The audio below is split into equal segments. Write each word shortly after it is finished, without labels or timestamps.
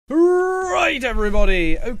Right,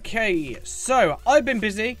 everybody. Okay, so I've been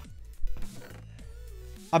busy.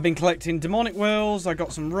 I've been collecting demonic wheels. I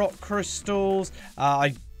got some rock crystals.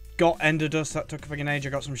 I got ender dust. That took a fucking age. I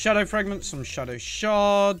got some shadow fragments, some shadow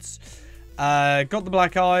shards. Got the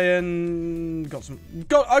black iron.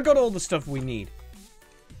 I got all the stuff we need.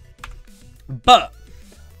 But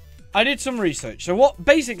I did some research. So what,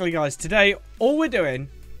 basically, guys, today all we're doing,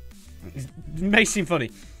 it may seem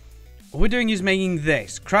funny, all we're doing is making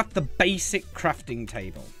this. Craft the basic crafting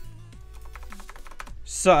table.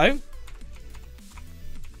 So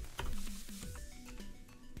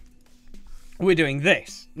we're doing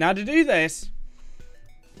this. Now to do this,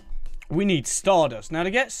 we need stardust. Now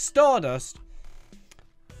to get stardust,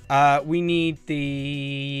 we need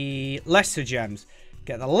the lesser gems.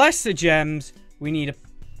 Get the lesser gems, we need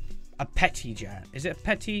a petty gem. Is it a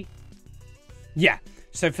petty? Yeah.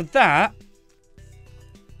 So for that,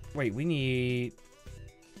 wait, we need...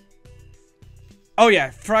 Oh yeah,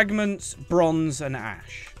 fragments, bronze, and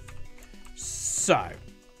ash. So,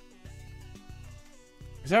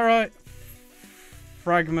 is that right?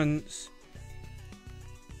 Fragments.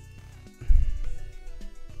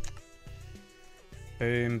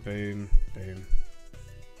 Boom, boom, boom.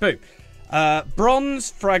 Boom.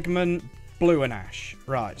 Bronze, fragment, blue, and ash.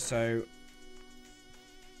 Right, so...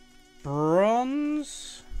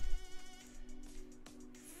 Bronze...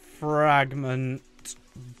 Fragment,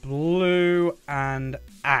 blue, and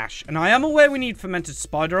ash. And I am aware we need fermented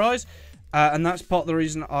spider eyes. And that's part of the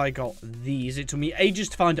reason I got these. It took me ages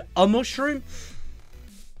to find a mushroom.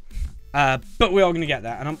 But we are going to get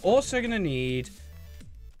that. And I'm also going to need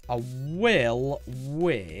a will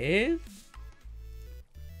with...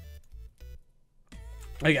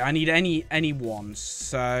 Okay, I need any one.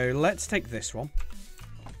 So let's take this one.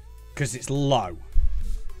 Because it's low.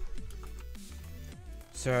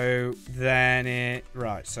 So then it...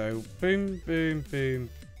 Right, so boom, boom, boom,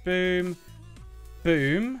 boom,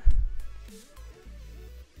 boom.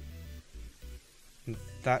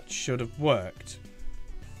 That should have worked.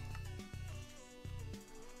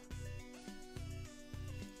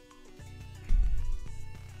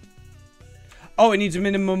 Oh, it needs a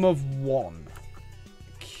minimum of 1.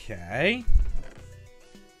 Okay.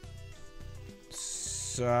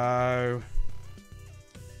 So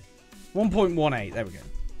 1.18. There we go.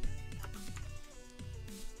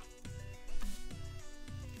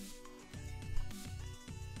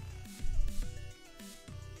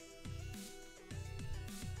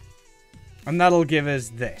 And that'll give us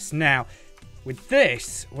this. Now, with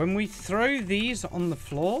this, when we throw these on the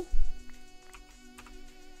floor...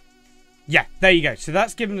 Yeah, there you go. So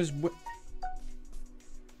that's given us...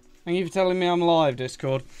 Thank you for telling me I'm live,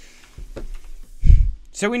 Discord.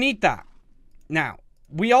 So we need that. Now,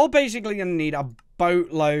 we are basically going to need a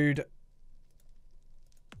boatload...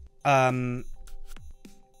 Because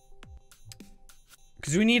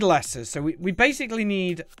we need lessers. So we basically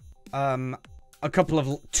need a couple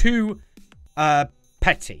of... 2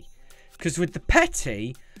 petty. Because with the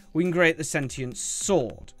petty, we can create the sentient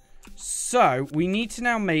sword. So, we need to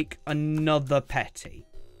now make another petty.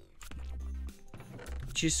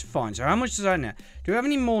 Which is fine. So, how much does that now? Do we have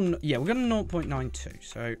any more? Yeah, we've got a 0.92.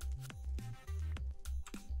 So,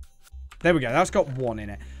 there we go. That's got 1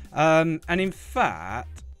 in it. And in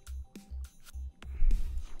fact...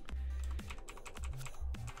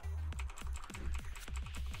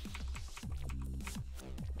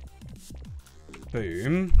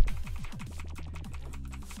 Boom.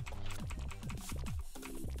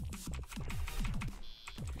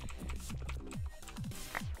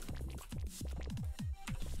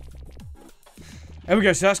 There we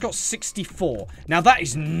go. So that's got 64. Now that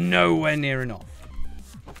is nowhere near enough.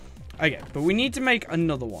 Okay, but we need to make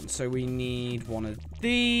another one. So we need one of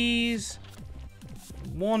these.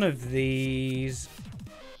 One of these.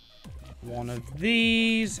 One of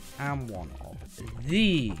these. And one of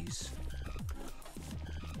these.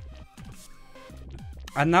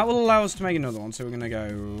 And that will allow us to make another one. So we're going to go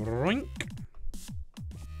roink.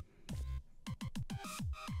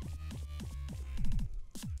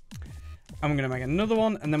 And we're going to make another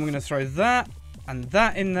one. And then we're going to throw that and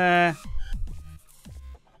that in there.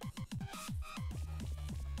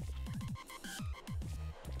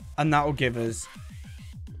 And that will give us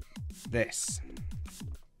this.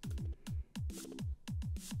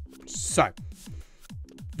 So,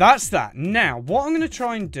 that's that. Now, what I'm going to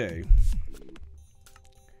try and do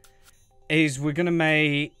is we're going to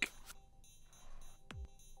make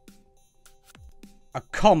a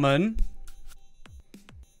common...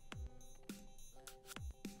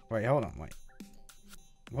 Wait, hold on, wait.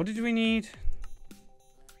 What did we need?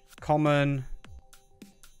 Common.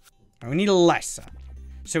 And we need a lesser.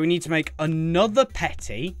 So we need to make another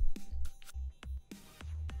petty.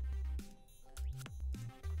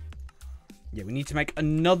 Yeah, we need to make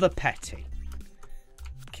another petty.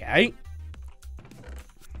 Okay.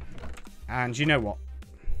 And you know what?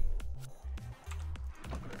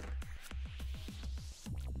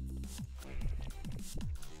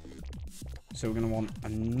 So we're going to want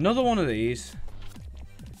another one of these.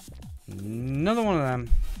 Another one of them.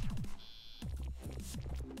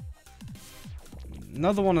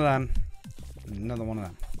 Another one of them. Another one of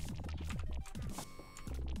them.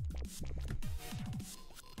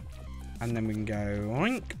 And then we can go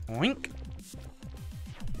oink, oink.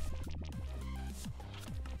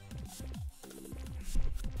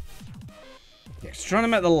 Yeah, it's trying to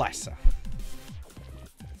make the lesser.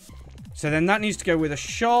 So then that needs to go with a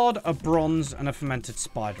shard, a bronze, and a fermented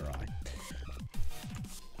spider eye.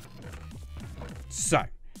 So,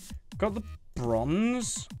 got the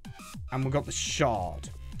bronze, and we've got the shard.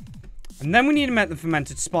 And then we need to make the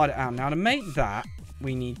fermented spider out. Now to make that,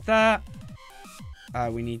 we need that.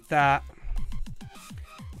 We need that.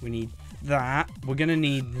 We need that. We're going to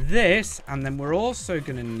need this, and then we're also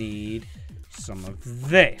going to need some of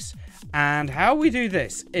this. And how we do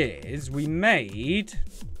this is we made...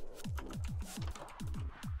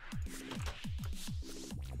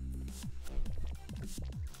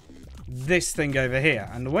 this thing over here.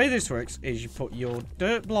 And the way this works is you put your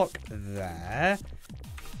dirt block there.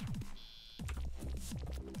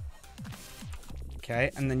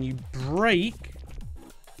 Okay, and then you break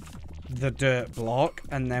the dirt block,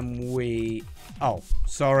 and then we... oh,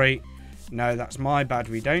 sorry. No, that's my bad.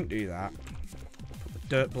 We don't do that. Put the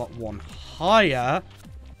dirt block one higher.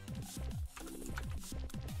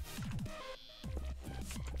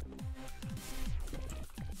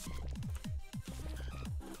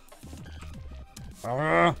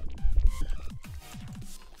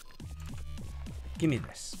 Give me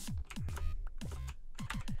this.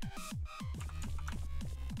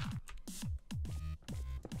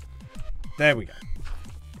 There we go.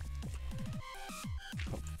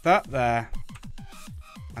 Put that there.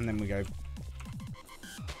 And then we go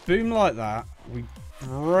boom like that. We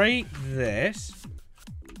break this.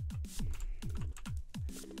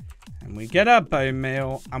 And we get our bone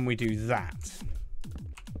meal and we do that.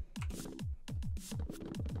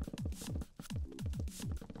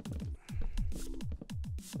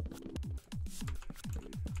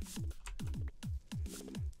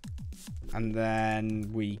 And then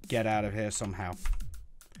we get out of here somehow.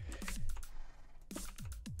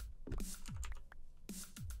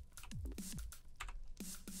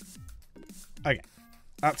 Okay,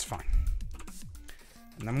 that's fine.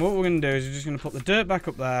 And then what we're going to do is we're just going to put the dirt back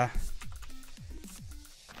up there.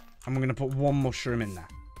 And we're going to put one mushroom in there.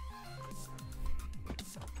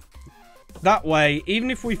 That way, even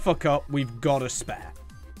if we fuck up, we've got a spare.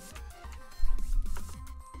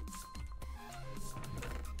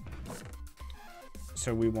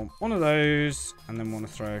 So we want one of those, and then want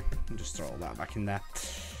to throw, and just throw all that back in there.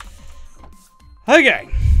 Okay.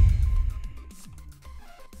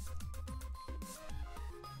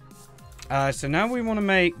 So now we want to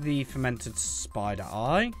make the fermented spider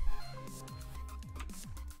eye.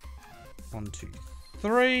 1, 2,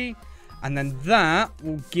 3. And then that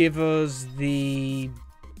will give us the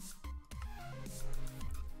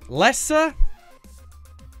lesser.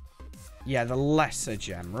 Yeah, the lesser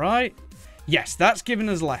gem, right? Yes, that's given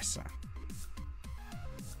us lesser.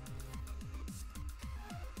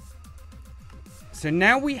 So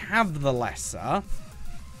now we have the lesser.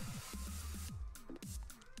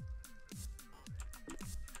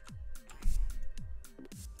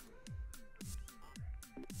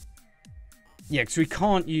 Yeah, because we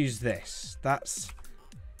can't use this. That's...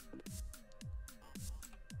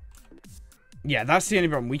 yeah, that's the only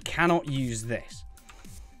problem. We cannot use this.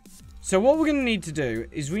 So what we're going to need to do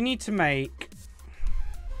is we need to make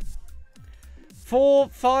 4,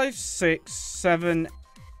 5, 6, 7,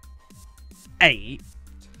 8.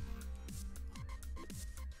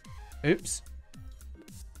 Oops.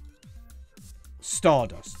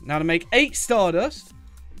 Stardust. Now to make 8 stardust,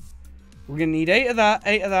 we're going to need 8 of that,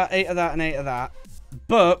 8 of that, 8 of that, and 8 of that.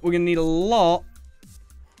 But we're going to need a lot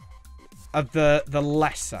of the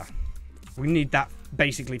lesser. We need that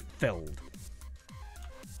basically filled.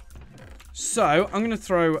 So, I'm going to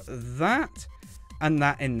throw that and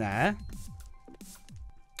that in there.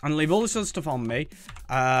 And leave all this other stuff on me.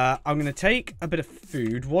 I'm going to take a bit of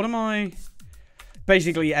food. What am I...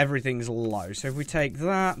 basically, everything's low. So, if we take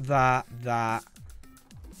that, that,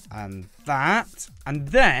 and that. And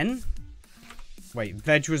then... wait,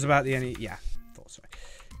 veg was about the only... yeah, thought so.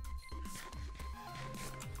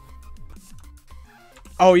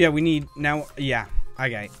 Oh, yeah, we need... now, yeah.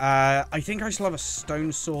 Okay, I think I still have a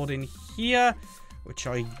stone sword in here, which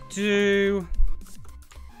I do.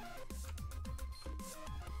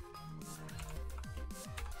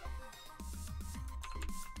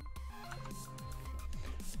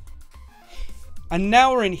 And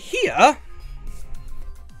now we're in here.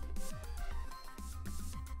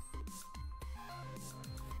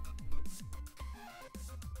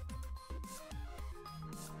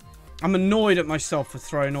 I'm annoyed at myself for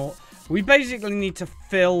throwing all... We basically need to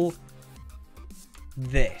fill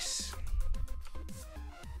this.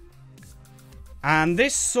 And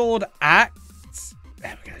this sword acts...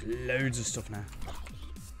 There we go, loads of stuff now.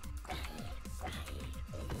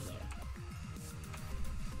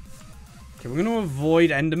 Okay, we're going to avoid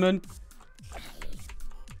Enderman.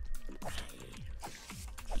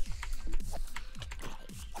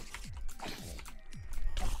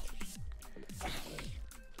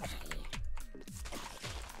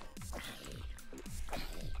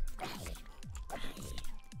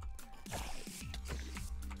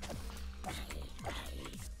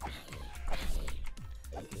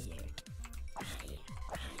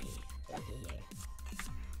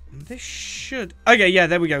 This should... Okay, yeah,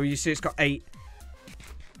 there we go. You see it's got 8.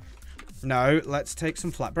 No, let's take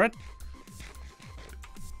some flatbread.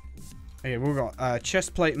 Okay, we've got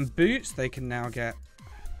chest plate and boots. They can now get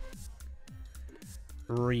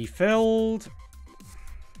refilled.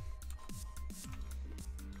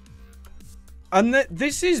 And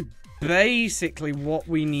this is basically what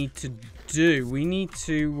we need to do. We need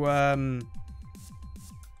to...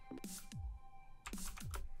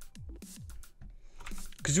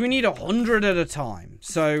 Because we need 100 at a time.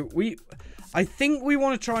 So I think we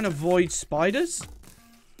want to try and avoid spiders.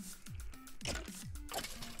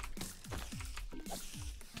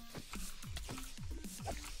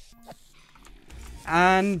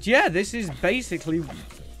 And yeah, this is basically...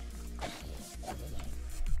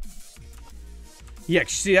 Yeah,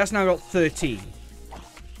 see, that's now got 13.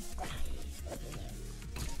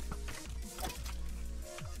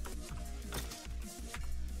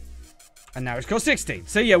 And now it's got 16.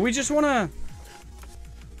 So yeah, we just want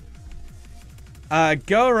to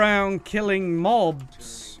go around killing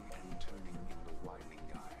mobs.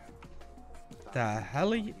 The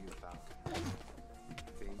hell are you?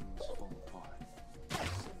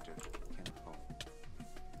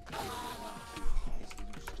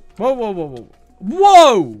 Whoa, whoa, whoa, whoa.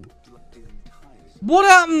 Whoa! What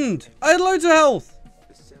happened? I had loads of health.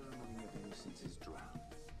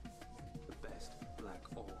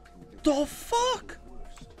 The fuck?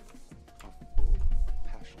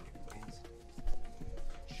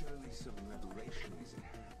 Surely some revelation is in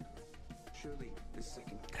hand. Surely the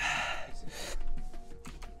second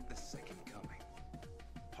coming.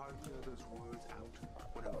 Hardly are those words out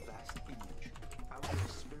when a vast image out of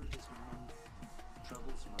the spirit is mind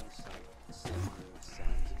troubles my sight, similar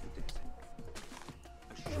sands of the desert.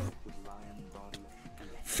 A ship with lion body and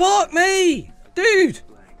fuck me! Dude!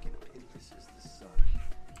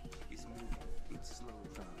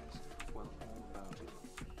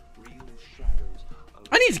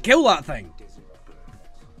 I need to kill that thing.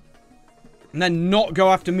 And then not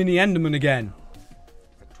go after Mini Enderman again.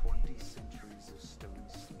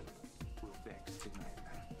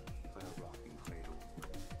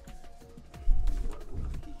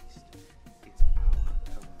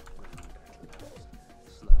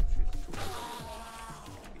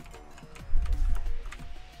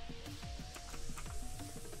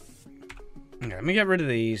 Okay, let me get rid of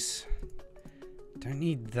these. Don't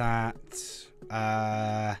need that.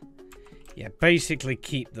 Yeah, basically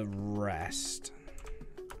keep the rest.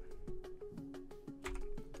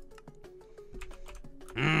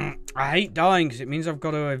 I hate dying because it means I've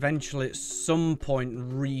got to eventually at some point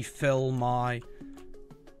refill my...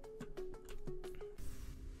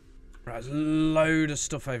 Right, there's a load of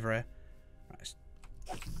stuff over here. Right.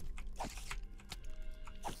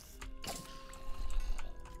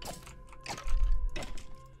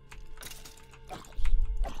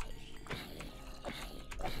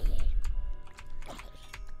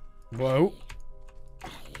 Whoa.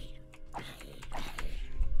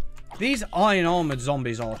 These iron armored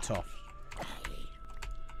zombies are tough.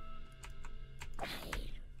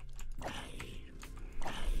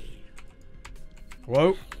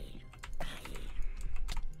 Whoa.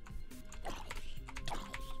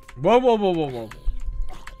 Whoa, whoa, whoa, whoa, whoa.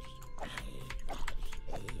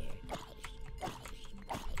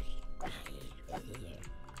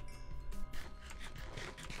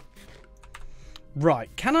 Right,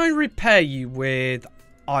 can I repair you with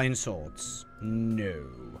iron swords? No.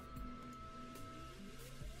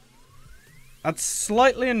 That's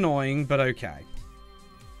slightly annoying, but okay.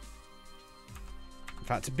 In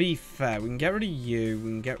fact, to be fair, we can get rid of you. We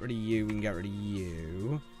can get rid of you. We can get rid of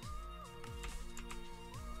you.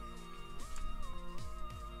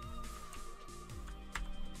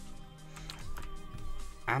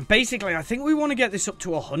 And basically, I think we want to get this up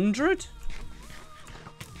to 100.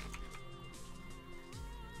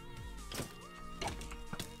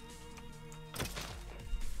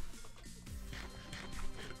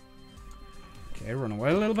 Okay, run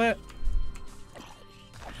away a little bit.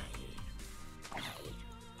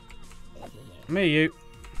 Me, you.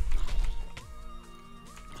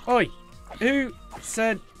 Oi! Who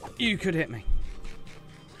said you could hit me?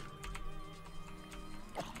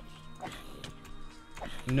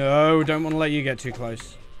 No, don't want to let you get too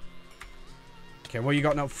close. Okay, what you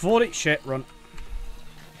got now? 40? Shit, run.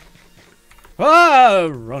 Oh,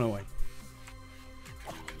 run away.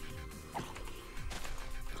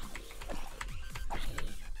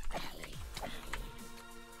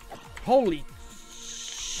 Holy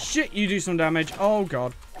shit, you do some damage. Oh,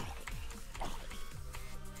 God.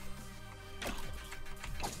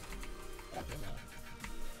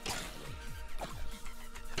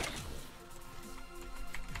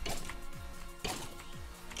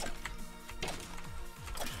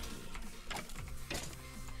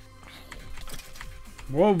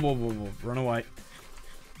 Whoa, whoa, whoa, whoa. Run away.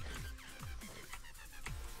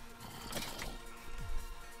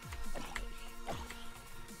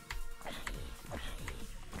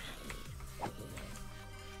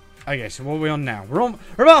 Okay, so what are we on now? We're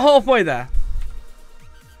about halfway there.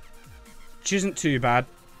 Which isn't too bad.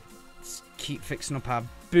 Let's keep fixing up our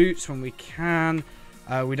boots when we can.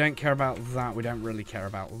 We don't care about that. We don't really care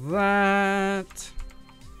about that.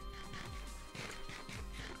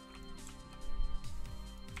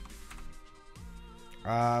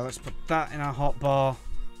 Let's put that in our hotbar.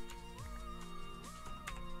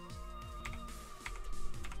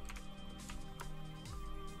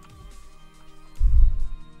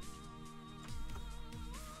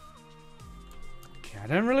 Okay, I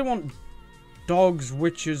don't really want dogs,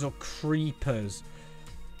 witches, or creepers.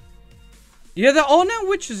 Yeah, there are now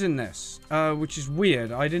witches in this, which is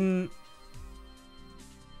weird. I didn't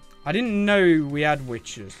know we had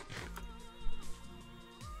witches.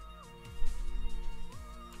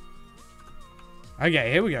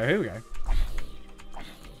 Okay, here we go, here we go.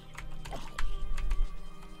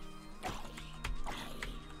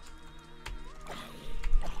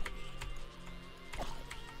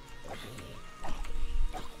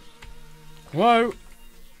 Whoa.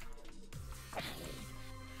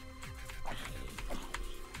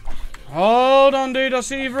 Hold on, dude. I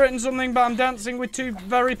see you've written something, but I'm dancing with two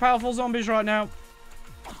very powerful zombies right now.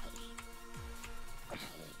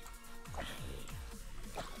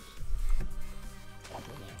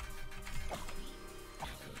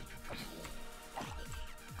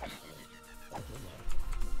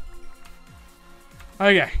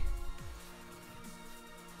 Okay.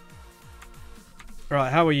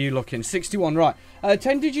 Right, how are you looking? 61, right.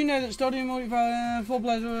 10, did you know that Stardew Valley, 4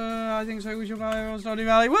 players, I think so, we should buy on Stardew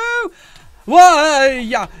Valley. Woo! Whoa!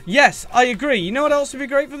 Yeah, yes, I agree. You know what else would be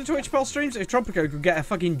great for the Twitch Pal streams? If Tropico could get a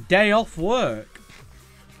fucking day off work.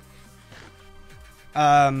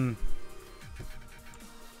 And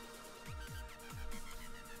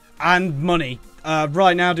money.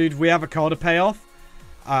 Right now, dude, we have a car to pay off.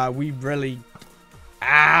 We really...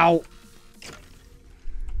 Ow!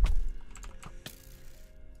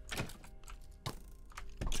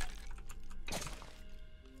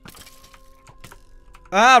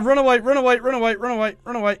 Ah, run away, run away, run away, run away,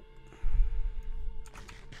 run away.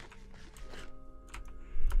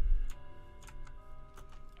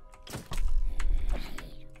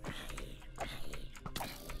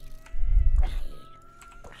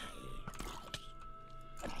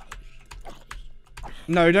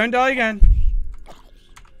 No, don't die again.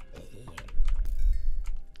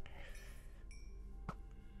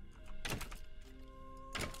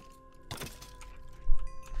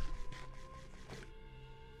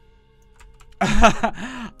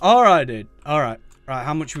 Alright, dude. Alright. Right,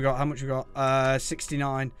 how much we got? How much we got?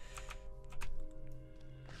 69.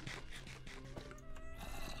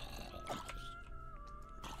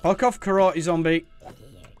 Fuck off, karate zombie.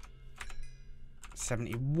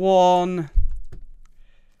 71.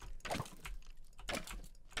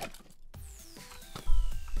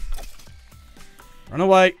 Run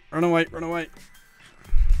away, run away, run away.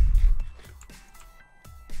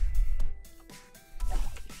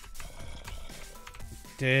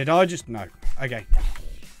 Did I just... No. Okay.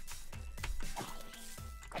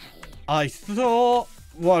 I thought...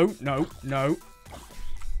 Whoa, no, no.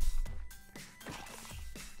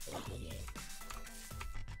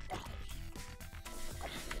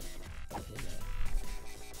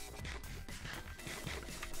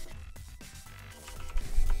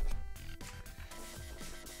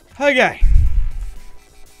 Okay.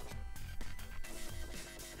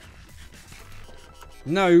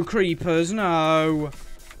 No creepers, no.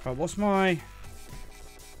 Right, what's my...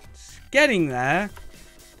 It's getting there.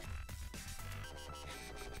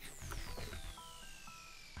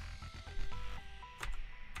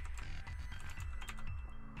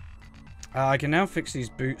 I can now fix these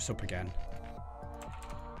boots up again.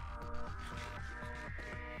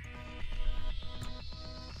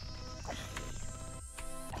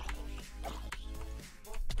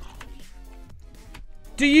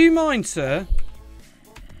 Do you mind, sir?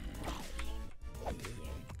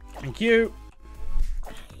 Thank you.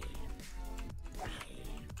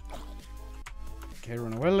 Okay,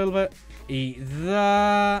 run away a little bit. Eat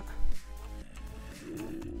that.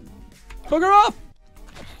 Bugger off!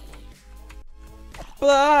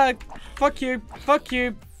 Blah! Fuck you! Fuck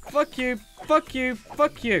you! Fuck you! Fuck you!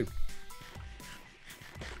 Fuck you!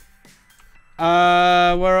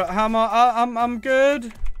 Where? How am I? I'm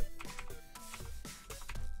good.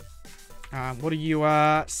 What are you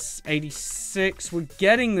at? 86. We're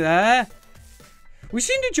getting there. We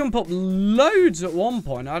seem to jump up loads at one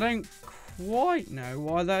point. I don't quite know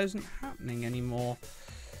why that isn't happening anymore.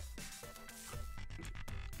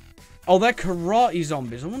 Oh, they're karate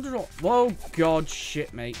zombies. I wonder what... Whoa, God,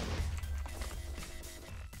 shit, mate.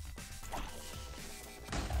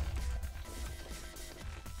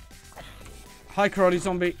 Hi, karate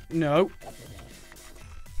zombie. No.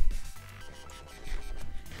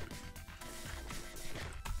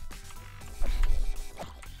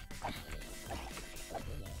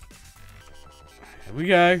 Here we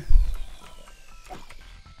go.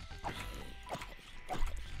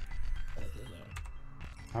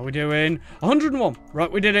 How we doing? 101. Right,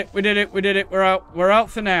 we did it. We did it. We did it. We're out. We're out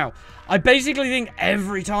for now. I basically think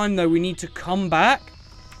every time, though, we need to come back.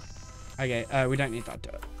 Okay, we don't need that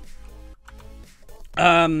dirt.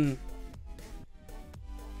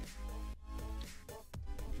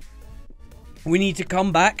 We need to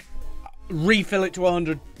come back, refill it to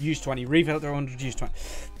 100, use 20. Refill it to 100, use 20.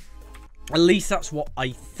 At least that's what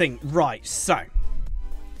I think. Right, so.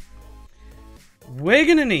 We're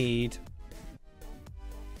going to need...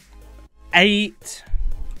 8.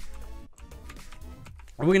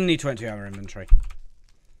 We're going to need 20 hour inventory.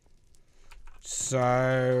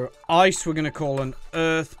 So, ice we're going to call an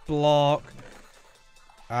earth block.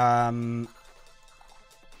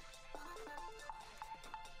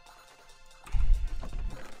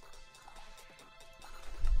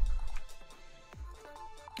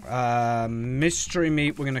 Mystery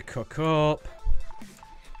meat we're going to cook up.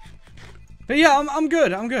 But yeah, I'm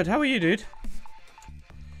good. I'm good. How are you, dude?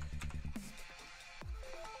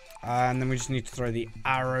 And then we just need to throw the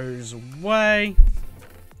arrows away.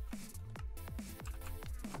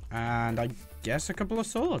 And I guess a couple of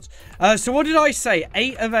swords. So what did I say?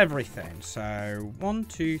 8 of everything. So 1,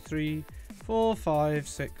 2, 3, 4, 5,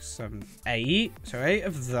 6, 7, 8. So 8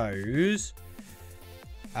 of those.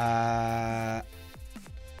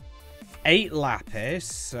 8 lapis.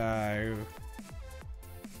 So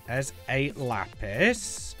there's 8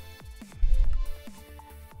 lapis.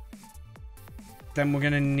 Then we're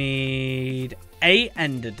going to need 8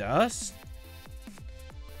 ender dust.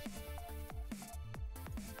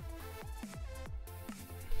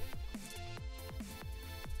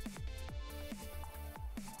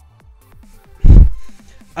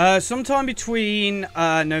 Sometime between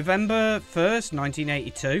November 1st,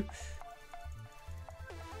 1982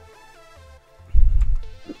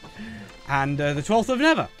 and the 12th of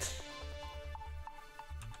November.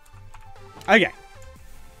 Okay.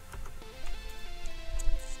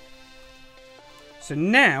 So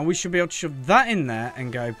now we should be able to shove that in there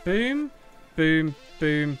and go boom, boom,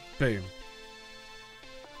 boom, boom.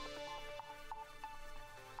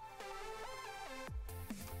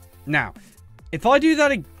 Now, if I do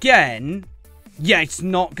that again, yeah, it's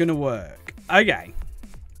not going to work. Okay.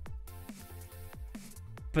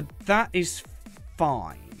 But that is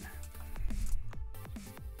fine.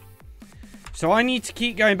 So I need to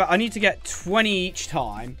keep going back. I need to get 20 each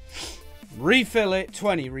time. Refill it,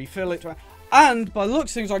 20, refill it, 20. And by the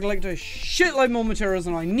looks of things, I collected a shitload more materials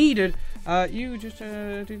than I needed. You just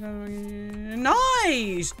do that.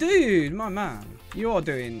 Nice, dude, my man. You are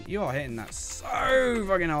hitting that so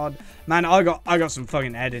fucking hard, man. I got some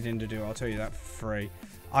fucking editing to do. I'll tell you that for free.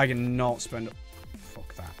 I cannot spend.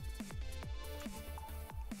 Fuck that.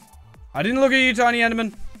 I didn't look at you, Tiny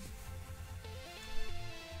Enderman.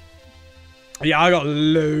 Yeah, I got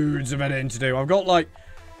loads of editing to do. I've got like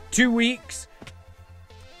 2 weeks.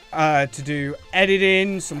 To do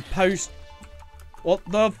editing, some post. What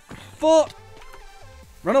the fuck?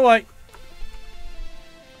 Run away.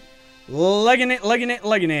 Legging it, legging it,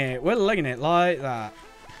 legging it. We're legging it like that.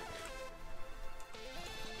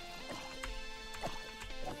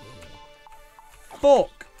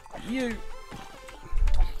 Fuck you.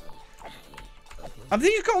 Have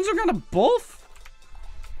these gotten some kind of buff?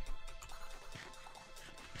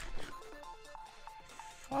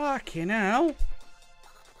 Fucking hell.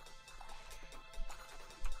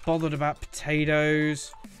 Bothered about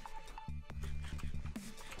potatoes.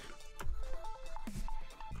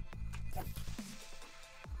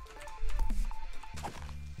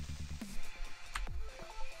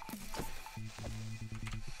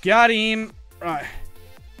 Got him. Right.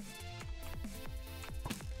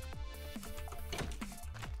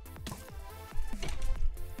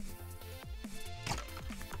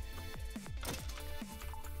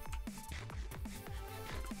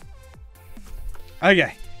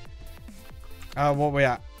 Okay. What are we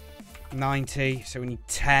at? 90. So we need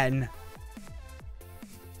 10.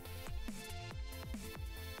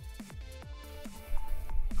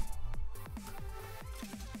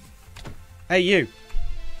 Hey, you.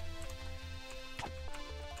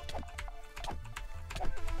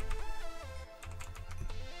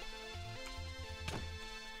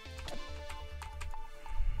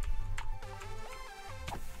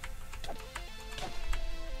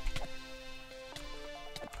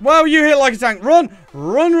 Wow, you hit like a tank. Run!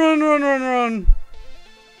 Run, run, run, run, run.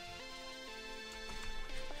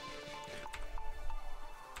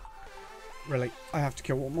 Really, I have to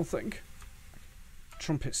kill one more thing.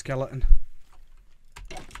 Trumpet skeleton.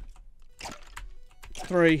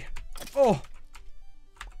 3. Oh.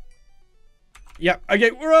 Yep, okay,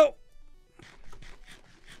 we're out.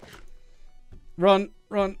 Run,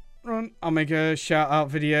 run, run. I'll make a shout out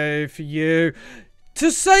video for you.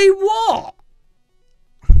 To say what?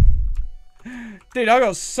 Dude, I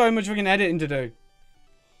got so much fucking editing to do.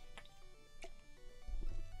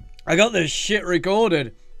 I got this shit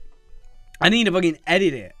recorded. I need to fucking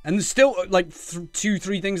edit it. And there's still like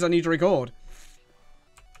 2-3 things I need to record.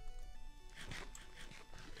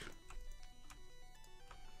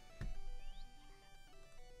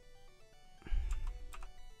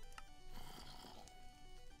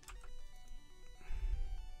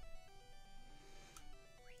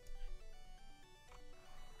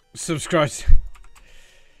 Subscribe.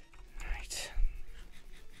 Right.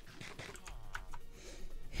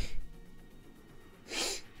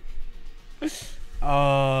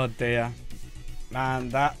 Oh dear. Man,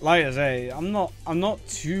 that, like I say, I'm not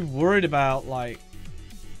too worried about like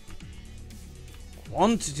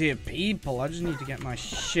quantity of people. I just need to get my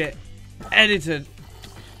shit edited.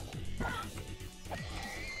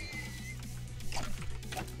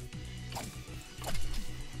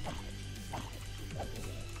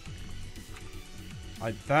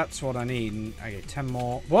 That's what I need. Okay, 10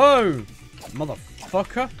 more. Whoa!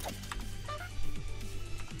 Motherfucker.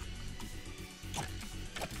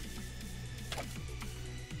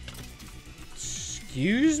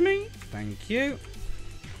 Excuse me? Thank you.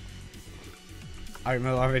 I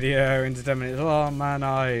remember that video into 10 minutes. Oh man,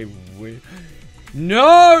 I will.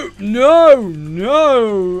 No! No!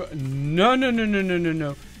 No! No, no, no, no, no, no,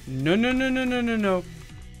 no. No, no, no, no, no, no, no.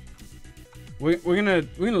 We're gonna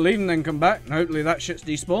leave and then come back, and hopefully that shit's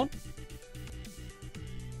despawned.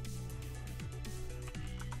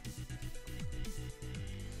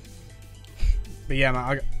 But yeah, man,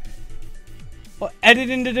 I got what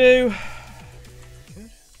editing to do.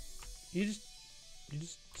 Good. You just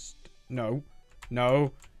no,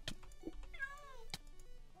 no.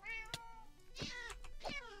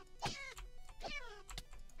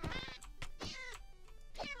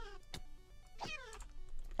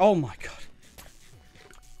 Oh my god.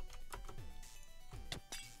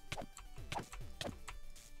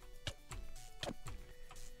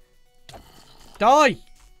 Die!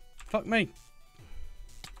 Fuck me.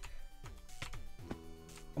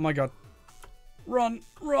 Oh my god. Run,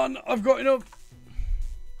 run, I've got enough.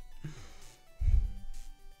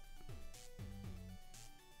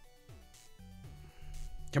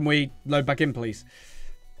 Can we load back in, please?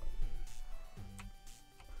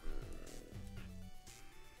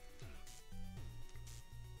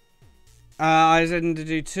 I said to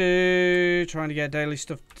do 2, trying to get daily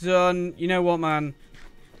stuff done. You know what, man?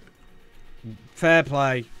 Fair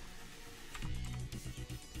play.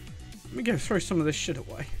 Let me go throw some of this shit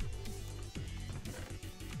away.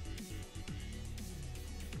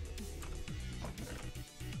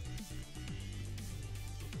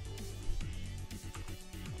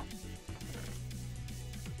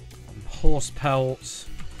 Horse pelts.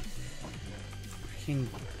 Fucking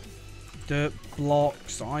dirt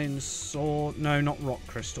blocks, iron sword. No, not rock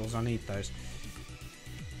crystals. I need those.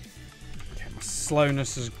 Okay,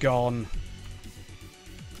 Slowness is gone.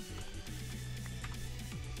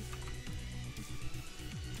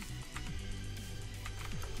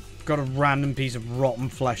 Got a random piece of rotten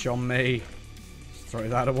flesh on me. Let's throw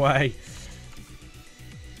that away.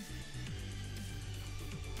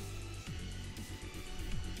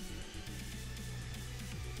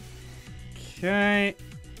 Okay.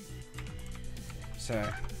 So,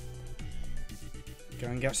 go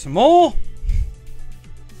and get some more.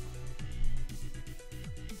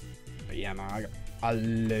 But yeah, man, I got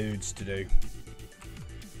loads to do.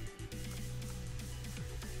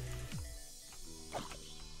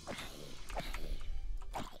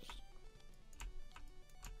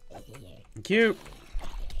 Thank you.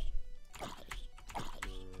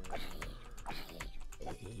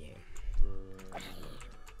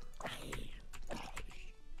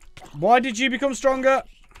 Why did you become stronger?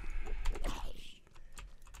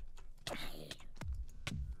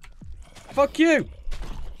 Fuck you.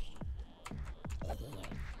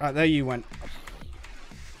 Right, there you went.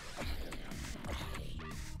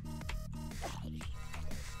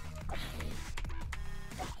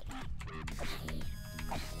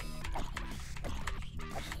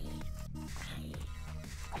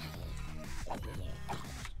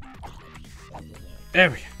 There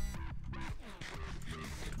we go.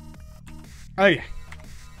 Oh yeah.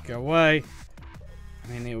 Go away. I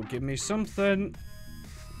mean, it'll give me something.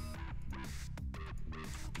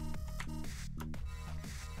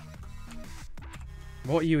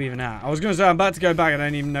 What are you even at? I was going to say, I'm about to go back. I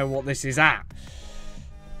don't even know what this is at.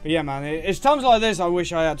 But yeah, man. It's times like this I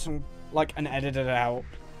wish I had some, like, an edited out.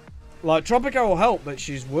 Like, Tropico will help, but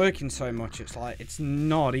she's working so much. It's like, it's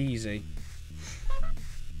not easy.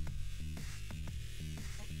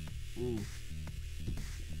 Ooh.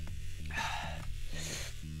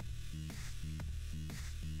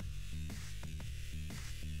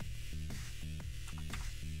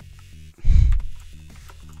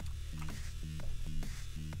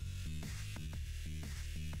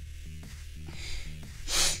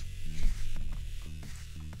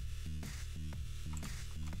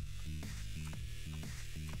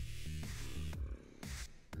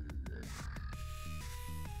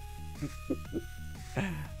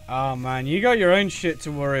 Oh man, you got your own shit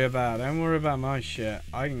to worry about. Don't worry about my shit.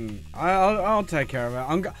 I'll take care of it.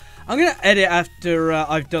 I'm gonna edit after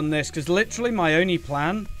I've done this, because literally my only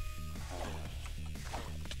plan.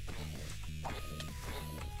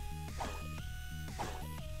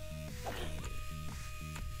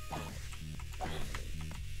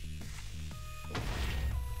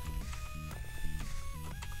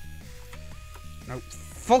 No,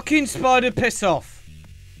 fucking spider, piss off.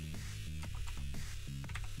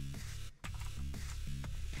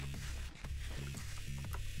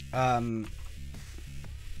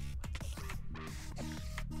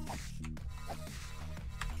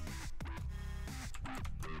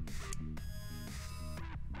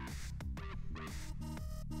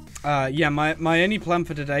 Yeah, my only plan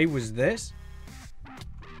for today was this.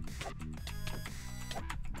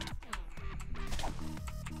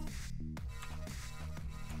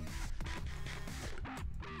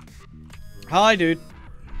 Hi, dude.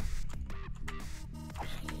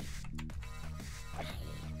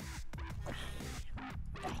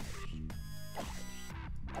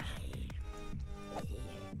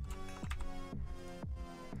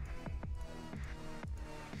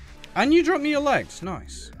 And you dropped me your legs.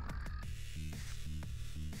 Nice.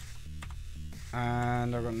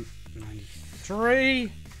 And I've got 93.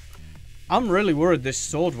 I'm really worried this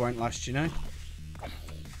sword won't last, you know.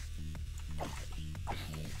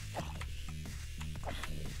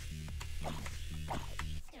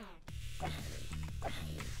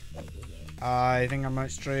 I think I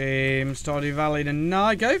might stream Stardew Valley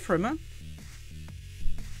tonight. Go for it, man.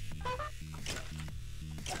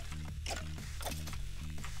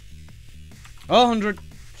 Oh, 100.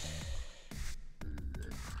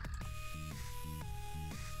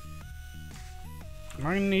 Am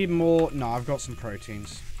I going to need more? No, I've got some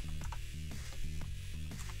proteins.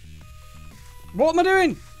 What am I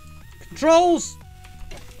doing? Controls!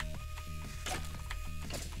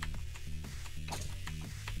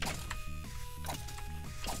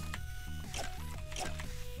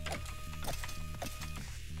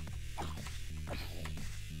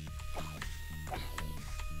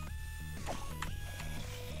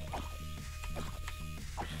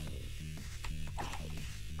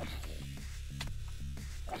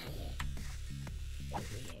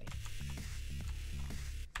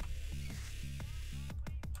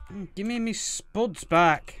 Give me spuds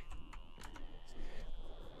back.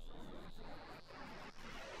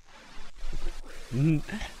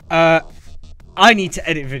 I I need to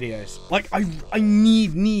edit videos. Like, I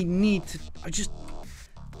need to... I just...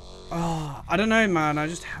 Oh, I don't know, man. I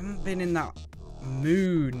just haven't been in that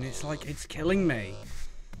mood. And it's like, it's killing me.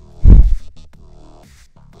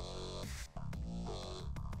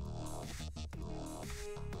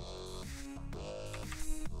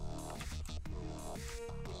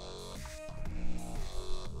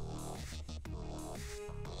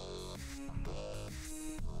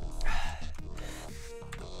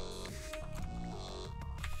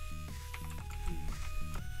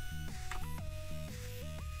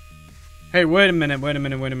 Hey, wait a minute. I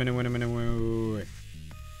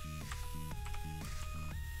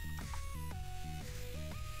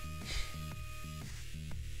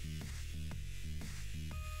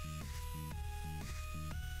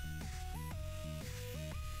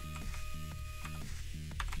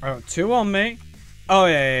got 2 on me. Oh,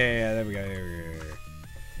 yeah. There we go.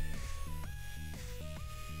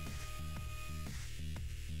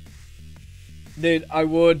 Dude, I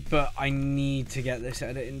would, but I need to get this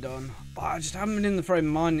editing done. I just haven't been in the frame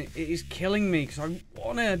of mind. It is killing me because I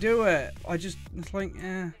want to do it. It's like,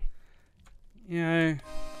 you know,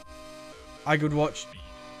 I could watch.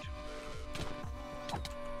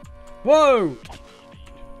 Whoa!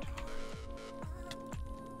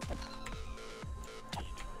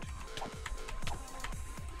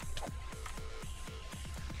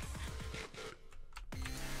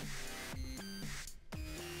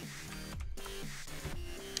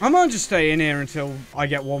 I might just stay in here until I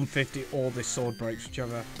get 150 or this sword breaks,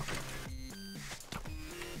 whichever.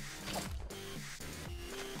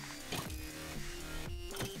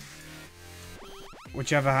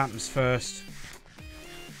 Whichever happens first.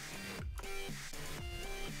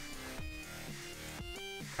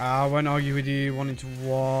 I won't argue with you wanting to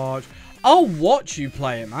watch. I'll watch you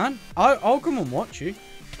play it, man. I'll come and watch you.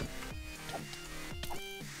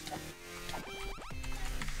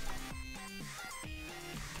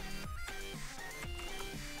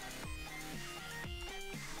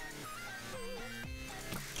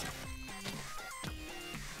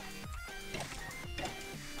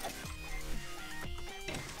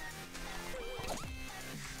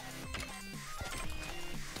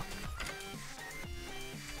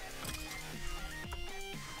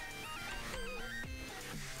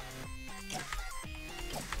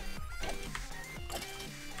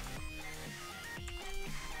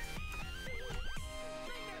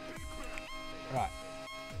 Right.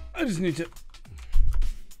 I just need to...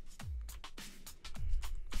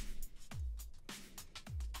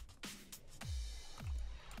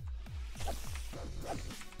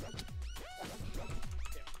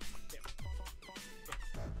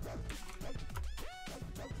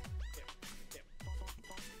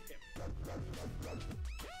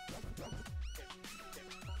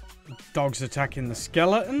 Dog's attacking the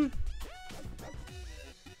skeleton.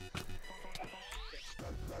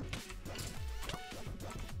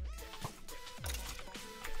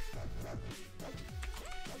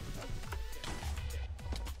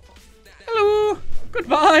 Hello.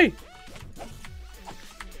 Goodbye.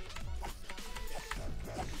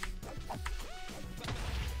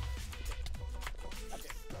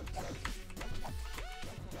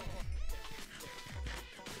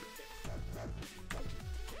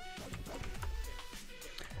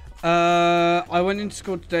 I went into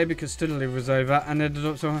school today because study leave was over and ended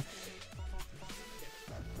up somewhere.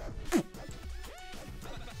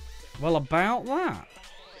 Well, about that.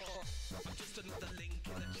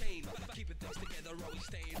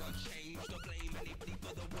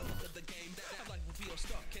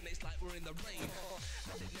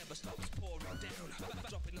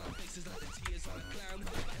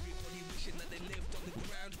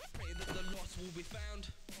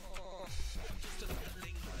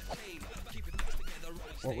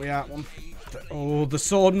 What we at? One. Oh, the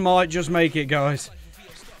sword might just make it, guys.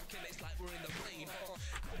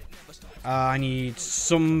 I need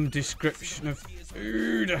some description of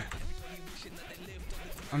food.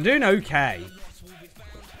 I'm doing okay.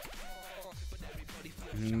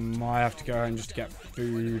 Might have to go and just get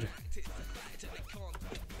food.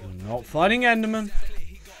 I'm not fighting Enderman.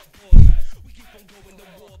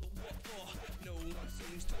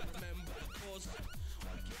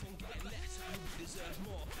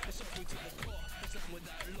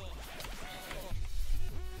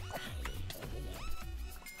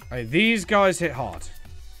 Hey, these guys hit hard.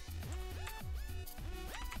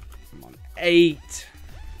 Come on, 8.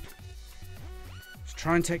 Let's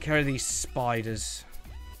try and take care of these spiders.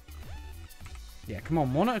 Yeah, come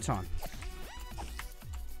on, one at a time.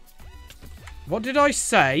 What did I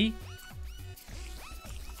say?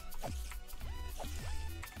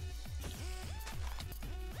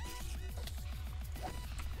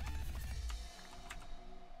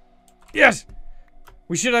 Yes!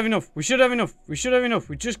 We should have enough. We should have enough. We should have enough.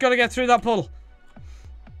 We just got to get through that puddle.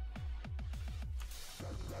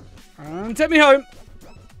 And take me home.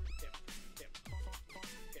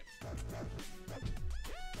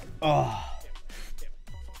 Oh.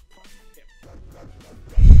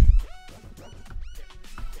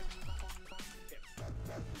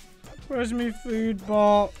 Where's my food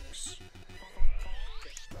box?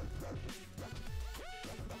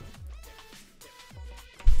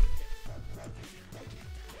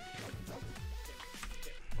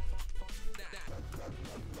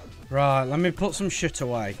 Right, let me put some shit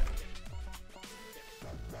away.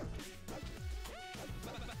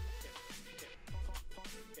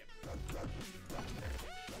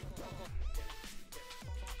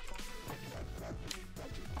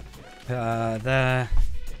 There.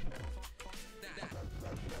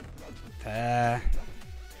 There.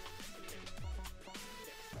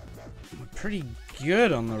 We're pretty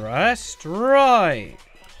good on the rest. Right.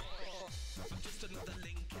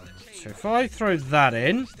 So if I throw that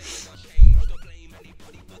in.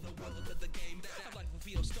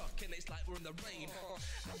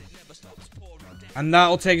 And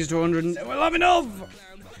that'll take us to 100. We'll have enough!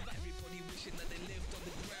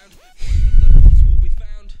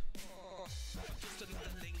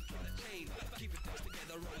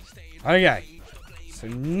 Okay. So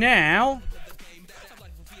now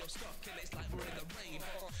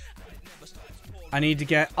I need to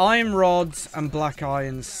get iron rods and black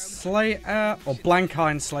iron slate, or blank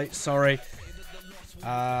iron slate, sorry.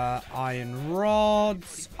 Iron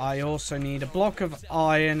rods. I also need a block of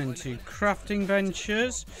iron and 2 crafting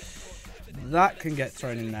benches. That can get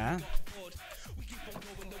thrown in there.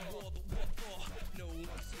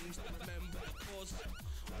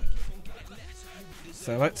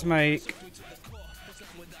 So let's make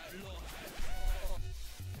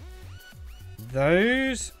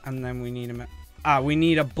those, and then we need we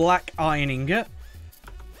need a black iron ingot.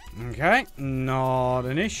 Okay, not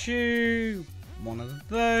an issue. One of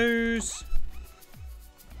those.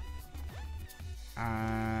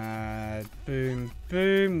 Boom,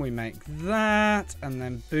 boom. We make that, and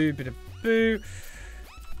then boo, bit of boo.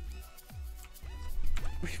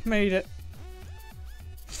 We've made it.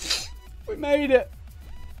 We made it.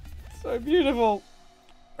 So beautiful.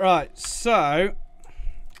 Right, so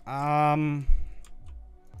I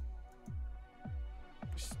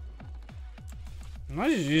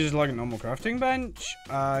just use it like a normal crafting bench.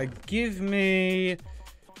 Give me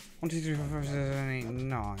 1, 2, 3, 4, 5, 6, 7, 8,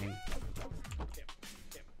 9.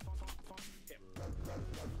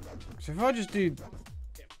 So if I just do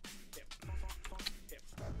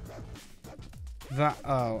that,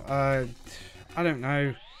 I don't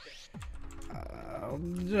know.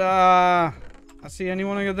 I see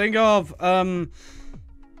anyone I can think of.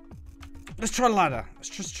 Let's try a ladder. Let's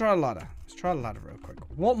just try a ladder. Let's try a ladder real quick.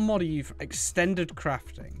 What mod are you for? Extended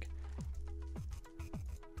crafting.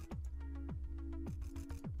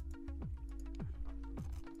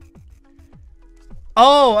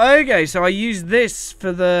 Oh, okay. So I use this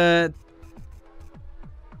for the...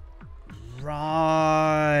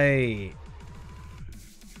 Right.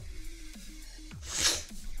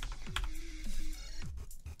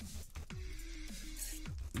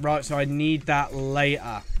 Right, so I need that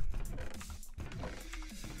later.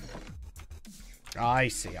 I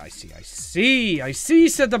see, I see, I see. I see,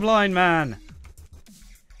 said the blind man.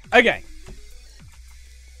 Okay.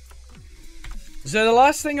 So the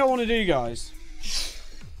last thing I want to do, guys,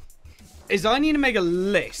 is I need to make a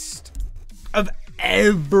list of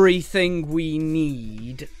everything we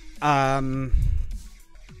need.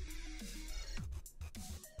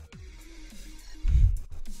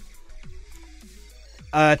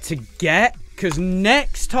 To get, because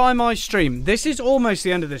next time I stream, this is almost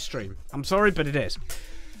the end of this stream. I'm sorry, but it is.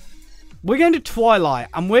 We're going to Twilight,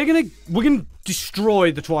 and we're gonna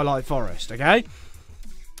destroy the Twilight Forest. Okay,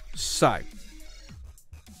 so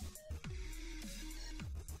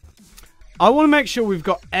I want to make sure we've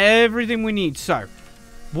got everything we need. So,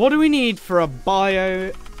 what do we need for a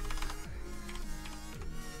bio?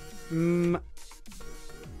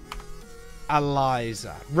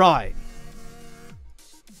 Eliza, right.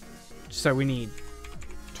 So we need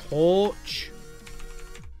torch,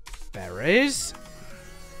 berries.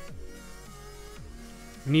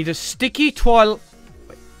 We need a sticky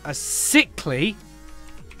a sickly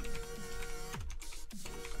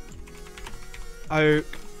oak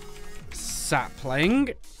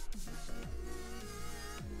sapling.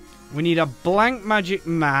 We need a blank magic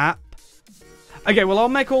map. Okay, well, I'll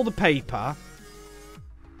make all the paper.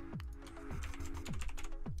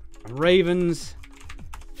 Raven's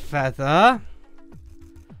feather.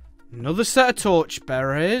 Another set of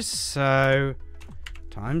torchbearers. So,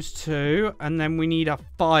 times 2. And then we need a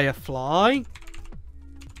firefly.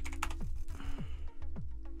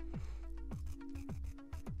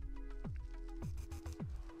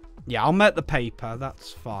 Yeah, I'll make the paper.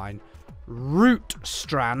 That's fine. Root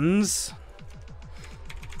strands.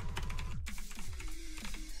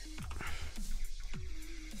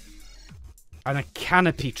 And a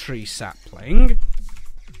canopy tree sapling.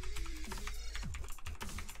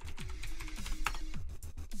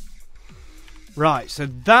 Right, so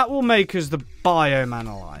that will make us the biome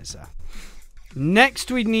analyzer. Next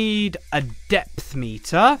we need a depth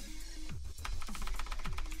meter.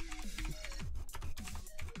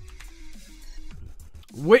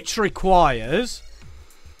 Which requires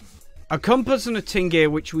a compass and a tin gear,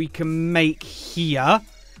 which we can make here.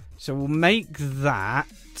 So we'll make that.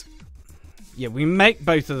 Yeah, we make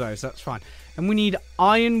both of those. That's fine. And we need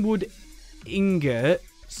ironwood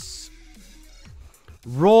ingots.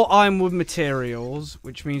 Raw ironwood materials,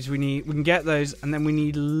 which means we can get those. And then we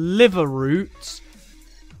need liver roots.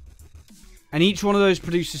 And each one of those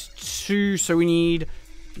produces 2. So we need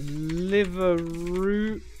liver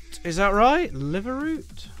root. Is that right? Liver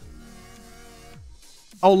root?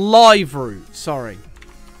 Oh, live root. Sorry.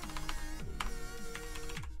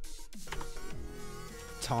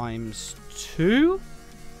 Times 2?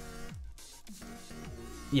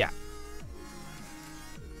 Yeah.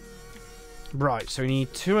 Right, so we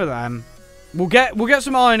need 2 of them. We'll get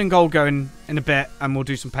some iron and gold going in a bit, and we'll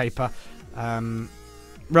do some paper. Right,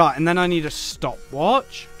 and then I need a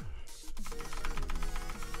stopwatch.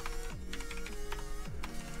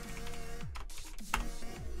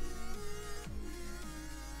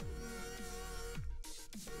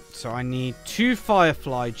 So I need 2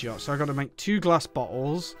 firefly jars. So I got to make 2 glass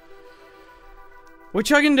bottles,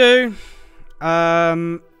 which I can do.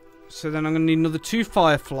 So then I'm going to need another 2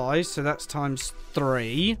 fireflies. So that's times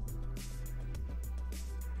 3.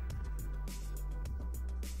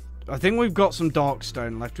 I think we've got some dark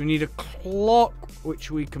stone left. We need a clock,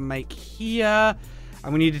 which we can make here,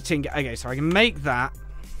 and we need a tin. Okay, so I can make that.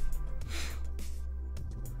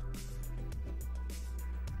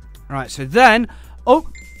 Right. So then, oh.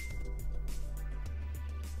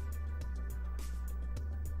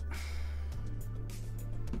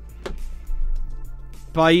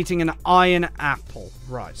 By eating an iron apple.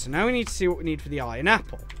 Right, so now we need to see what we need for the iron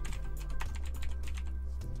apple.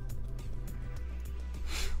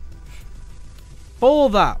 For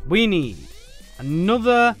that, we need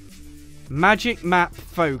another magic map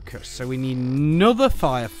focus. So we need another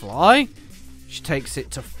firefly, which takes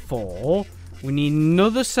it to 4. We need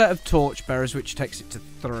another set of torchbearers, which takes it to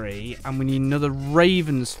 3. And we need another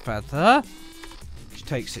raven's feather, which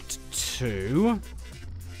takes it to 2.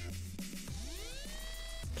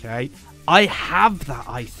 Okay, I have that,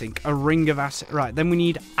 I think. A ring of acid. Right, then we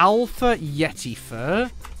need alpha yeti fur.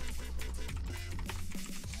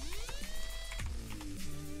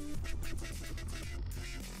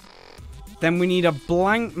 Then we need a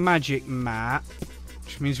blank magic map,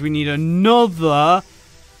 which means we need another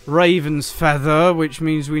raven's feather, which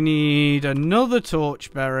means we need another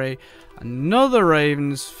torchberry, another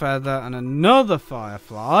raven's feather, and another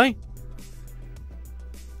firefly.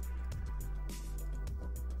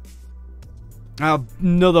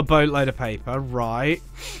 Another boatload of paper, right.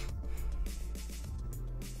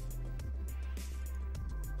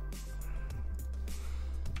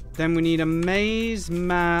 Then we need a maze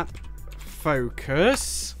map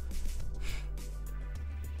focus.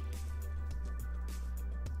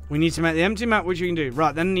 We need to make the empty map, which we can do.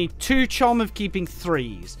 Right, then we need 2 charm of keeping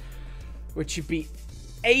 3s, which should be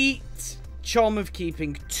 8 charm of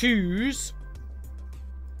keeping 2s.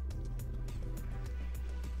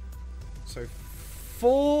 So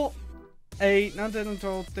 4, 8, 9, 10,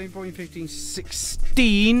 12, 13, 14, 15,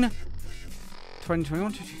 16, 20,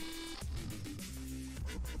 21, 22,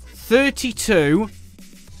 32.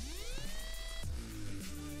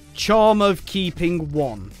 Charm of keeping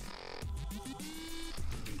 1.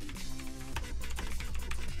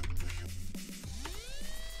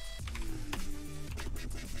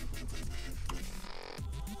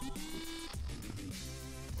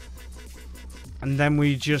 And then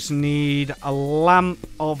we just need a lamp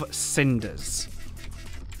of cinders.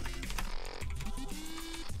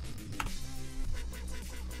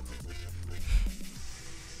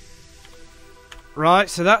 Right,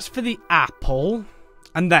 so that's for the apple.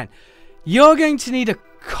 And then you're going to need a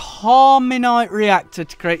Carminite reactor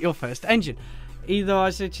to create your first engine. Either I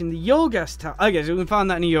search in the Your Gas Tower. Okay, so we can find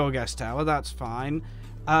that in the Your Gas Tower. That's fine.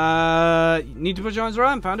 Need to put your hands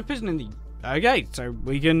around. Found a piston in the... Okay, so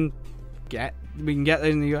we can get we can get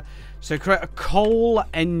in the... So create a coal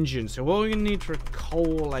engine. So what are we going to need for a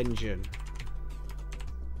coal engine?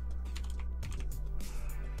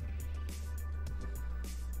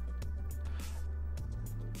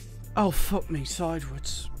 Oh, fuck me,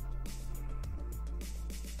 sideways.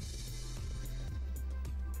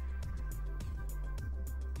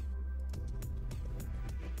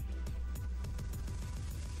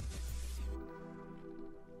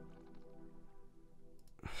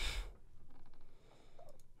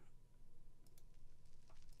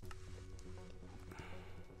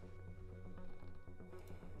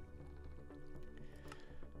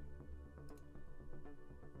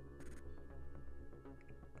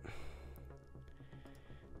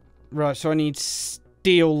 Right, so I need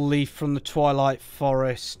steel leaf from the Twilight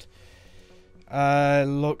Forest.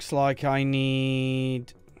 Looks like I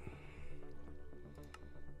need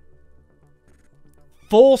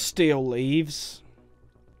 4 steel leaves.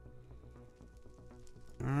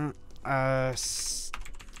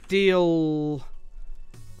 Steel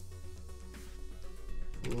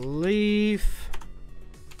leaf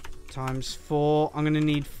times 4. I'm going to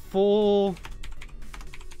need 4.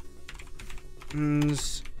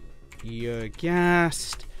 You're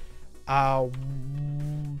gassed.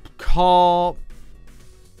 Car.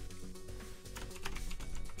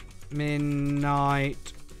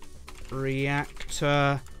 Midnight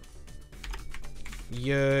reactor.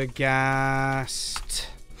 You're gassed.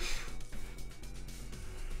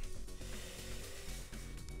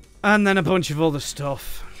 And then a bunch of other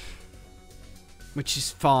stuff. Which is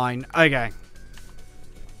fine. Okay.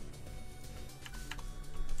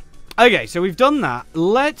 Okay, so we've done that.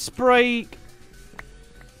 Let's break...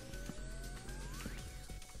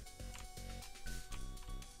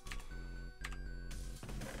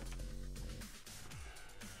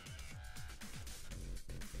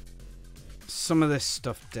 some of this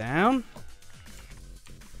stuff down.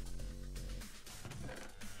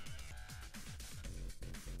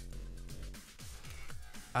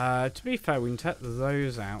 To be fair, we can take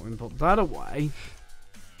those out and put that away.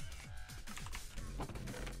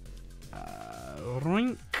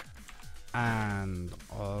 Roink. And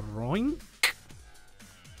roink.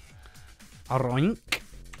 Roink.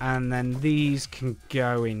 And then these can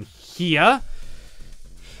go in here.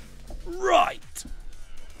 Right.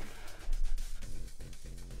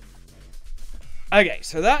 Okay,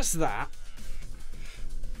 so that's that.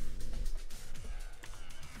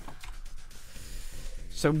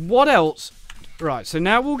 So what else? Right, so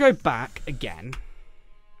now we'll go back again.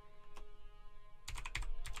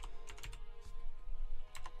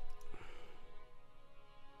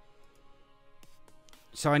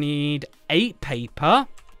 So I need 8 paper.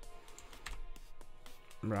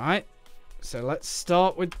 Right. So let's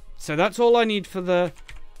start with... So that's all I need for the...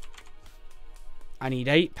 I need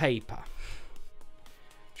 8 paper.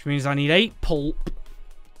 Which means I need 8 pulp.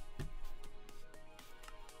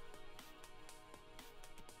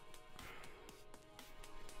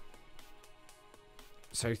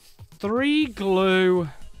 So 3 glue.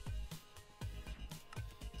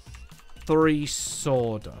 3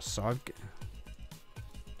 sawdust. So I've...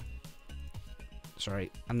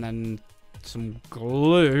 Sorry, and then some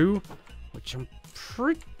glue, which I'm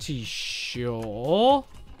pretty sure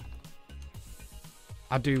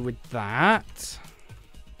I do with that.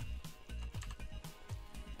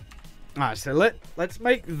 Alright, so let's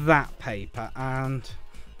make that paper, and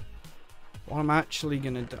what I'm actually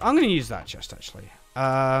gonna do, I'm gonna use that chest actually.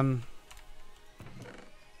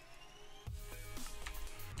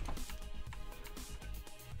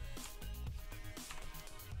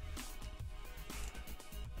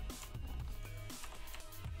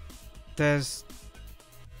 There's...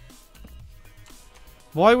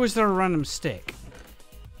 Why was there a random stick?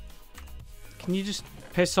 Can you just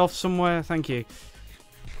piss off somewhere? Thank you.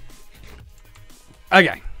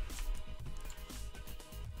 Okay.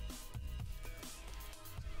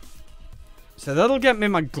 So that'll get me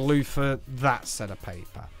my glue for that set of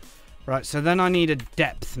paper. Right, so then I need a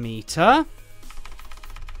depth meter.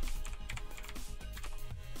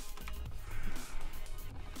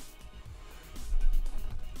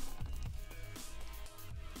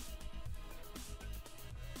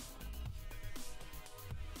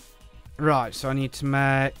 Right, so I need to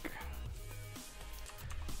make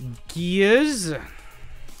gears.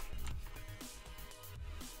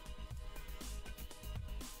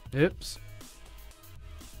 Oops.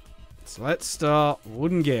 So let's start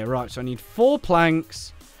wooden gear. Right, so I need 4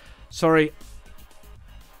 planks. Sorry.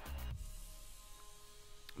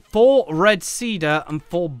 4 red cedar and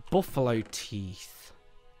 4 buffalo teeth.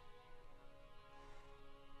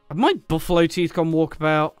 Have my buffalo teeth gone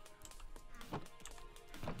walkabout?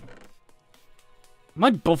 My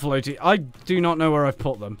buffalo teeth, I do not know where I've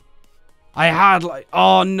put them. I had like,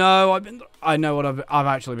 oh no, I know what I've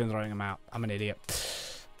actually been throwing them out. I'm an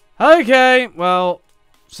idiot. Okay, well,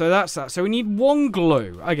 so that's that. So we need 1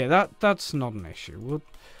 glue. Okay, that's not an issue.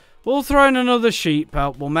 We'll throw in another sheep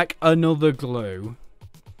pelt. We'll make another glue.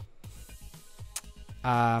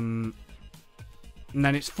 And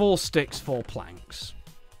then it's 4 sticks, 4 planks.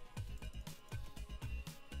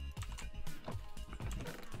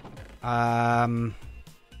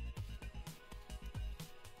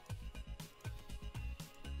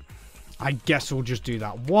 I guess we'll just do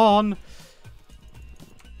that 1.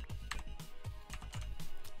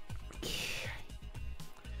 Okay.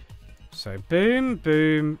 So boom,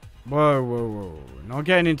 boom. Whoa, whoa, whoa. Not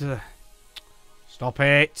getting into the... Stop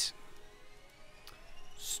it.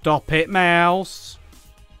 Stop it, mouse.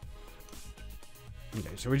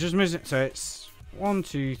 Okay, so we're just missing... So it's 1,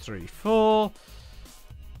 2, 3, 4.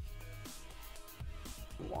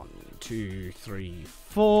 1, 2, 3,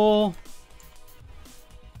 4.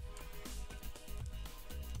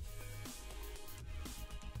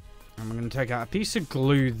 And we're going to take out a piece of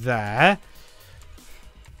glue there.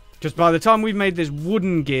 Just by the time we've made this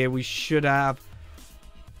wooden gear, we should have...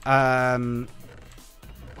 Right,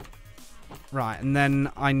 and then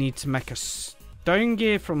I need to make a stone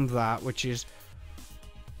gear from that, which is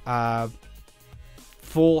 4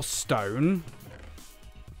 stone.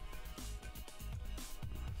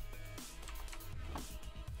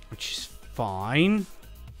 Which is fine.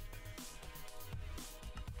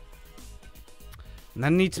 And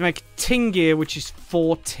then I need to make a tin gear, which is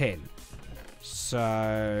 4 tin.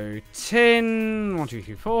 So, tin, 1, 2,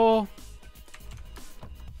 3, 4.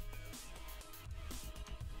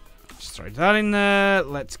 Just throw that in there.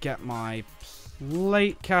 Let's get my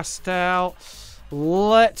plate cast out.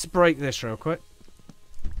 Let's break this real quick.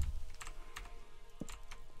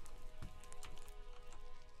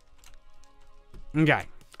 Okay.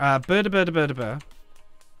 Bird.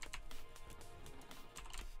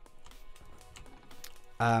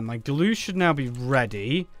 My glue should now be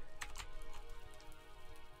ready.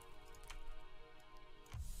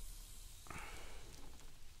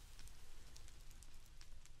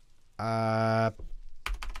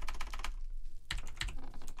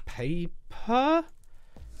 Paper?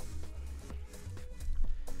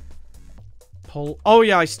 Pull. Oh,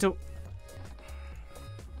 yeah, I still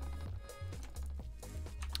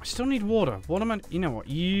need water. What am I... You know what?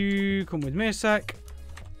 You come with me a sec.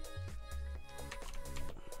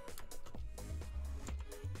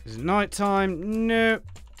 Is it night time? No.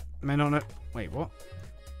 May not know. Wait, what?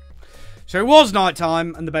 So it was night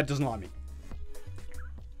time and the bed doesn't like me.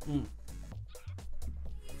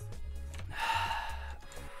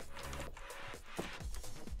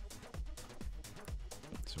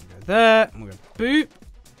 So we'll go there and we'll go boop.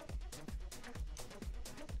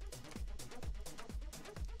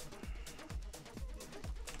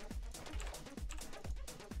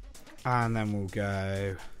 And then we'll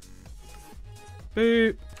go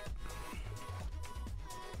boop.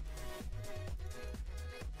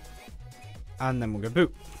 And then we'll go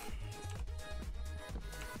boop.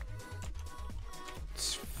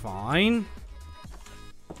 It's fine.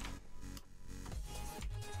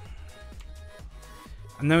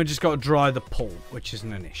 And then we just got to dry the pulp, which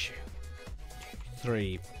isn't an issue.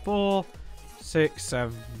 3, 4, 6,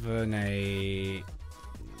 7, 8,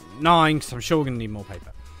 9, because I'm sure we're going to need more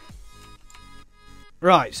paper.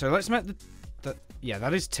 Right, so let's make the yeah,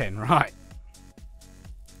 that is tin, right.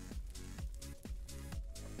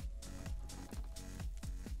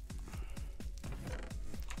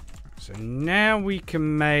 So now we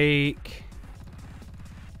can make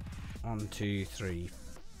 1, 2, 3,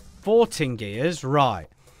 4 tin gears, right.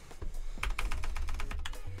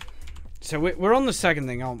 So we're on the second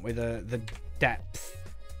thing, aren't we? The depth.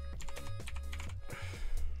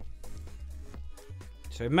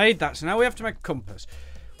 So we made that. So now we have to make a compass,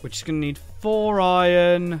 which is going to need 4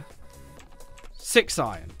 iron, 6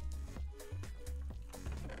 iron.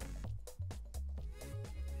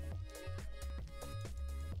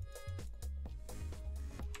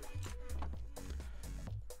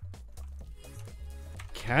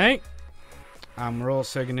 Okay. And we're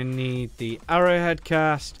also going to need the arrowhead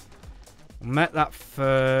cast. We'll make that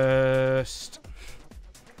first.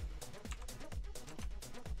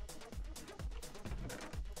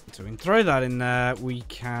 So we can throw that in there. We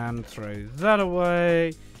can throw that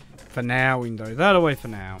away. For now, we can throw that away for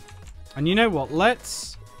now. And you know what?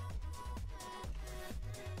 Let's...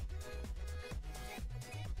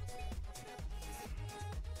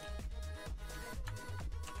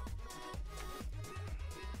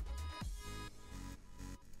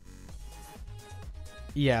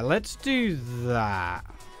 Yeah, let's do that.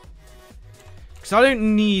 Because I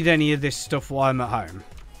don't need any of this stuff while I'm at home.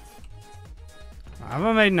 Have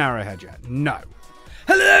I made an arrowhead yet? No.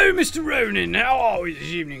 Hello, Mr. Ronin. How are we this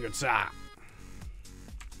evening, good sir?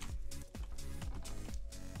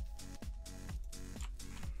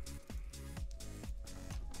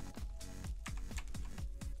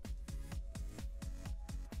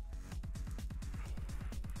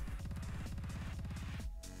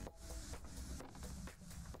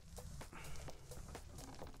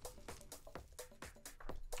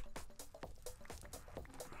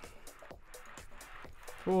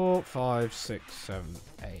 Four, 5, 6, 7,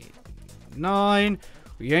 8, 9.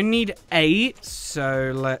 We only need 8,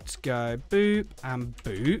 so let's go boop and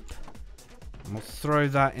boop. And we'll throw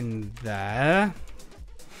that in there.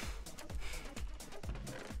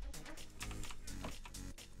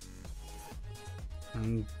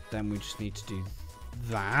 And then we just need to do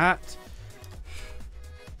that.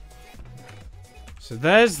 So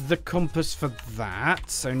there's the compass for that.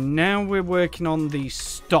 So now we're working on the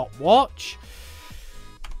stopwatch.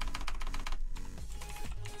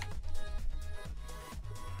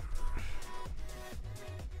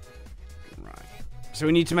 So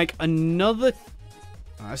we need to make another...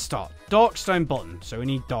 Let's start. Darkstone button. So we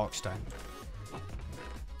need Darkstone.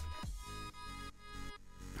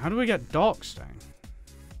 How do we get Darkstone?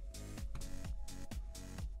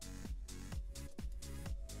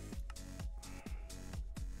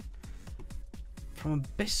 From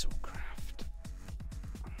Abyssalcraft.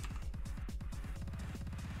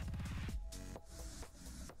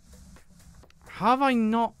 Have I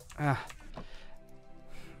not...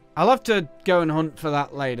 I'll have to go and hunt for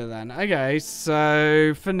that later then. Okay,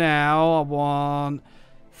 so for now, I want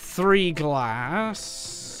 3 glass.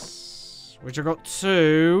 Which I got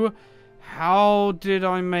 2. How did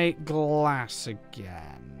I make glass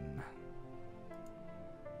again?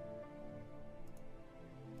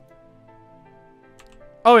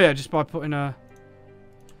 Oh yeah, just by putting a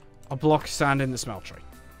block of sand in the smeltery.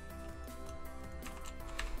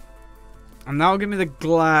 And that'll give me the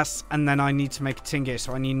glass, and then I need to make a tin gear.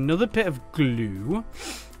 So I need another bit of glue.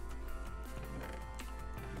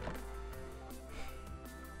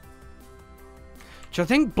 Which I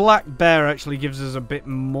think Black Bear actually gives us a bit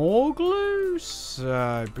more glue.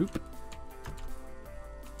 So, boop.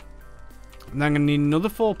 And then I'm going to need another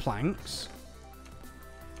 4 planks.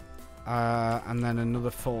 And then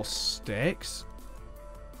another 4 sticks.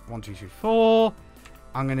 1, 2, 3, 4.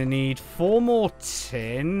 I'm going to need 4 more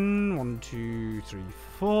tin. 1, 2, 3,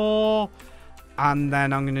 4. And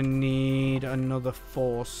then I'm going to need another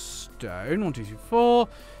 4 stone. 1, 2, 3, 4.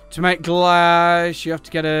 To make glass, you have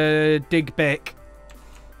to get a dig pick.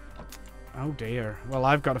 Oh dear. Well,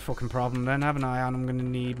 I've got a fucking problem then, haven't I? And I'm going to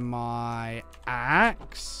need my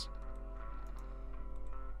axe.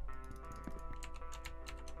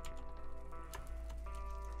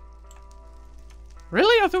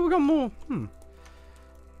 Really? I thought we got more.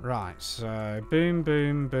 Right, so boom,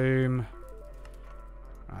 boom, boom.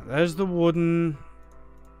 Right, there's the wooden.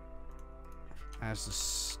 There's the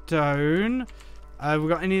stone. We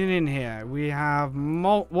got anything in here? We have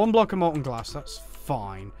 1 block of molten glass. That's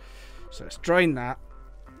fine. So let's drain that.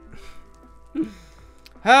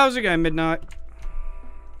 How's it going, Midnight?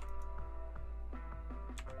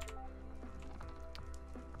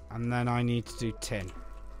 And then I need to do tin.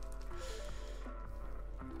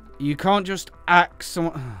 You can't just axe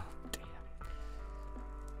someone. Oh, dear.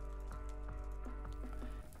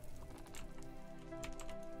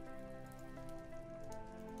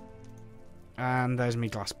 And there's me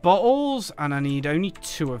glass bottles, and I need only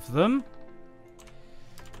 2 of them.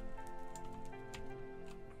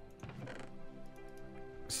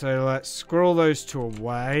 So let's squirrel those 2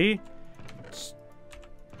 away.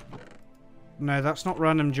 No, that's not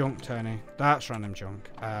random junk, Tony. That's random junk.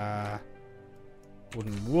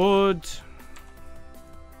 Wooden wood.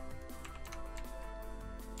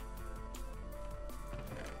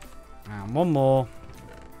 And 1 more.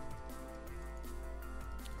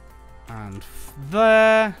 And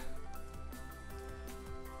there.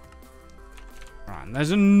 Right, and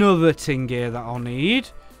there's another tin gear that I'll need.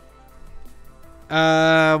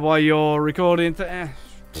 While you're recording...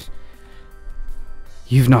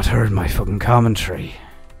 You've not heard my fucking commentary.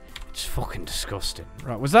 It's fucking disgusting.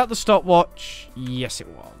 Right, was that the stopwatch? Yes, it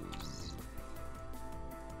was.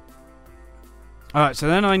 Alright, so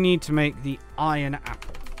then I need to make the iron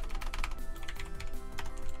apple.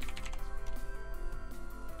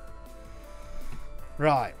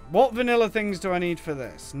 Right, what vanilla things do I need for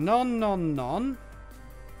this? None, none, none.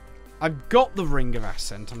 I've got the ring of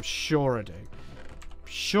ascent, I'm sure I do. I'm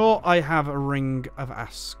sure I have a ring of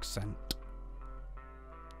ascent.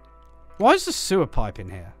 Why is the sewer pipe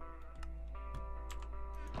in here?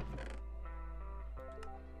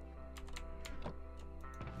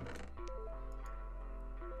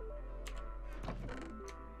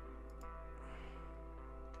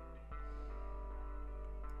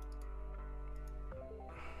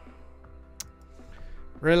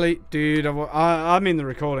 Really? Dude, I'm in the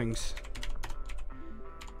recordings.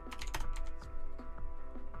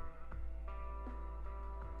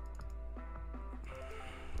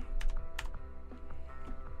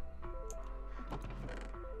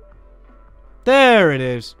 There it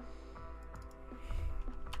is.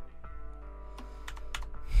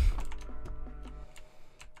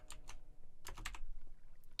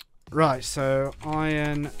 Right, so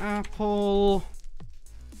iron apple.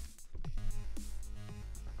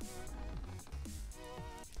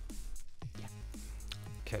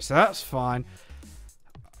 Okay, so that's fine.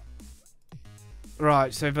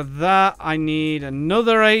 Right, so for that I need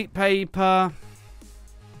another 8 paper.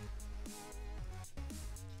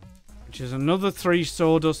 Which is another 3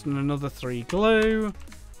 sawdust and another 3 glue.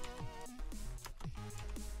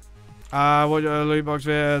 What loot box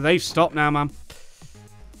here? They've stopped now, man.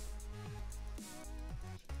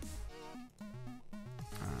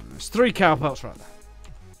 There's 3 cow pelts right there.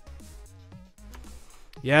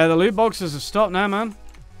 Yeah, the loot boxes have stopped now, man.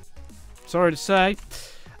 Sorry to say.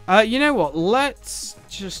 You know what? Let's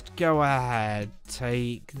just go ahead.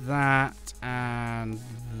 Take that and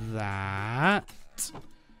that.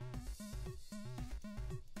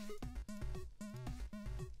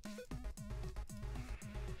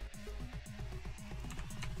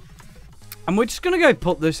 And we're just going to go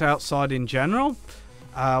put this outside in general.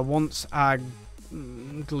 Once our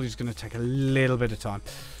glue's going to take a little bit of time.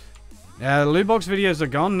 Yeah, the loot box videos are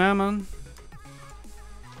gone now, man.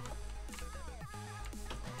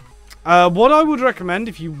 What I would recommend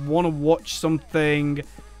if you want to watch something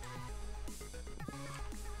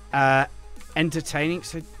entertaining.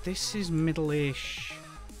 So this is middle-ish.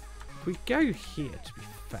 If we go here, to be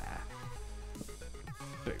fair.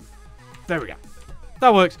 Boom. There we go.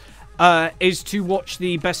 That works. Is to watch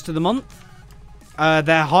the best of the month.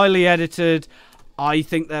 They're highly edited. I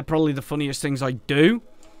think they're probably the funniest things I do.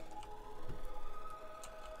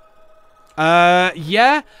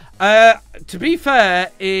 Yeah. To be fair,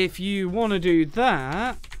 if you want to do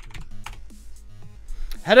that,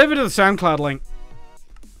 head over to the SoundCloud link.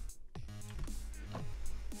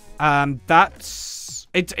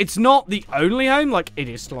 It's not the only home, like it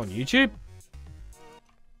is still on YouTube.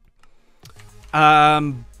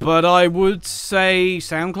 But I would say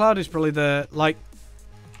SoundCloud is probably the, like,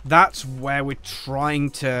 that's where we're trying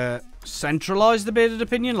to centralize the Bearded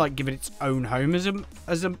Opinion, like give it its own home as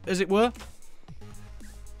it were.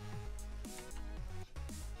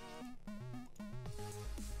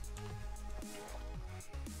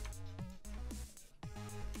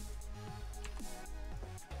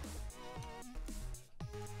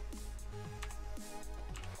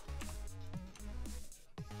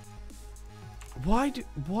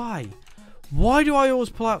 Why do I always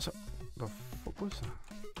pull out so... The fuck was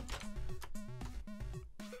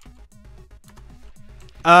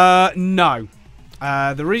that? No.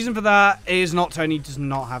 The reason for that is not Tony does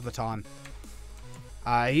not have the time.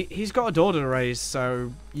 He's got a daughter to raise,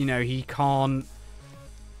 so, you know, he can't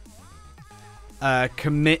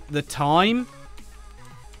commit the time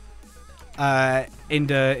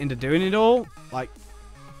into doing it all. Like,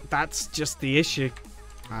 that's just the issue.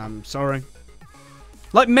 I'm sorry.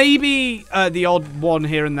 Like, maybe the odd one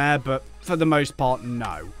here and there, but for the most part,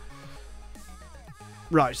 no.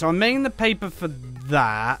 Right, so I'm making the paper for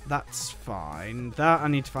that. That's fine. That, I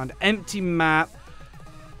need to find an empty map.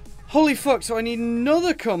 Holy fuck, so I need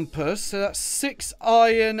another compass. So that's 6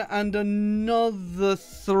 iron and another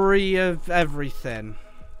 3 of everything.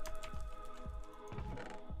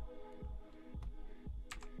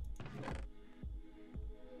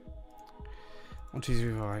 One, two,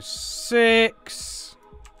 three, 4, 5, 6.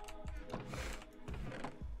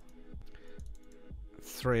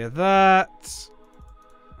 3 of that.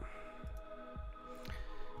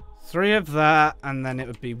 3 of that, and then it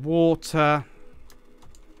would be water.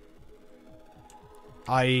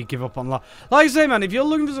 I give up on Like I say, man, if you're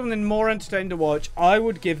looking for something more entertaining to watch, I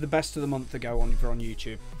would give the best of the month a go on if you're on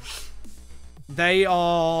YouTube. They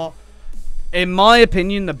are, in my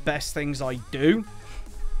opinion, the best things I do.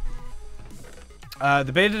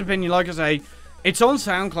 The Bearded Opinion, like I say, it's on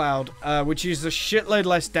SoundCloud, which uses a shitload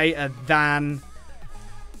less data than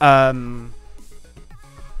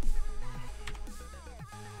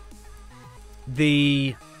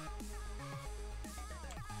the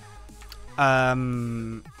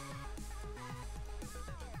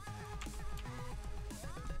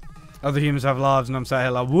Other humans have lives, and I'm saying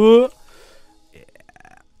hello. What?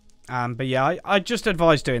 Yeah. But yeah, I just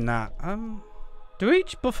advise doing that. Do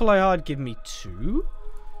each buffalo hide give me 2?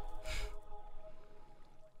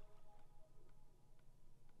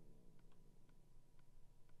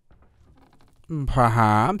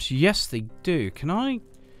 Perhaps. Yes, they do. Can I?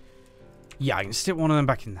 Yeah, I can stick one of them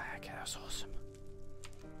back in there. Okay, that's awesome.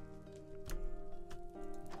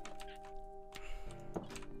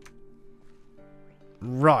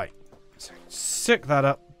 Right. So stick that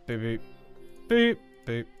up. Boop, boop,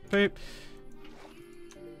 boop, boop, boop.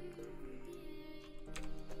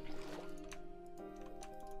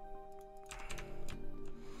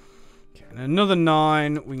 Okay, and another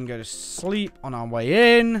 9. We can go to sleep on our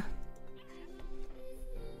way in.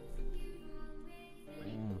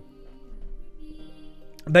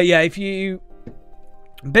 But yeah, if you...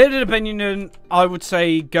 Bit of opinion, I would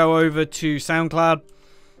say go over to SoundCloud.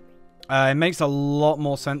 It makes a lot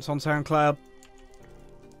more sense on SoundCloud.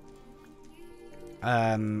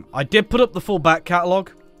 I did put up the full back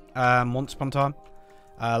catalogue once upon a time.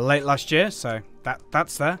 Late last year, so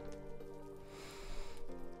that's there.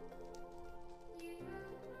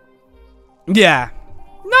 Yeah.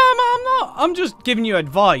 No, I'm not. I'm just giving you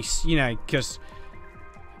advice, you know, because...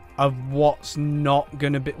 of what's not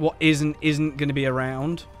gonna be, what isn't gonna be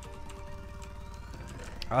around.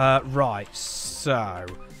 Right. So,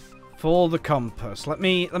 for the compass, let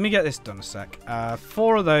me get this done a sec.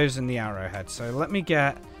 4 of those in the arrowhead. So let me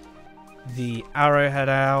get the arrowhead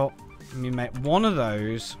out. Let me make 1 of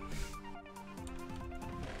those.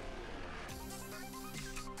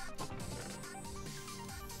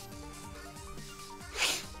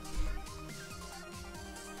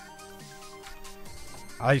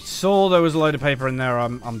 I saw there was a load of paper in there.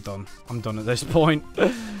 I'm done. I'm done at this point.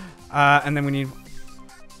 And then we need...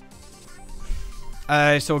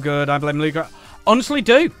 it's all good. I blame Luca. Honestly,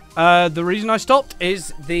 do. The reason I stopped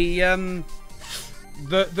is the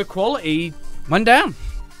quality went down.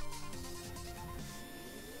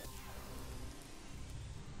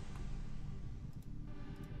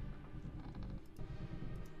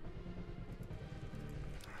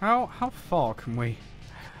 How far can we...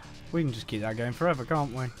 We can just keep that going forever,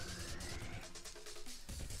 can't we?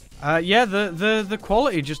 Yeah, the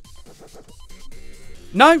quality just...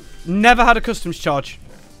 No, never had a customs charge.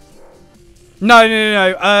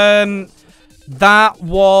 No. That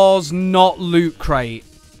was not Loot Crate.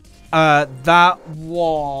 That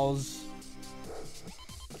was...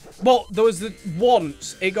 Well, there was the...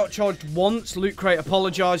 Once. It got charged once. Loot Crate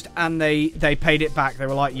apologised and they paid it back. They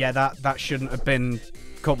were like, yeah, that shouldn't have been...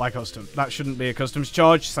 caught by custom. That shouldn't be a customs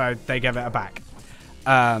charge, so they gave it back.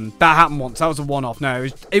 That happened once. That was a one-off. No,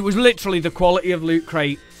 it was literally the quality of Loot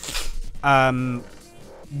Crate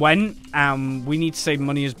went, and we need to save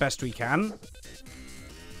money as best we can.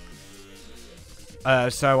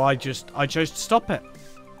 So I chose to stop it.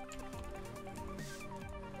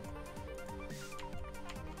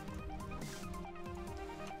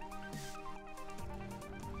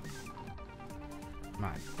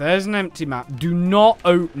 Right, there's an empty map. Do not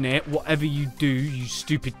open it, whatever you do, you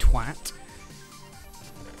stupid twat.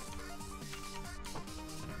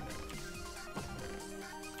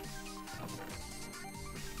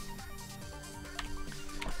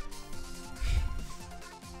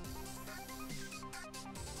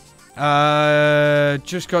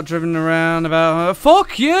 Just got driven around about...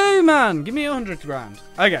 fuck you, man! Give me 100 grand.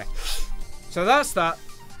 Okay. So that's that.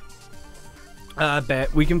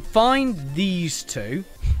 Bit. We can find these 2.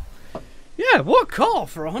 Yeah, what a car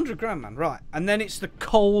for 100 grand, man. Right. And then it's the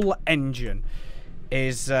coal engine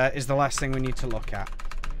is the last thing we need to look at.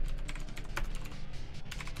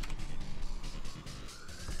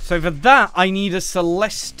 So for that, I need a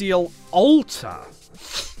celestial altar.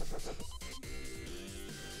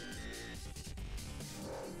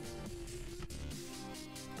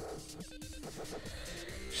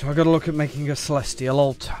 So I got to look at making a celestial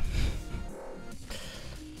altar.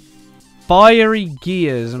 Fiery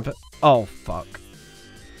gears and... oh, fuck.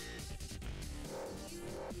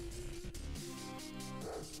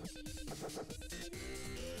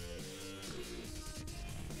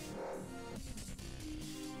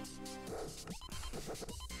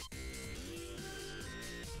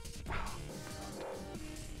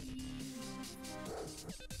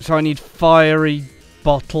 So I need fiery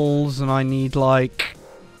bottles and I need, like...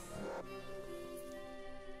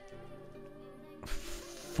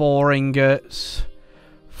 4 ingots,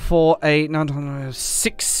 4, 8, 9,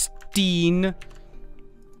 16.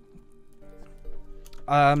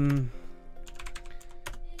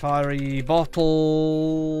 Fiery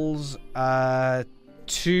bottles,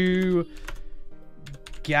 2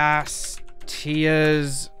 gas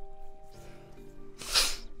tiers,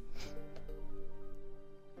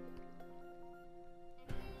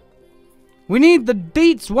 We need the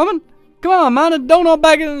deets, woman. Come on, man. I don't know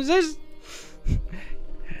back in this.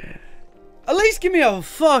 At least give me a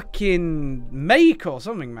fucking make or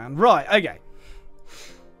something, man. Right, okay.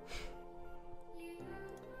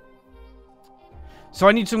 So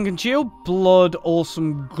I need some congealed blood or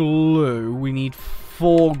some glue. We need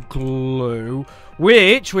 4 glue.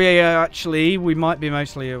 Which we might be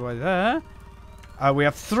mostly over there. We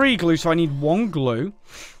have 3 glue, so I need 1 glue.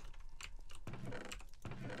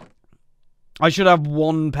 I should have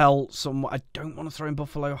 1 pelt somewhere. I don't want to throw in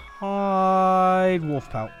buffalo hide. Wolf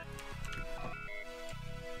pelt.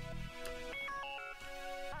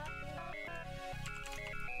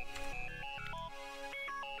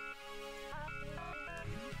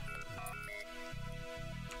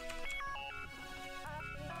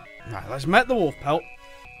 Right, let's make the wolf pelt.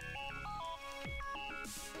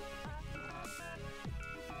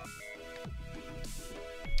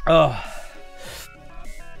 Oh.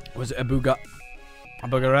 Was it a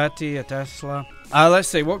Bugatti, a Tesla? Let's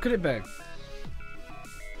see, what could it be?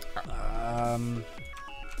 How long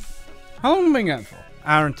have we been going for?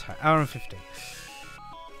 Hour and 50.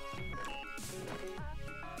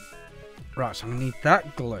 Right, so I'm gonna need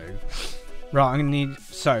that glue. Right, I'm gonna need,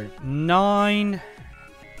 so 9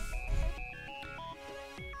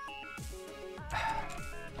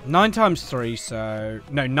 times 3, so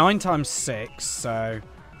no, 9 times 6, so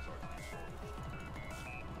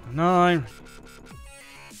 9.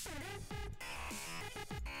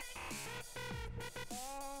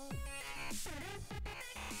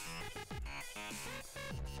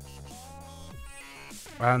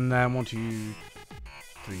 And then 1, 2,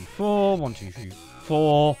 3, 4. 1, 2, 3,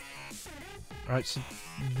 4. Right, so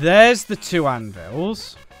there's the 2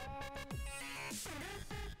 anvils.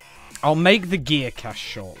 I'll make the gear cache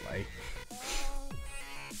shortly.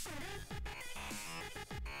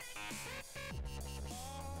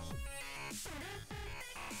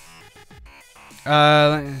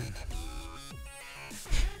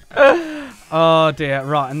 Oh dear,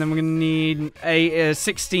 right, and then we're going to need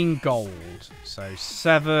 16 gold. So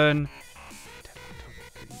 7, 10,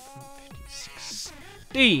 12, 13,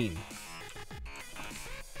 16.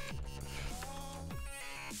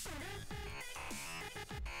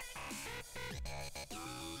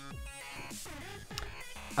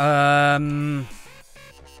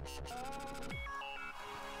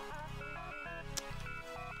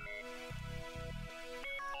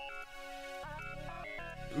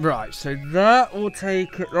 Right, so that will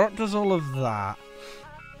take it. That does all of that.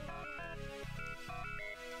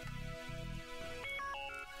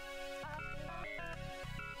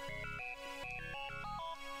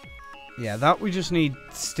 Yeah, that we just need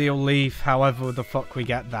steel leaf, however the fuck we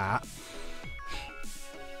get that.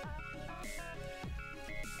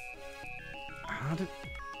 How did...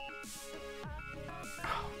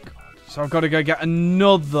 Oh, God. So I've got to go get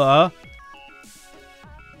another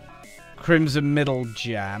Crimson Middle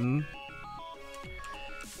Gem.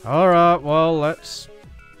 Alright, well, let's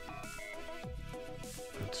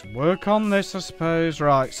work on this, I suppose.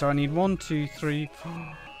 Right, so I need 1, 2, 3,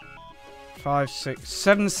 4, 5, 6,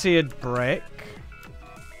 7 seared brick.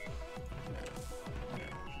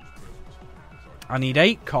 I need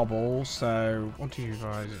 8 cobble, so 1, 2, 3,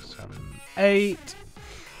 5, 6, 7, 8.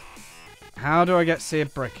 How do I get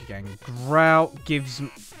seared brick again? Grout gives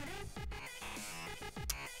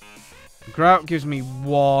me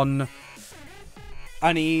 1.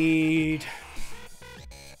 I need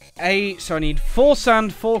 8, so I need 4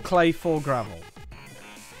 sand, 4 clay, 4 gravel.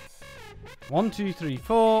 1, 2, 3,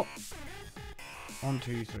 4. 1,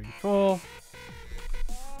 2, 3, 4.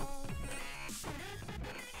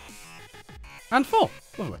 And 4.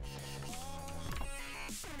 Lovely.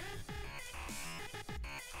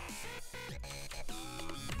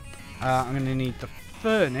 I'm going to need the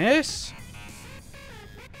furnace.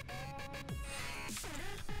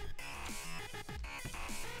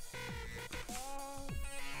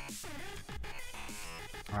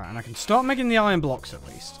 Alright, and I can start making the iron blocks at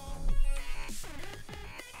least.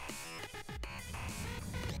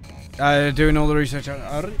 Doing all the research.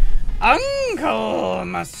 Uncle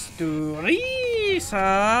must do research.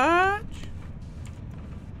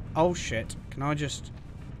 Oh shit. Can I just...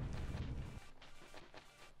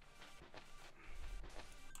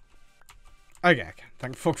 Okay,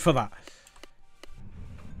 thank fuck for that.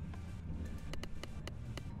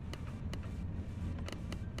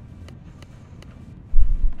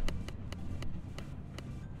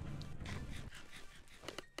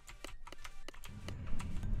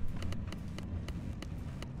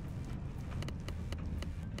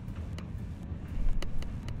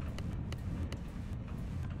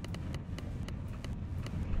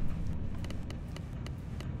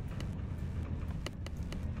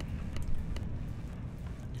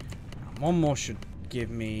 one more should give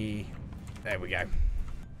me... There we go.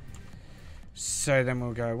 So then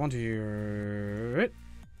we'll go 1, 2,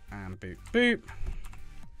 and boop, boop.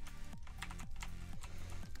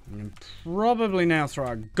 We can probably now throw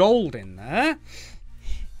our gold in there.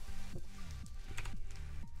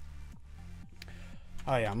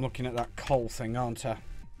 Oh yeah, I'm looking at that coal thing, aren't I?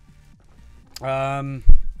 And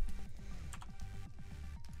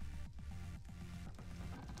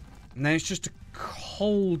then it's just a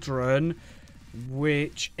cauldron,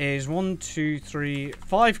 which is 1, 2, 3,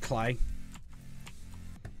 5 clay.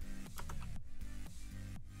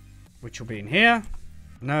 Which will be in here.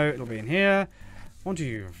 No, it'll be in here. 1,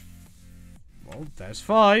 2, well, there's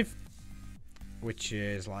 5. Which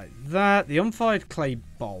is like that. The unfired clay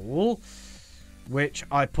bowl, which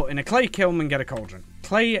I put in a clay kiln and get a cauldron.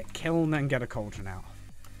 Clay kiln and get a cauldron out.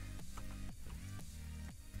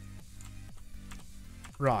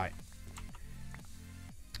 Right.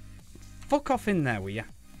 Fuck off in there, will ya?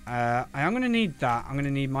 I am going to need that. I'm going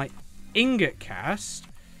to need my ingot cast.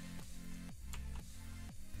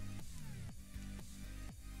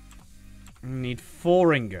 I need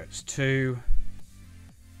 4 ingots. 2,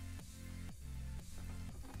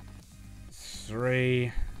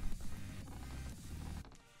 3,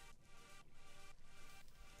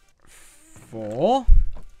 4.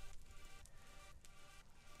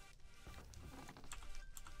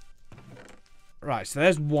 Right, so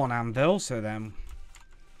there's 1 anvil, so then...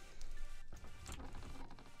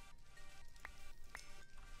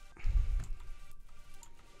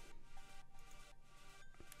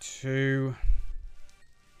 Two,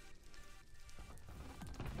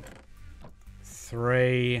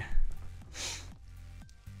 3,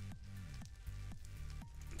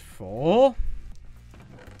 4.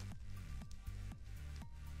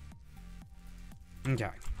 Okay.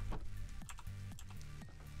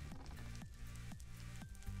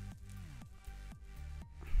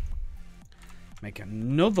 Make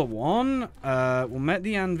another one. We'll make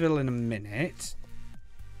the anvil in a minute.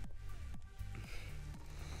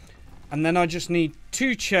 And then I just need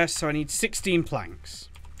 2 chests, so I need 16 planks.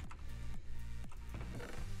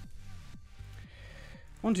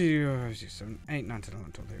 1, 2, 6, 7, 8, 9, 10,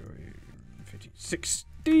 11, 12, 13, 15,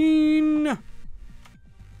 16.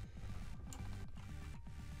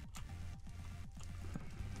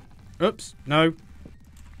 Oops, no.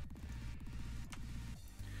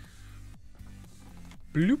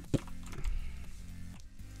 Bloop.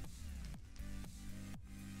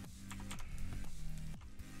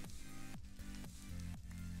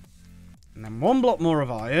 And then 1 block more of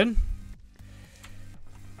iron.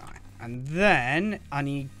 Right. And then I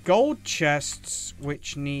need gold chests,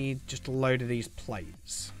 which need just a load of these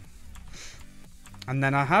plates. And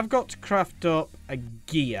then I have got to craft up a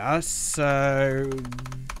gear, so...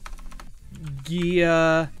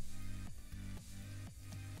 Gear...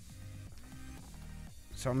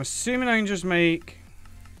 So I'm assuming I can just make...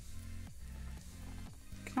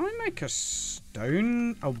 Can I make a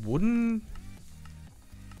stone? A wooden...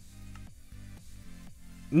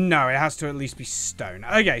 No, it has to at least be stone.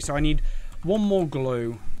 Okay, so I need 1 more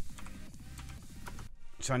glue.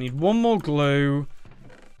 So I need 1 more glue.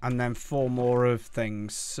 And then 4 more of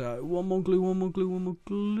things. So 1 more glue, 1 more glue, 1 more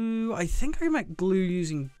glue. I think I can make glue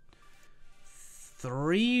using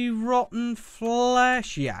 3 rotten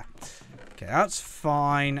flesh. Yeah. Okay, that's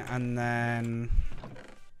fine. And then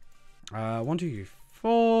 1, 2, 3,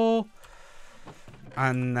 4.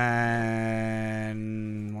 And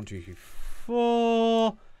then 1, 2, 3,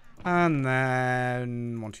 4. And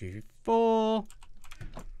then 1, 2, 3, 4.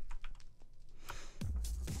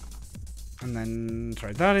 And then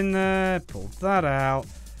throw that in there. Pull that out.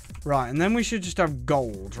 Right, and then we should just have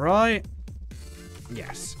gold, right?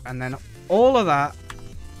 Yes. And then all of that,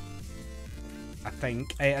 I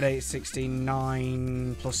think, 8 at 8 is 16,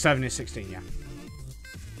 9 plus 7 is 16, yeah.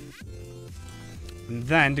 And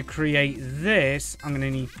then to create this, I'm going to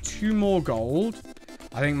need 2 more gold.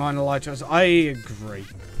 I think mine are lighter. I agree.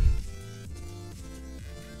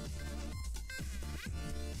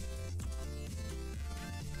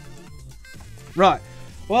 Right.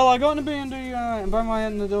 Well, I got in a BMW and banged my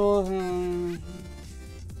head in the door.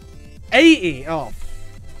 80! Oh,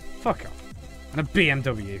 fuck off. And a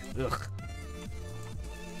BMW. Ugh.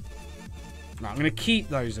 Right, I'm going to keep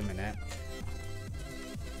those a minute.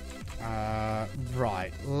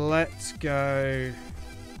 Right. Let's go...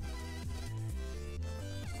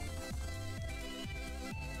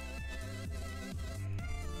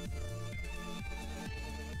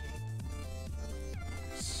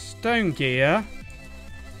 Stone gear.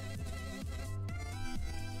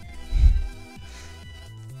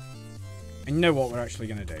 And you know what we're actually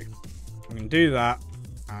going to do? We're going to do that.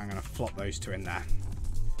 I'm going to flop those two in there.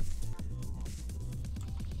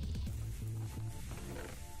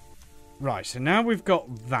 Right, so now we've got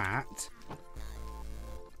that.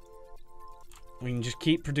 We can just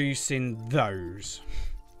keep producing those.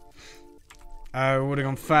 Would have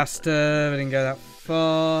gone faster, but didn't go that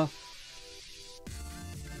far.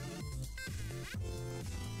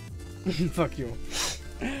 Fuck you.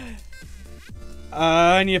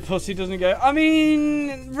 And your pussy doesn't go. I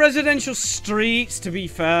mean, residential streets, to be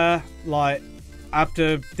fair, like,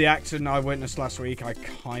 after the accident I witnessed last week, I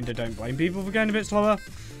kind of don't blame people for going a bit slower.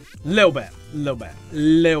 Little bit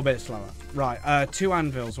slower. Right, 2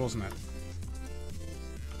 anvils, wasn't it?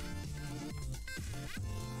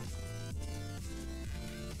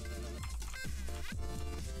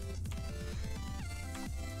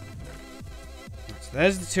 So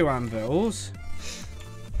there's the 2 anvils.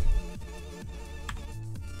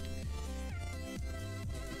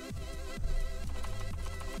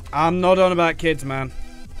 I'm not on about kids, man.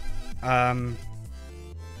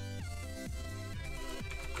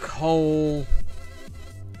 Coal.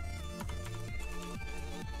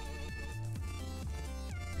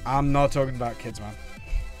 I'm not talking about kids,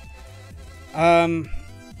 man.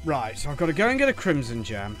 Right, so I've got to go and get a crimson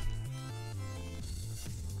gem.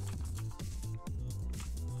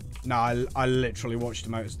 No, I literally watched a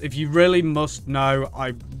motorcycle. If you really must know,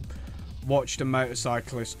 I watched a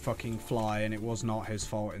motorcyclist fucking fly, and it was not his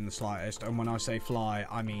fault in the slightest. And when I say fly,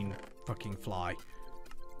 I mean fucking fly.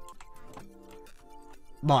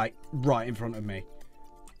 Like, right in front of me.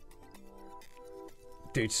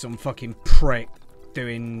 Dude, some fucking prick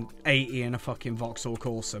doing 80 in a fucking Vauxhall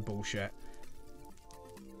Corsa bullshit.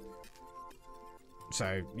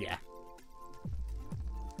 So, yeah.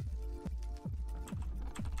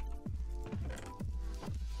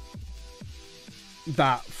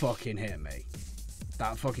 That fucking hit me.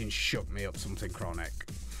 That fucking shook me up something chronic.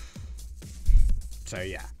 So,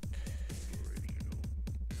 yeah.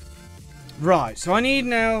 Right, so I need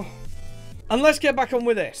now... And let's get back on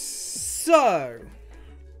with this. So...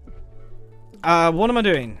 what am I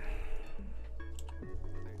doing?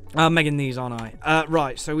 I'm making these, aren't I?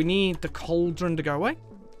 Right, so we need the cauldron to go away.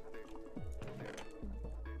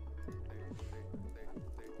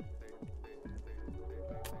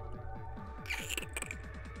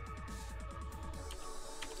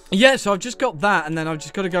 Yeah, so I've just got that, and then I've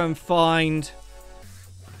just got to go and find...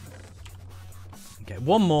 Okay,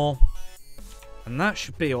 one more. And that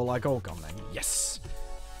should be all I got on then. Yes!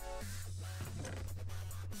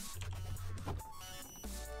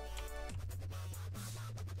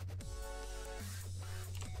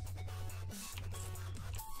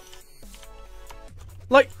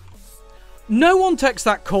 Like, no one takes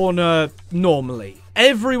that corner normally.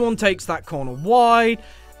 Everyone takes that corner wide.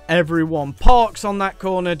 Everyone parks on that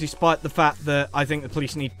corner, despite the fact that I think the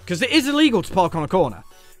police need... Because it is illegal to park on a corner.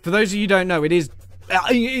 For those of you who don't know, it is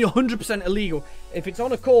 100% illegal. If it's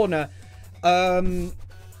on a corner,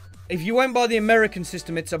 if you went by the American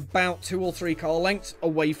system, it's about 2 or 3 car lengths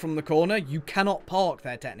away from the corner. You cannot park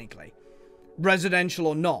there, technically. Residential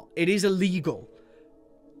or not. It is illegal.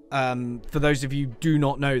 For those of you who do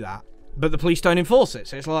not know that. But the police don't enforce it.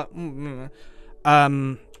 So it's like...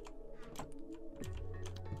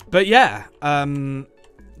 But yeah, no,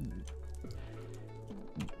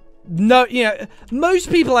 yeah, most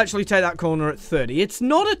people actually take that corner at 30. It's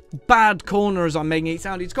not a bad corner as I'm making it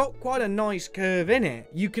sound. It's got quite a nice curve in it.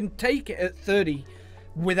 You can take it at 30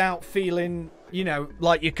 without feeling, you know,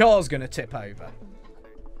 like your car's going to tip over.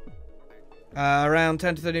 Around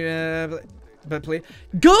 10 to 30, but please.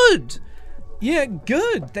 Good! Yeah,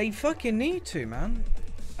 good. They fucking need to, man.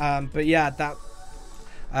 But yeah, that...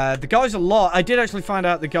 the guy's a lot. I did actually find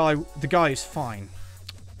out the guy is fine.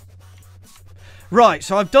 Right,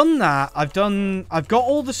 so I've done that. I've got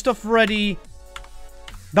all the stuff ready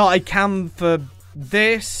that I can for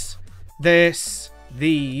this,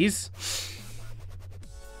 these.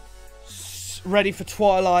 Ready for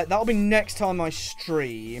Twilight. That'll be next time I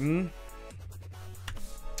stream.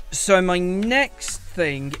 So my next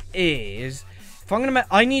thing is... If I'm gonna make...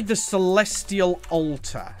 I need the Celestial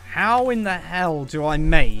Altar. How in the hell do I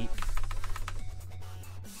make...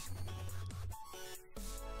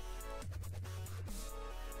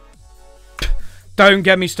 Don't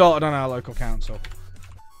get me started on our local council.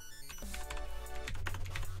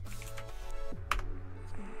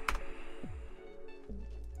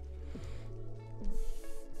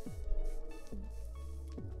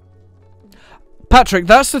 Patrick,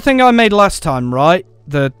 that's the thing I made last time, right?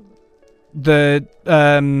 The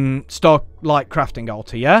Starlight crafting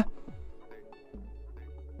altar, yeah?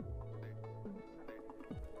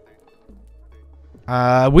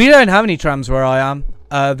 We don't have any trams where I am.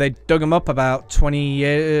 They dug them up about 30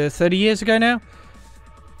 years ago now.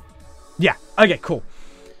 Yeah, okay, cool.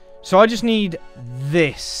 So I just need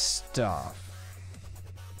this stuff.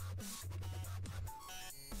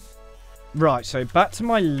 Right, so back to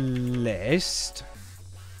my list.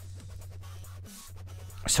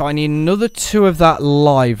 So I need another 2 of that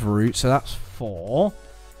live root, so that's 4.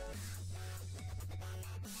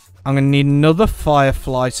 I'm going to need another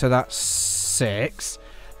firefly, so that's 6.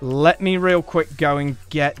 Let me real quick go and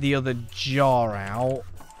get the other jar out.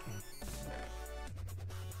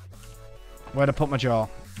 Where'd I put my jar?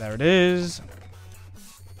 There it is.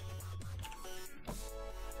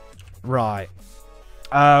 Right.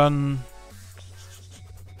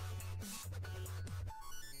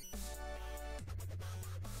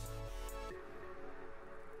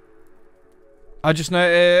 I just know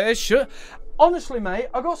it should. Honestly, mate,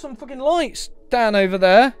 I got some fucking lights down over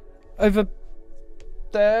there. Over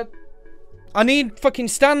there. I need fucking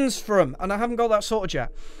stands for them, and I haven't got that sorted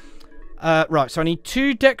yet. Right, so I need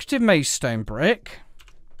 2 decorative maze stone brick.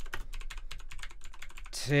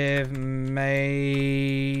 Decorative maze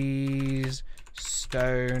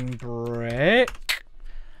stone brick.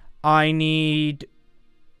 I need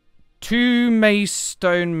 2 maze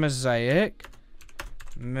stone mosaic.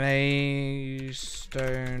 Maze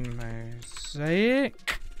stone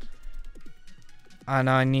mosaic. And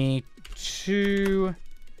I need 2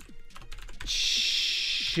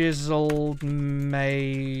 chiseled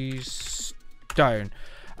maze stone.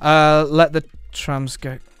 Let the trams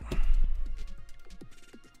go.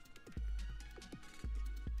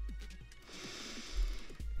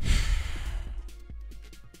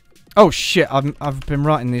 Oh shit, I've been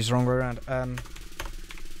writing these the wrong way around.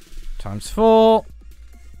 Times 4.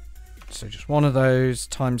 So just 1 of those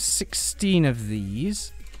times 16 of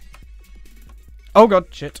these. Oh god,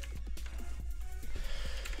 shit.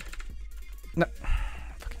 No.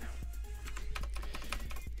 Fucking hell.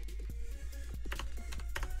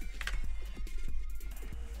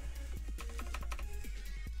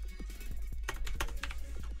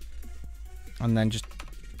 And then just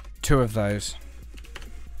 2 of those.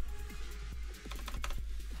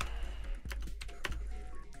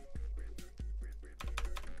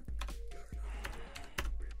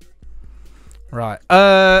 Right.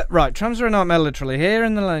 Right. Trams are a nightmare literally. Here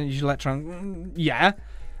in the land, you let trams. Yeah.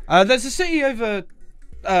 There's a city over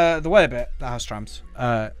the way a bit that has trams.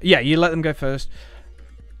 Yeah, you let them go first.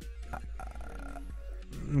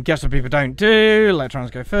 Guess what people don't do. Let trams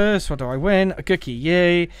go first. What do I win? A cookie.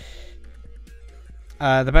 Yay.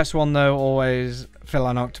 The best one though, always Phil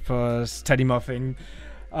and Octopus, Teddy Muffin.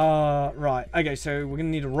 Right. Okay, so we're gonna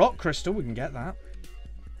need a rock crystal. We can get that.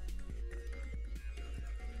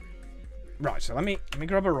 Right, so let me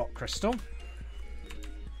grab a rock crystal.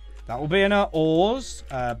 That will be in our ores.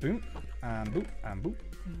 Boom, and boop, and boop.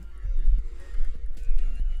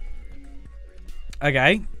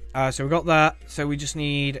 Okay, so we've got that. So we just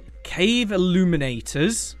need cave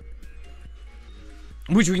illuminators,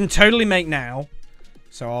 which we can totally make now.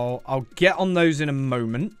 So I'll get on those in a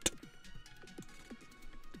moment.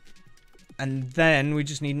 And then we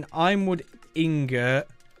just need an ironwood ingot.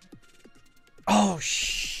 Oh,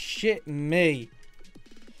 shit me.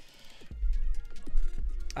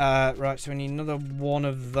 Right, so we need another 1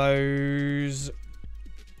 of those.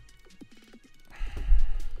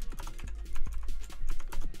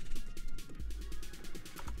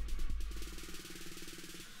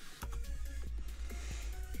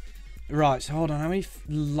 Right, so hold on, how many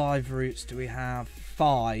live roots do we have?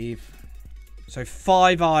 5. So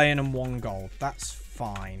 5 iron and 1 gold. That's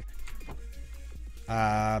fine.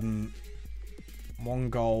 1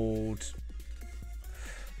 gold.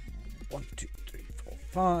 1, 2, 3, 4,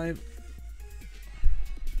 5.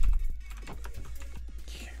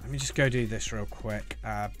 Okay, let me just go do this real quick.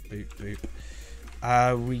 Boop,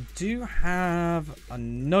 boop. We do have a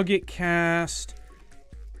nugget cast,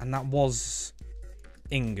 and that was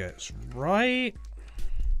ingots, right?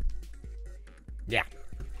 Yeah.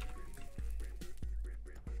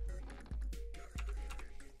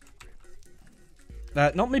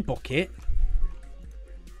 Not my bucket.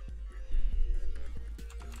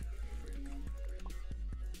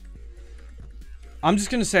 I'm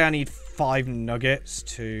just going to say I need 5 nuggets.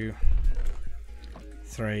 2,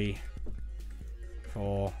 3,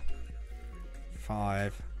 4,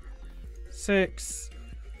 5, 6,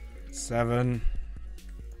 7,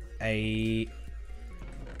 8,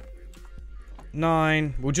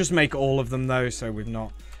 9. We'll just make all of them though, so we've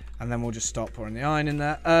not. And then we'll just start pouring the iron in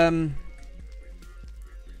there.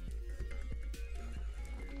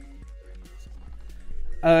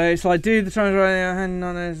 So I do the times right hand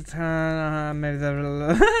on his turn. Maybe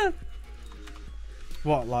they're.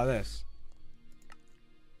 What, like this?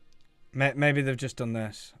 Maybe they've just done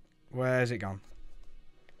this. Where's it gone?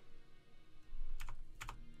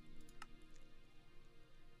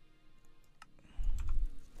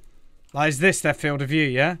 Like, is this their field of view,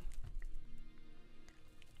 yeah?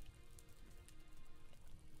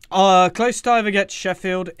 Closest I ever get to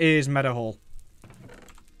Sheffield is Meadowhall.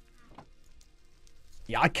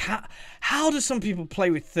 Yeah, I can't... How do some people play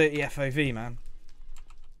with 30 FOV, man?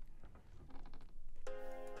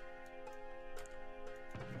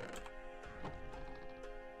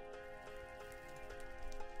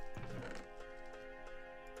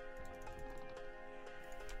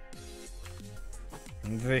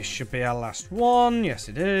 And this should be our last one. Yes,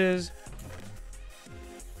 it is.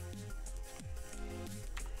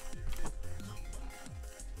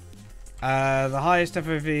 The highest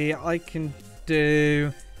FOV I can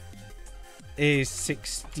do is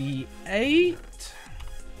 68.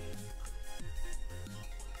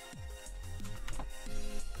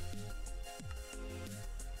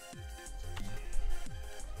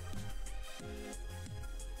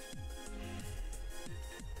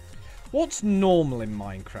 What's normal in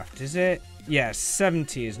Minecraft? Is it? Yeah,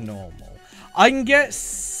 70 is normal. I can get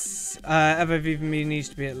FOV for me needs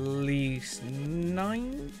to be at least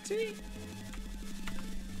 90.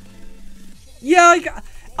 Yeah,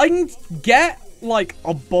 I can get like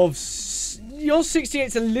above. Your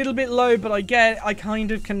 68's a little bit low, but I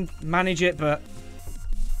kind of can manage it. But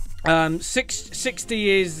 60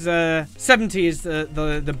 is 70 is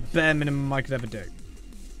the bare minimum I could ever do.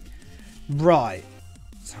 Right.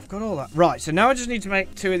 So I've got all that. Right, so now I just need to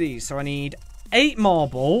make 2 of these. So I need 8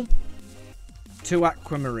 marble, 2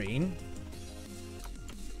 aquamarine.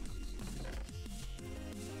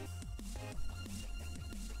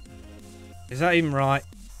 Is that even right?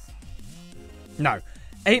 No.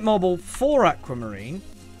 8 marble, 4 aquamarine.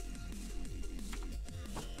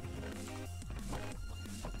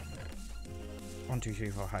 One, 2, 3,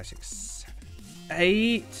 4, 5, 6, 7,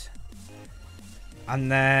 8.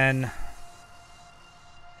 And then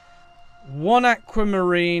 1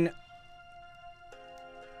 aquamarine.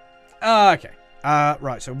 Okay.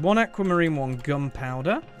 Right, so 1 aquamarine, 1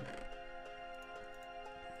 gunpowder.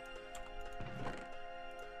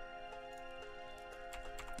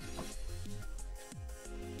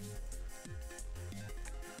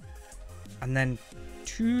 And then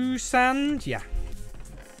 2 sand, yeah.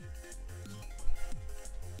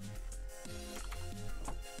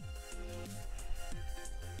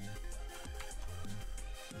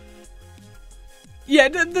 Yeah,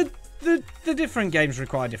 the different games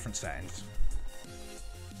require different settings.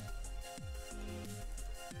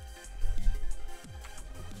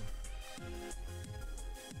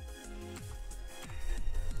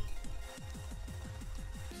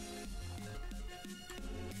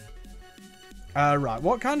 Right,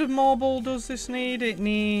 what kind of marble does this need? It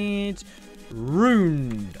needs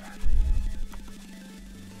runed.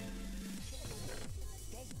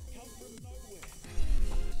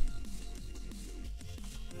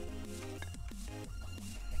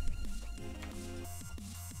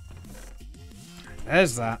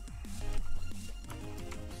 There's that.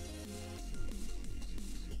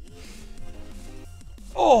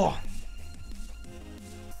 Oh!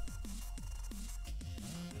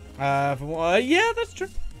 Yeah, that's true.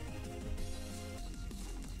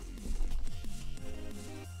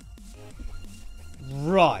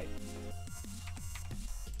 Right.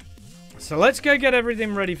 So let's go get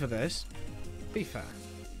everything ready for this. Be fair.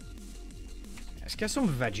 Let's get some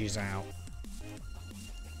veggies out.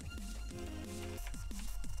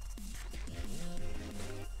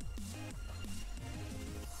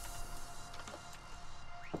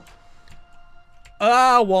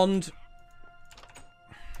 Wand.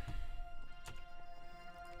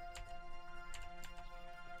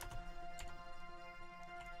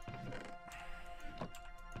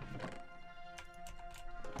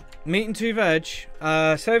 Meat and 2 veg.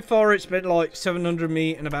 So far it's been like 700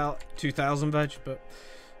 meat and about 2,000 veg, but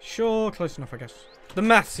sure, close enough, I guess. The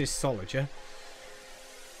maths is solid, yeah?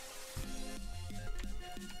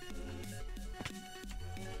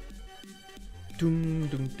 Ding,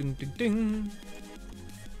 ding, ding, ding, ding.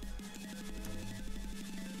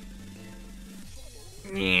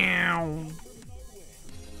 Meow.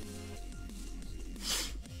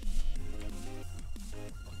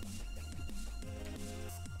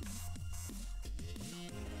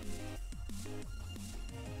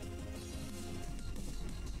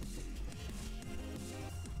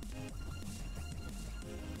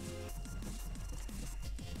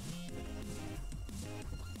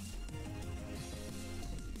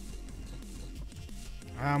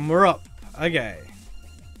 We're up. Okay.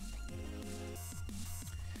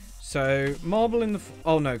 So, marble in the...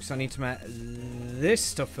 Oh, no, because I need to make this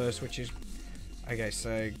stuff first, which is... Okay,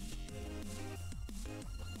 so...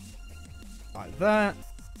 Like that.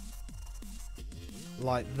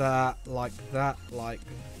 Like that, like that, like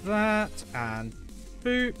that. And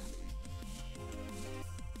boop.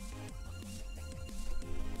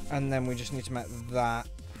 And then we just need to make that.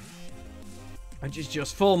 Which is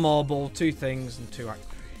just 4 marble, 2 things, and 2 active.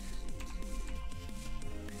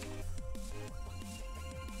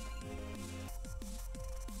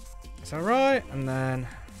 Is that right? And then...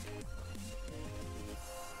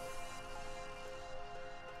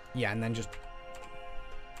 Yeah, and then just...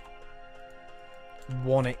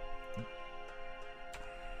 Want it.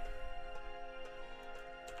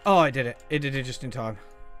 Oh, I did it. It did it just in time.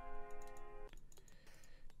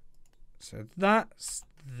 So that's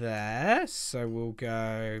there. So we'll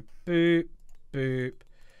go boop, boop,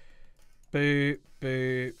 boop,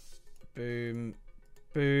 boop, boom,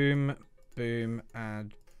 boom, boom,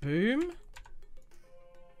 and boom.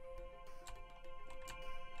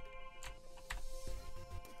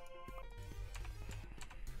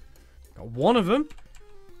 Got one of them.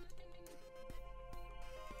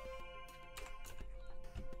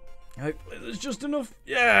 Hopefully there's just enough.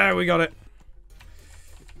 Yeah, we got it.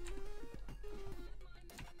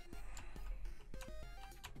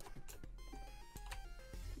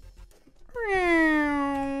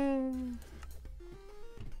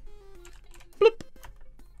 Bloop.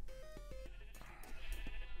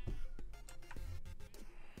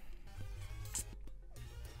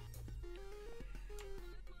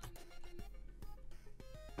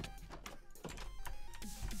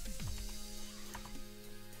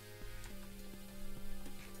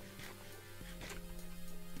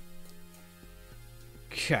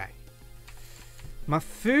 Okay. My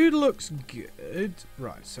food looks good.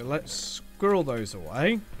 Right, so let's squirrel those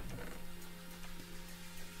away.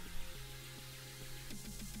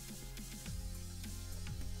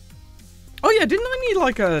 Oh yeah, didn't I need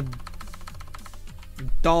like a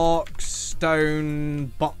dark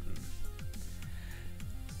stone button?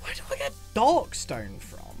 Where do I get dark stone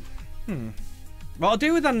from? Well, I'll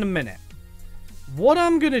deal with that in a minute. What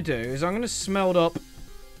I'm going to do is I'm going to smelt up a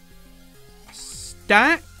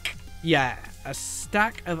stack. Yeah, a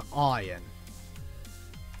stack of iron.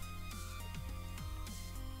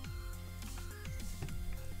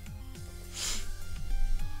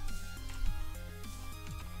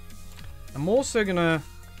 I'm also going to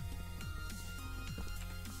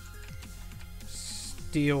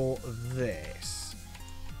steal this.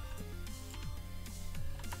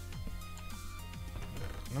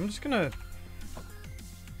 And I'm just going to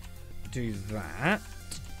do that.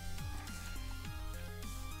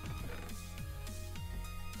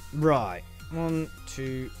 Right. 1,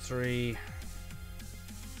 2, 3,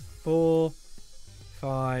 4,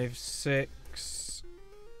 5, 6,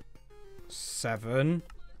 7,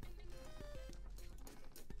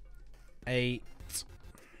 8.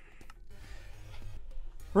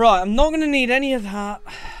 Right, I'm not going to need any of that.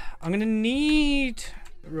 I'm going to need...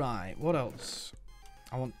 Right, what else?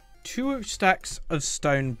 I want 2 stacks of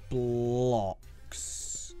stone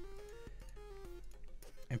blocks.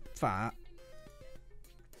 In fact...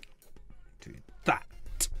 do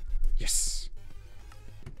that. Yes.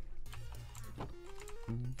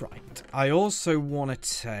 Right. I also want to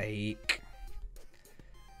take...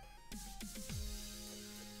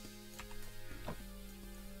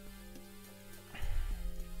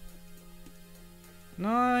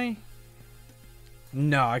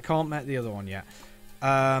 No, I can't met the other one yet.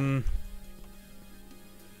 I'm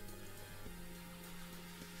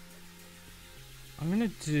gonna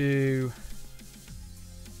do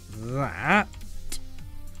that.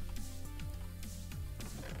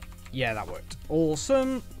 Yeah, that worked.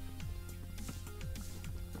 Awesome.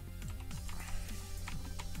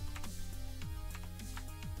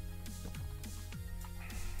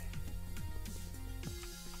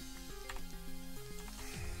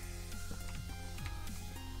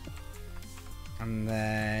 And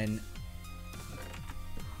then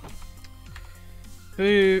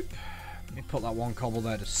boop. Let me put that 1 cobble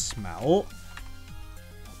there to smelt.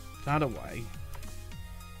 That away.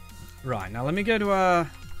 Right, now let me go to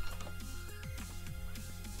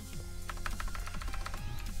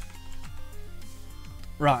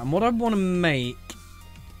Right, and what I want to make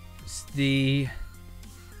is the...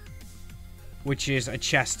 which is a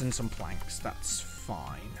chest and some planks. That's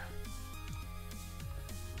fine.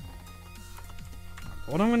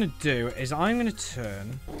 What I'm going to do is I'm going to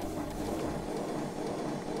turn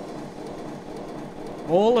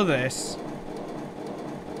all of this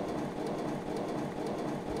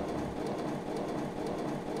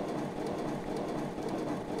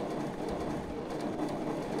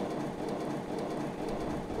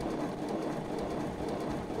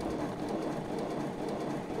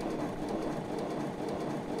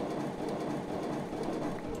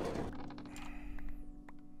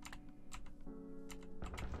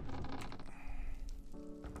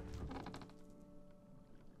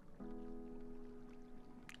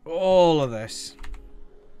all of this.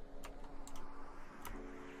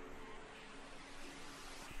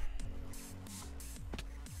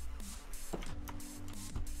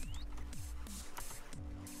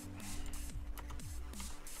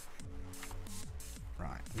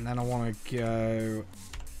 Right, and then I want to go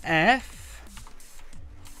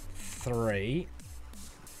F3.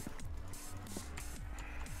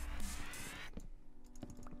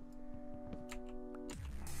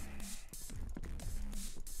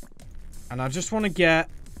 And I just want to get...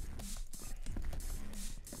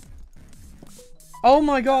 Oh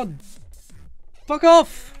my god! Fuck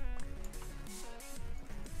off!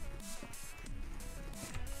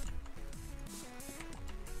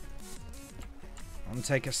 I'm gonna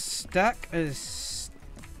take a stack of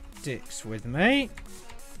sticks with me.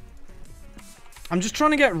 I'm just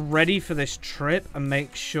trying to get ready for this trip and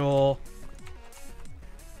make sure...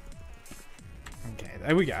 Okay,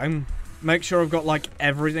 there we go. Make sure I've got, like,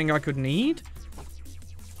 everything I could need.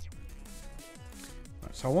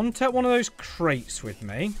 Right, so I want to take one of those crates with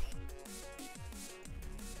me.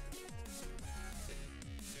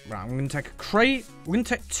 Right, I'm going to take a crate. We're going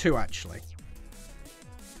to take 2, actually.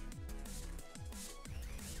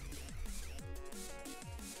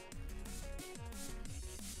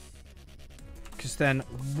 Because then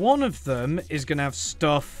one of them is going to have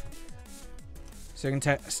stuff. So we're going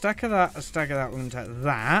to take a stack of that, a stack of that. We're going to take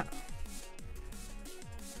that.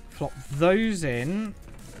 Plop those in.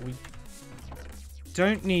 We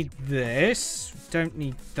don't need this. Don't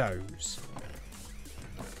need those.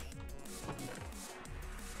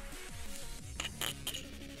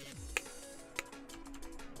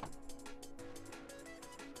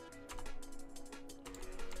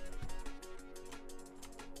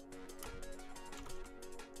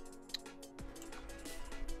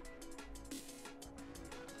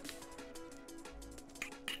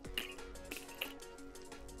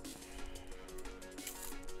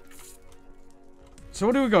 So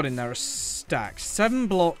what do we got in there? A stack. 7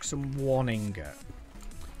 blocks and 1 ingot.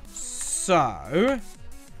 So...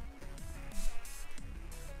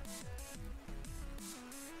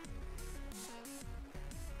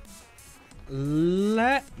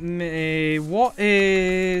 let me... What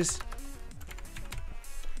is...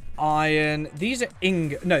 iron? These are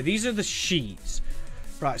ingot. No, these are the sheets.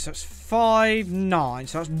 Right, so it's 5, 9.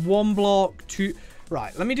 So that's 1 block, 2...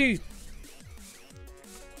 Right, let me do...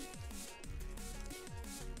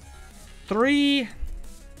 3.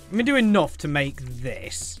 Let me do enough to make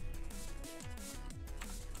this.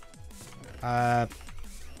 Have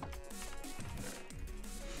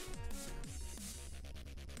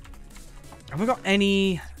we got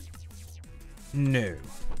any? No.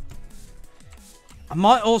 I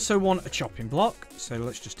might also want a chopping block. So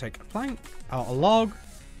let's just take a plank out a log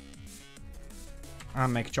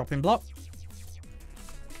and make a chopping block.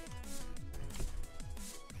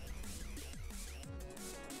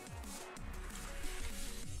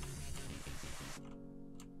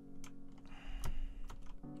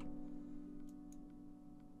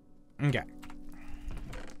 Okay.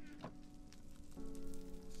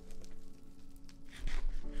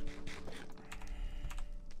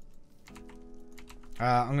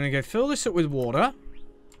 I'm going to go fill this up with water.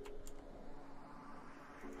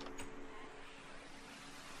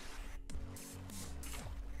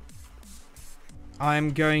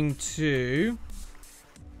 I'm going to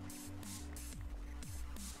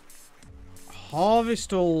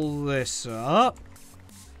harvest all this up.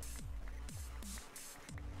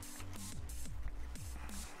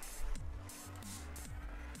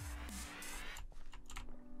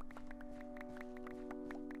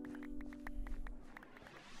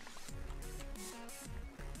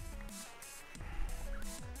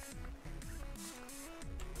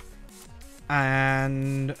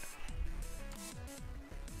 And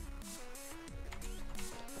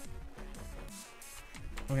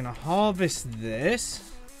we're going to harvest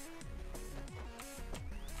this.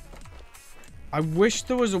 I wish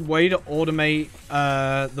there was a way to automate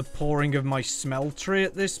the pouring of my smeltery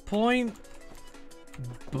at this point.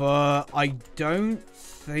 But I don't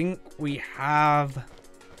think we have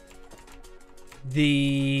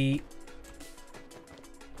the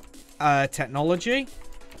technology.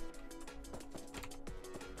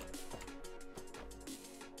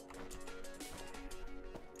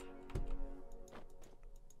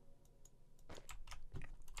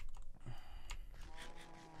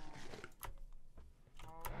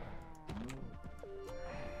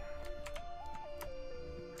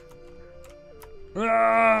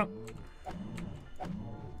 Ah!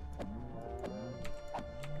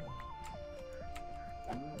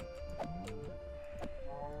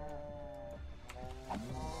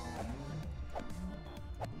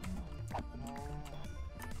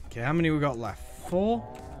 Okay, how many we got left? 4?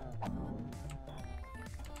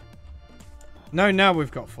 No, now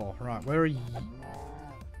we've got 4. Right, where are you?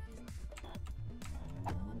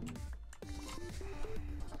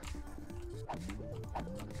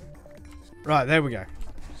 Right, there we go.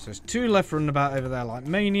 So there's 2 left running about over there like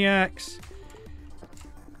maniacs.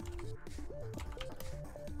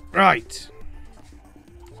 Right.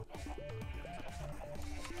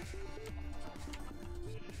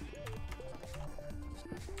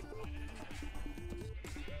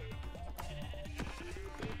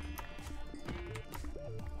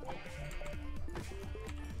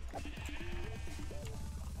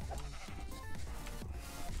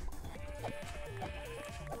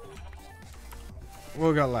 What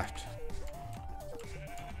we got left?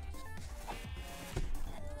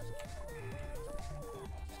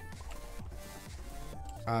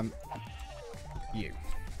 You.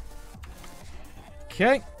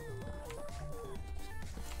 Okay.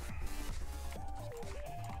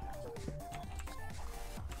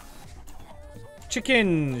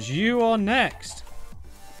 Chickens, you are next.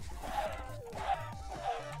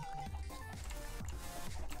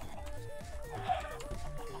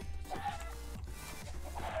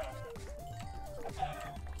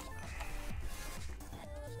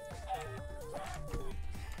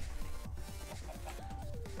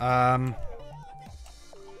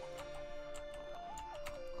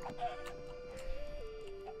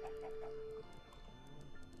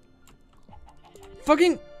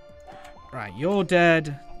 Fucking... Right, you're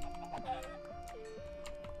dead.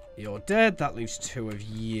 You're dead. That leaves 2 of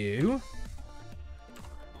you.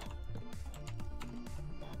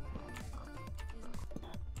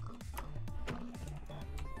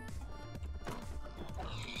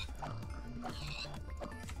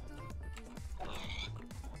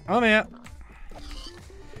 I'm here.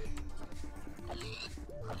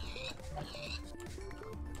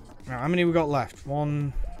 Right, how many we got left?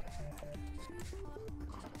 1.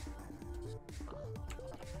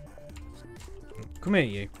 Come here,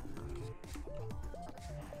 you.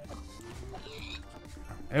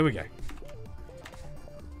 There we go.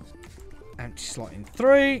 Empty slot in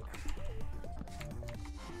 3.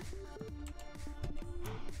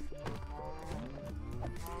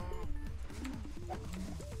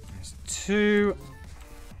 There's 2.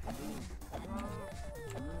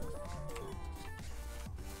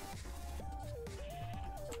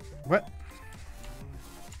 What?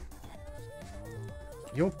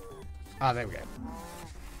 You're... Ah, there we go.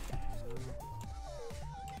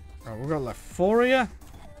 Right, we've got left 4 of you.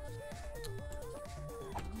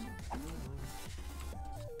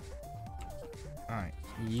 Alright,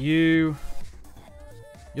 you...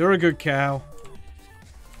 You're a good cow.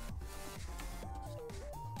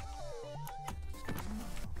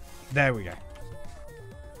 There we go.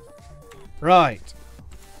 Right.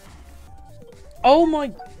 Oh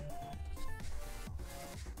my...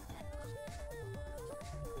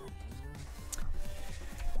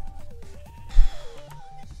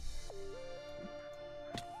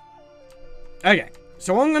 Okay,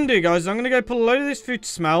 so what I'm going to do, guys, is I'm going to go put a load of this food to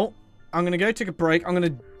smelt. I'm going to go take a break. I'm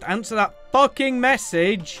going to answer that fucking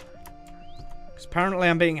message. Because apparently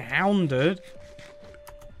I'm being hounded.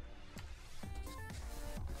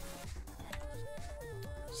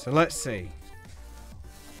 So let's see.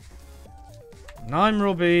 9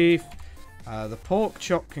 raw beef. The pork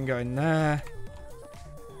chop can go in there.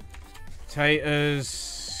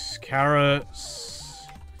 Potatoes. Carrots.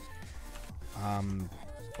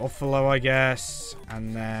 Buffalo, I guess.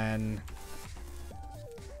 And then...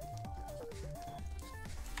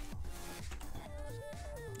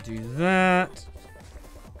 do that.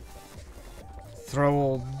 Throw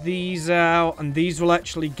all these out. And these will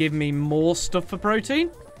actually give me more stuff for protein.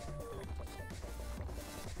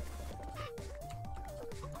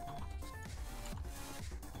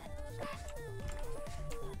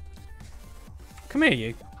 Come here,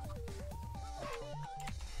 you.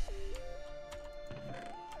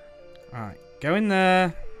 Alright, go in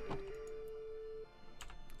there.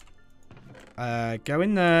 Go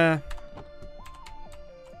in there.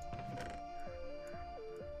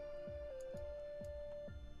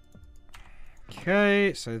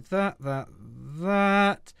 Okay, so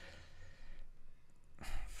that.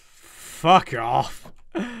 Fuck off.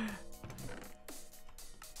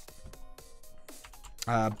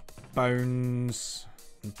 Bones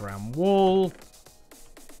and brown wool.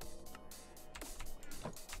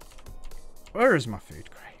 Where is my food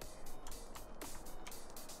crate?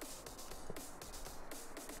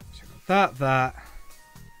 So that.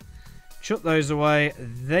 Chuck those away.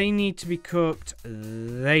 They need to be cooked.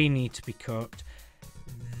 They need to be cooked.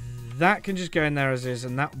 that can just go in there as is,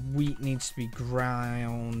 and that wheat needs to be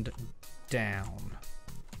ground down.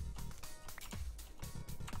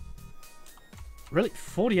 Really?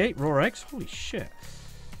 48 raw eggs? Holy shit.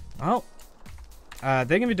 Well, they're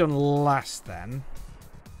going to be done last then.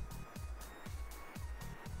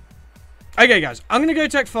 Okay, guys. I'm going to go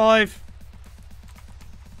tech 5.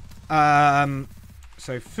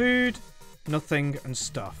 So food, nothing, and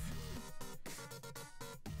stuff.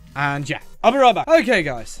 And yeah, I'll be right back. Okay,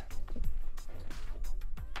 guys.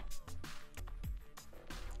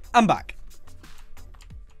 I'm back.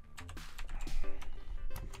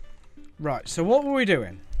 Right, so what were we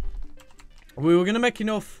doing? We were going to make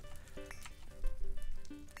enough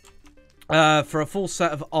for a full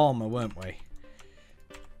set of armor, weren't we?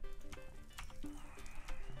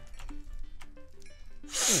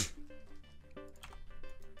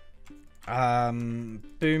 Boom,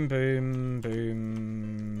 boom,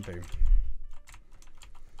 boom, boom.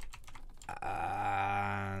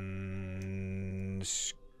 And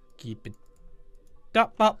keep it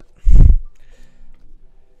up.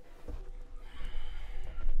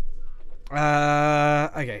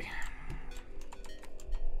 Okay.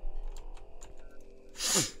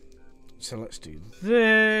 So let's do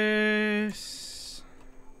this.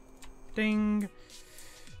 Ding.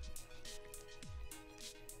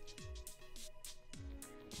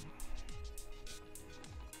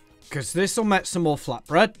 Because this will make some more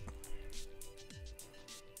flatbread.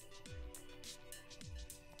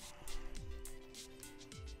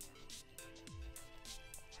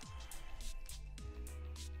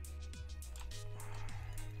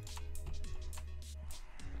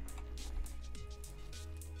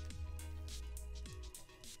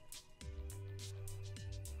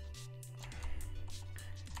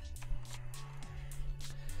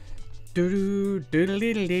 Doodle doodle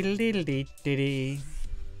diddle diddle diddle diddle.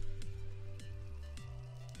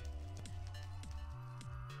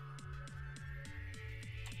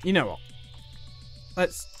 You know what?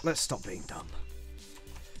 Let's stop being dumb.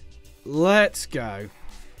 Let's go.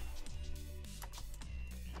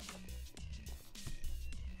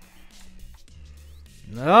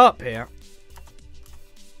 Up here.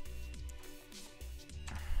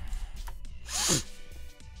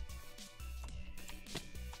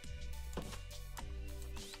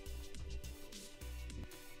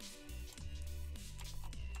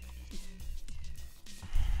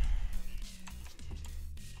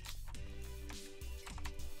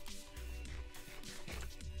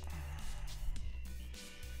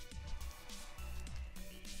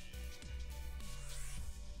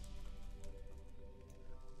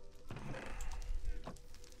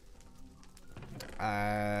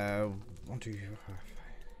 One, two,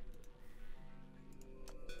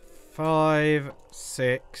 5,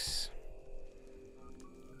 6,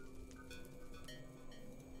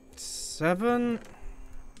 7.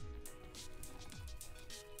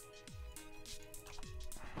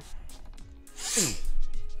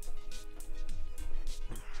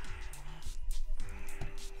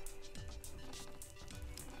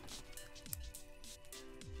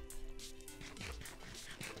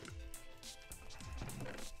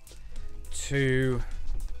 Two,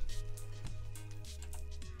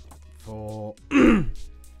 4,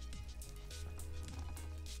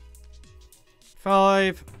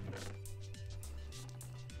 5,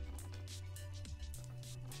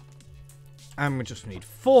 and we just need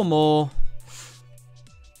 4 more.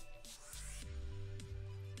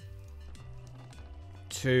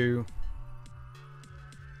 2,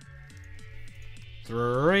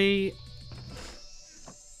 3.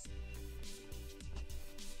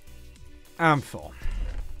 And 4.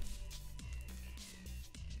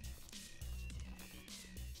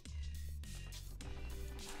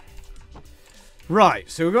 Right,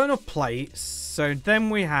 so we've got enough plates. So then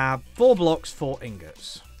we have 4 blocks, 4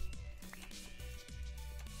 ingots.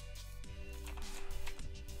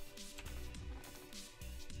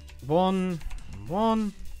 One.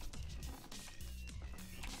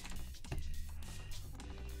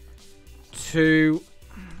 2.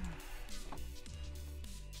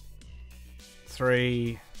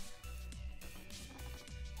 3.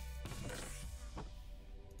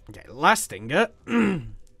 Okay, last ingot.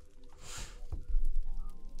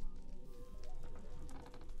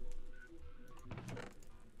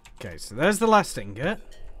 Okay, so there's the last ingot.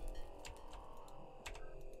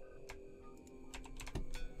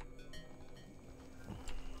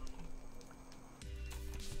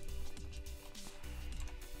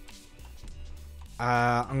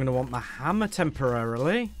 I'm going to want my hammer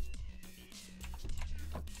temporarily.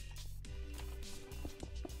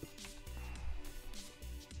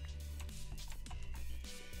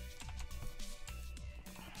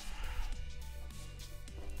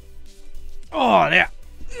 Oh, yeah.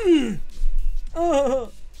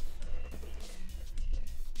 Oh.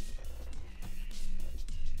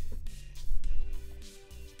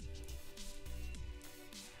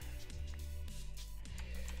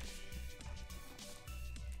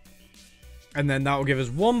 And then that will give us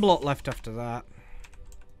 1 block left after that.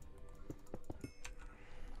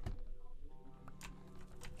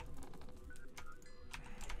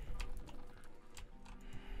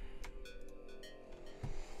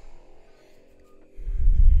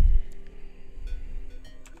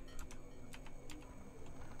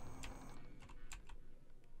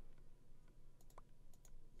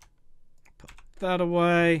 Put that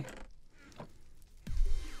away.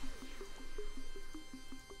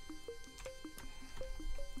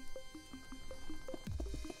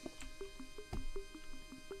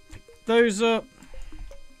 Those up.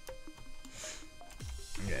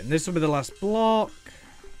 Okay, and this will be the last block.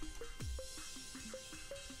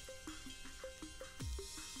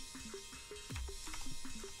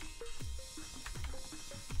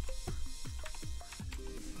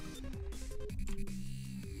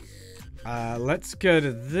 Let's go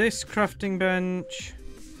to this crafting bench.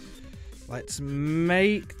 Let's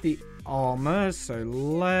make the armor. So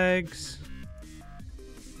legs,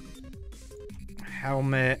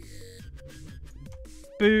 helmet,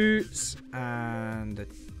 boots, and a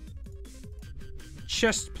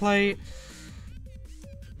chest plate.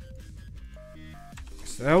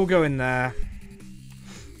 So they'll go in there.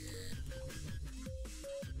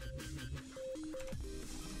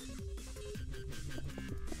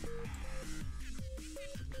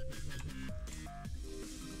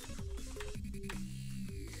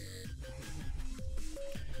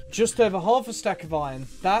 Just over half a stack of iron.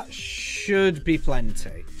 That should be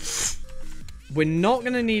plenty. We're not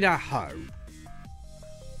going to need our hoe.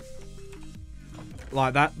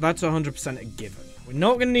 Like that. That's 100% a given. We're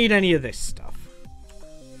not going to need any of this stuff.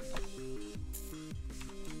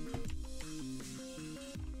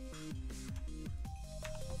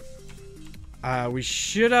 We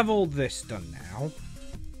should have all this done now.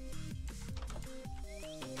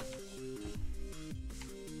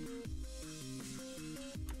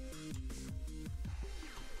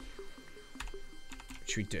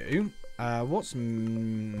 Which we do. What's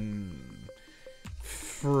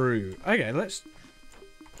fruit? Okay, let's...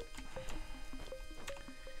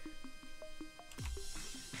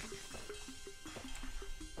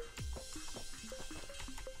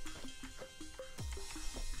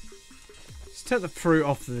 Let's take the fruit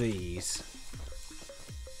off these.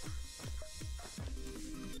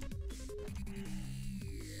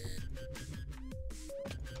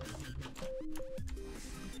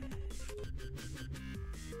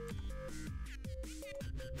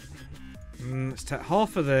 Let's take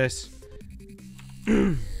half of this.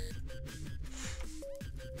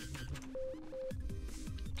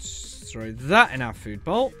 Just throw that in our food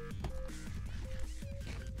bowl.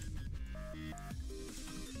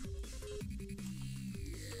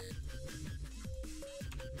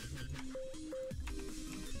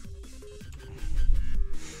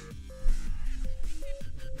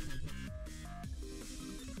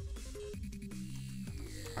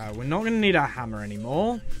 We're not going to need our hammer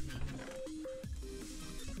anymore.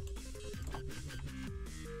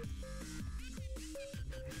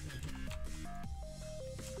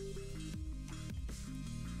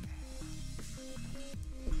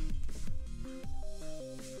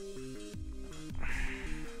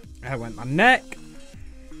 There went my neck.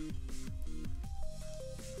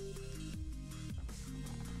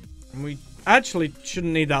 And we actually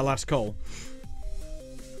shouldn't need that last coal.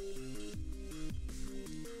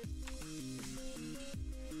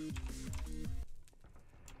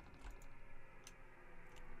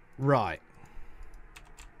 Right.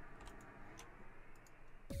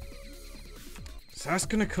 So that's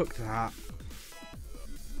gonna cook that.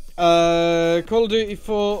 Call of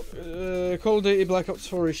Duty Black Ops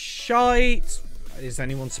 4 is shite. Is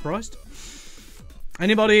anyone surprised?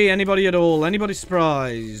 Anybody at all? Anybody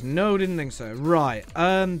surprised? No, didn't think so. Right.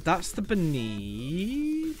 That's the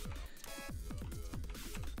beneath.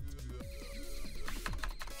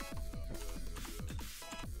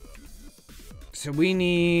 So we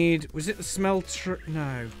need... Was it the smelter?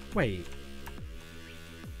 No. Wait.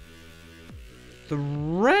 The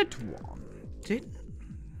red one didn't...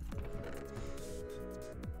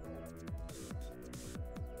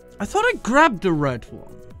 I thought I grabbed the red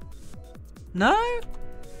one. No?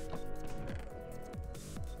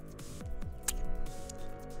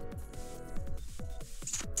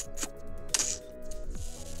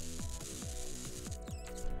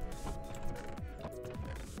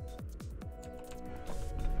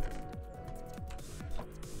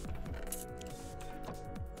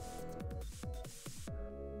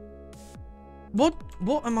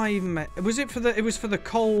 What am I even... Was it for the... It was for the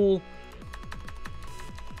coal...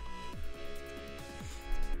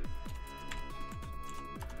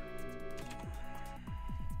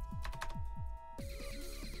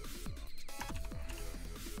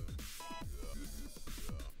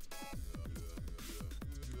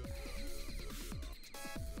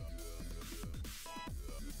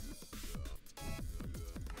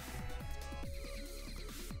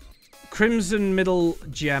 Crimson middle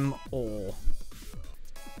gem ore.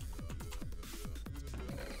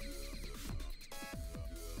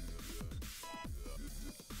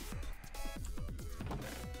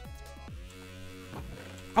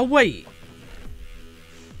 Oh, wait.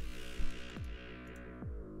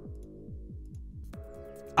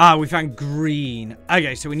 Ah, we found green.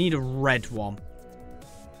 Okay, so we need a red one.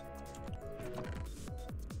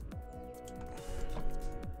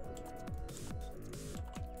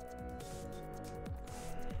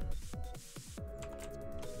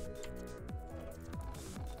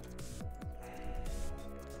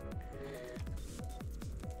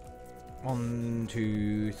 One,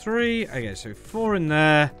 two, three. Okay, so 4 in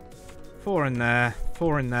there, 4 in there,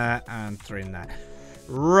 4 in there, and 3 in there.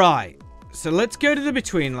 Right. So let's go to the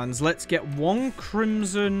Betweenlands. Let's get 1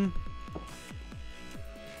 crimson.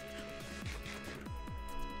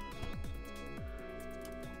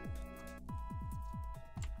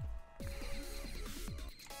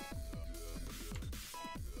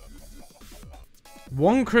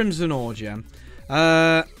 One crimson ore gem.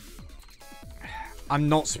 I'm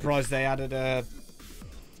not surprised they added a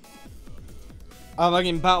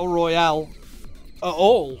fucking battle royale at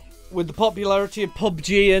all with the popularity of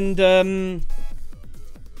PUBG and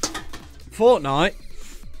Fortnite.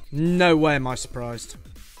 No way am I surprised.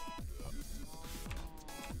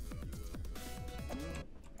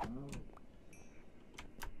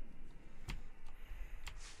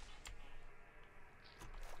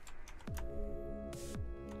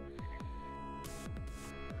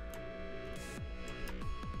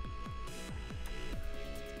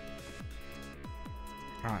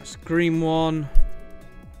 Right, it's green one.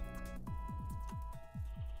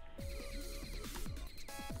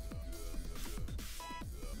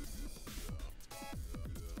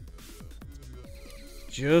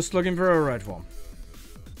 Just looking for a red one.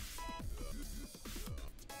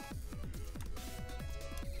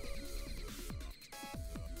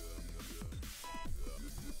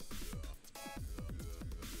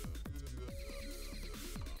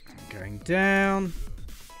 Going down.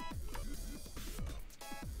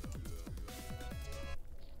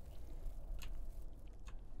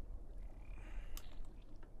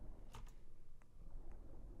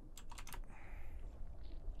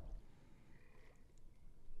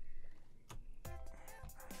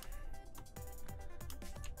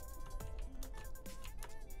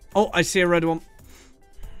 Oh, I see a red one.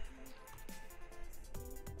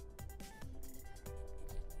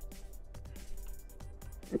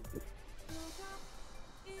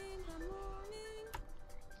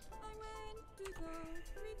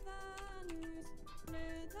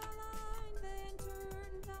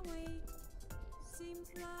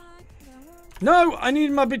 No, I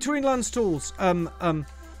need my Betweenlands tools.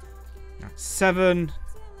 7.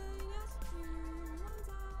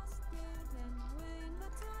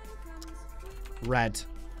 Red.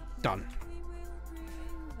 Done.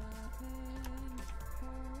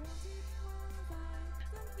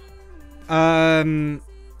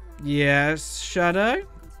 Yes, Shadow?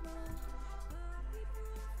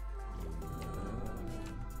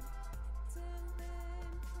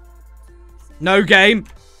 No game.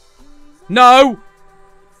 No!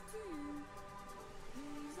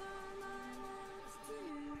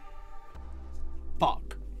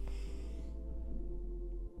 Fuck.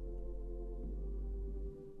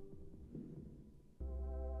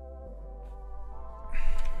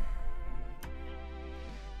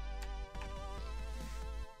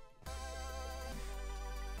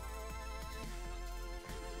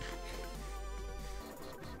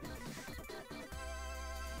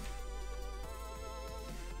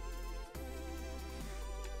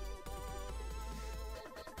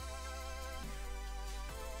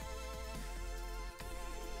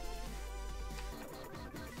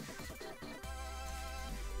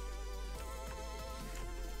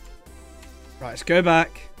 Right, let's go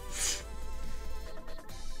back.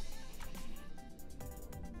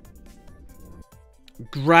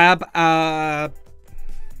 Grab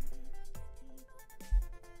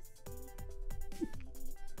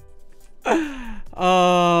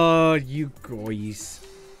oh, you guys.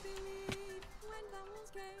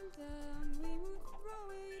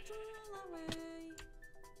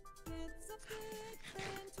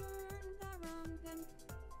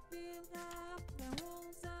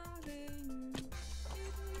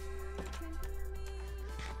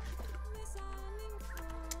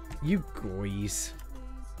 You guys.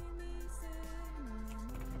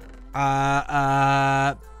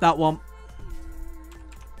 That one.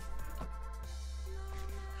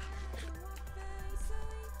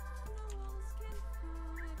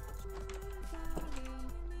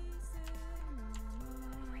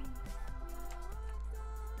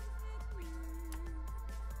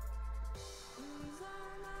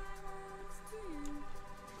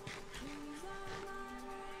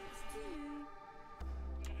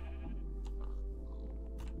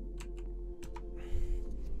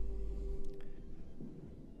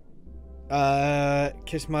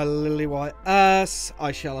 Kiss my lily white ass.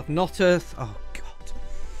 I shall have notteth. Oh god.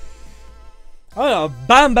 Oh,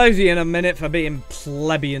 bambozy in a minute for being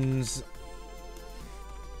plebeians.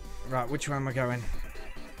 Right, which way am I going?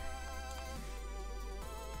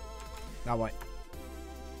 That way.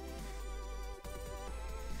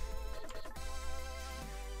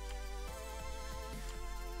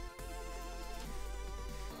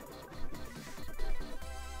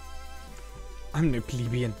 I'm no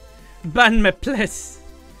plebeian. Ban me, please.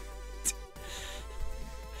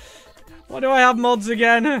 Why do I have mods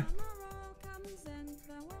again?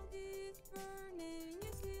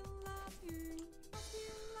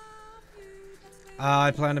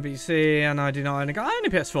 I play on a PC and I do not own a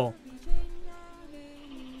PS4.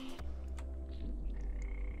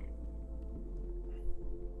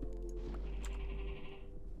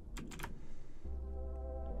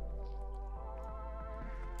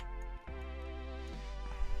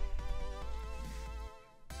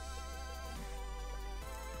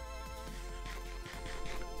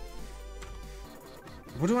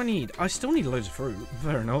 What do I need? I still need loads of fruit.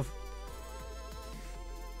 Fair enough.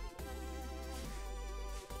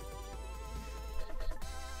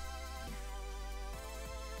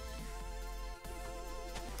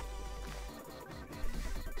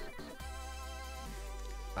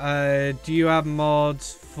 Do you have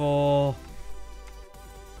mods for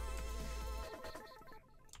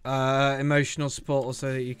emotional support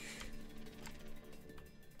also that you...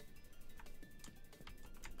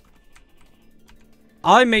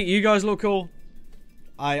 I make you guys look cool.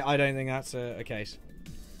 I don't think that's a case.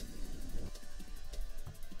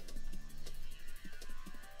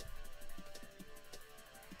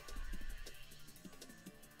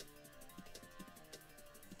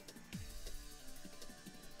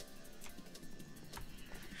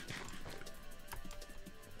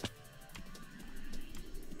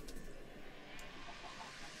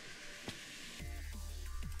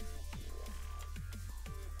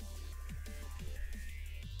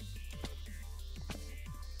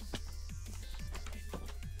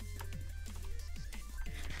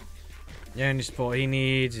 The only support he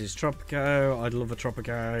needs is Tropico. I'd love a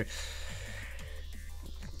Tropico.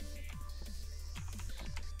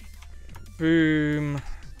 Boom.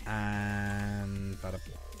 And bada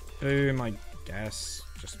boom, I guess.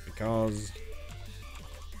 Just because.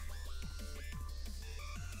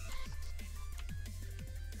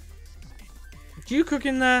 Do you cook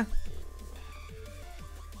in there?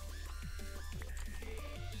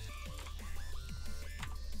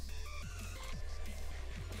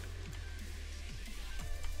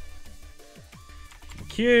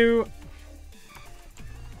 You.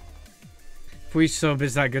 If we sub,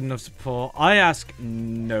 is that good enough support? I ask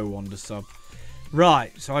no one to sub.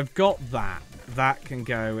 Right, so I've got that. That can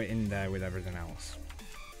go in there with everything else.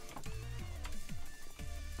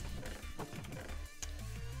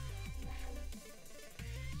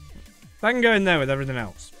 That can go in there with everything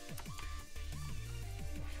else.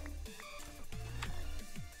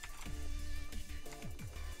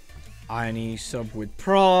 Irony sub with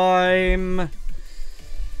Prime.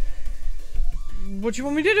 What do you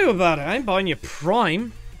want me to do about it? I ain't buying you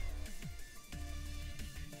Prime.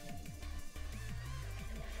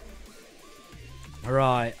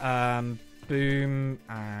 Alright, boom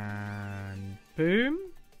and boom.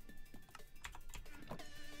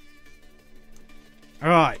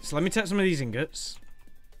 Alright, so let me take some of these ingots.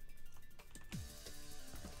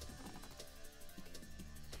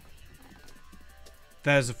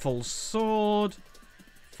 There's a full sword,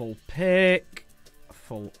 full pick, a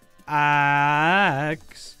full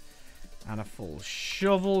axe, and a full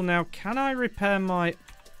shovel. Now, can I repair my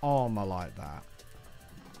armor like that?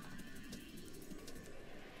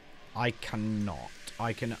 I cannot.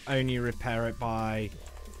 I can only repair it by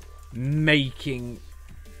making...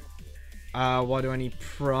 why do I need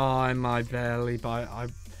Prime? I barely buy...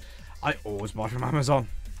 I always buy from Amazon.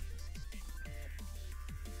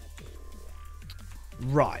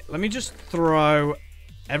 Right, let me just throw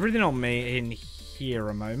everything on me in here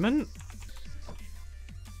a moment.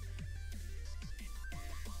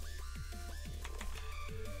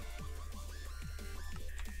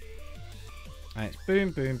 And it's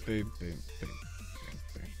boom, boom, boom, boom, boom,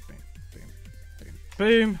 boom, boom, boom, boom,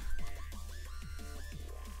 boom, boom.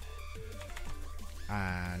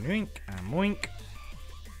 And wink, and wink.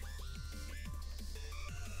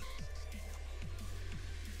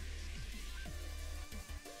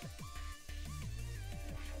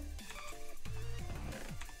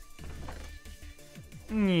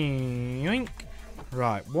 Yoink.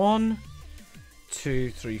 Right, 1,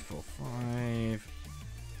 2, 3, 4, 5.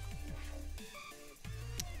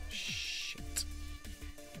 Shit.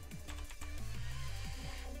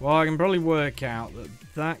 Well, I can probably work out that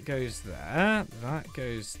that goes there, that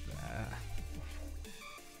goes there.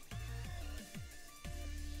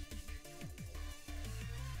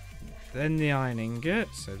 Then the iron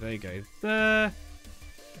ingot, so they go there.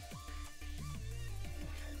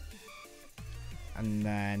 And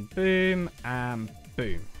then boom and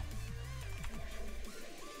boom.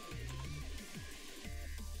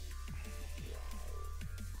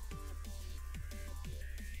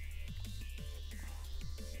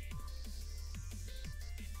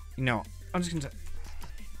 You know what? I'm just going to...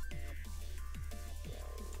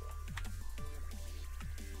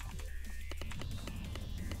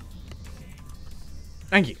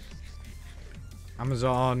 Thank you.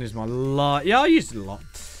 Amazon is my lot. Yeah, I used it a lot.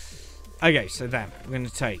 Okay, so then we're going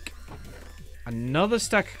to take another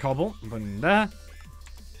stack of cobble, put in there.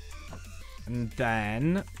 And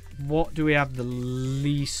then, what do we have the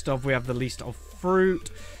least of? We have the least of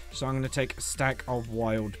fruit. So I'm going to take a stack of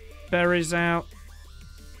wild berries out.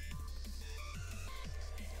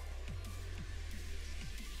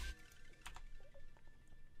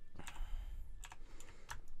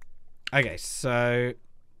 Okay, so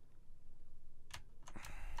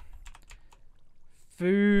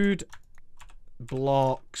food,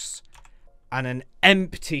 blocks, and an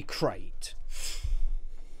empty crate.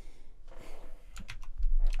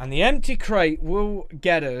 And the empty crate will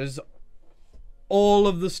get us all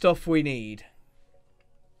of the stuff we need.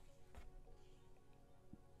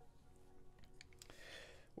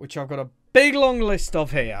 Which I've got a big long list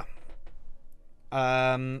of here.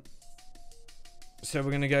 So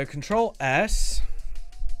we're going to go Control S.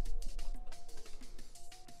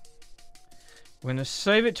 We're going to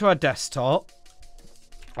save it to our desktop.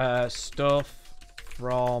 Stuff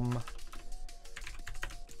from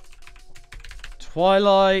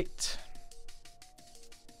Twilight.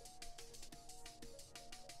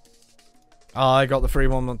 Oh, I got the free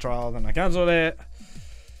 1 month trial, then I cancelled it.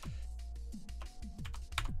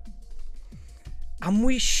 And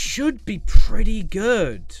we should be pretty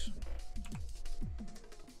good.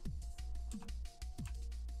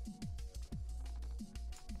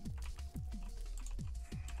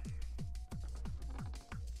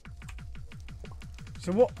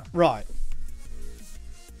 So what? Right.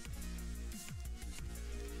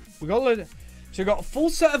 We got so we got a full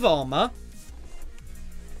set of armor.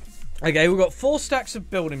 Okay, we've got 4 stacks of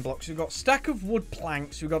building blocks. We've got a stack of wood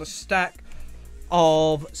planks. We've got a stack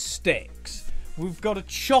of sticks. We've got a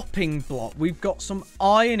chopping block. We've got some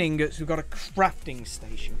iron ingots. We've got a crafting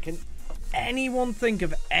station. Can anyone think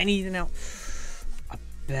of anything else? A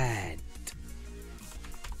bed.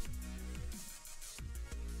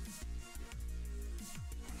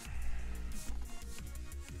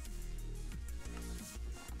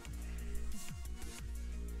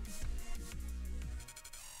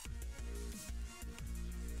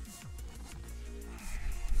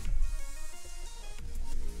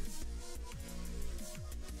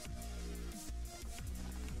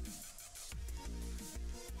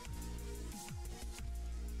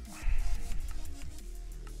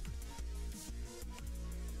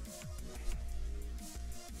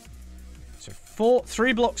 So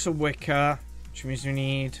 3 blocks of wicker, which means we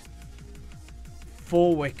need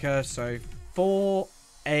 4 wicker. So 4,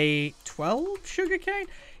 8, 12 sugarcane.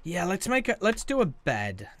 Yeah, let's do a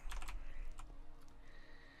bed.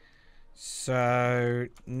 So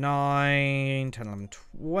 9, 10, 11,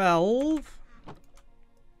 12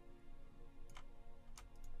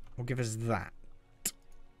 will give us that.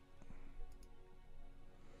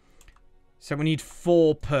 So we need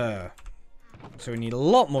 4 per. So we need a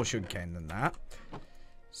lot more sugarcane than that.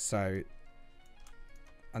 So,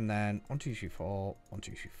 and then 1, 2, 3, 4, 1,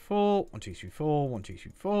 2, 3, 4, 1, 2, 3, 4, 1, 2,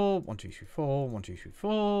 3, 4, 1, 2, 3, 4, 1, 2, 3,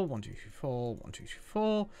 4, 1, 2, 3, 4, 1, 2, 3,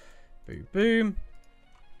 4. Boom, boom.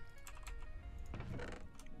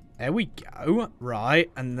 There we go. Right,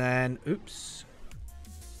 and then, oops.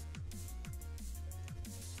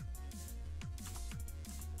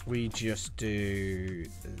 We just do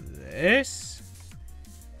this.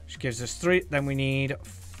 Which gives us 3. Then we need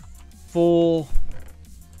 4.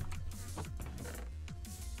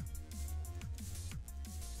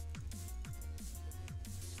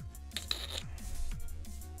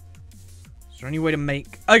 there any way to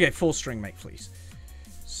make... Okay, 4 string make fleece.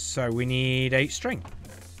 So we need 8 string.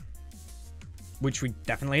 Which we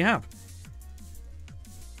definitely have.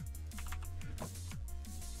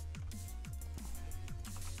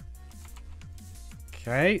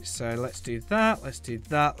 Okay, so let's do that, let's do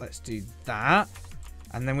that, let's do that.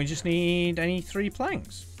 And then we just need any 3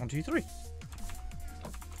 planks. 1, 2, 3.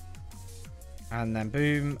 And then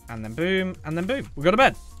boom, and then boom, and then boom. We got a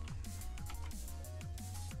bed.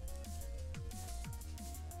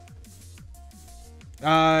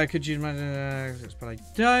 Could you imagine? But I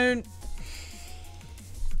don't.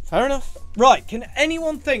 Fair enough. Right, can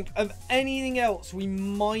anyone think of anything else we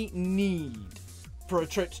might need for a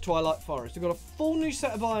trip to Twilight Forest? We've got a full new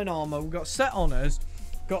set of iron armor. We've got set on us.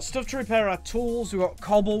 We've got stuff to repair our tools. We've got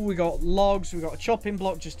cobble. We've got logs. We've got a chopping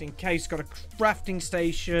block just in case. Got a crafting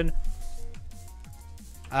station.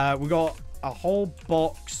 We got a whole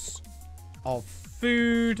box of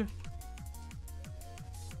food.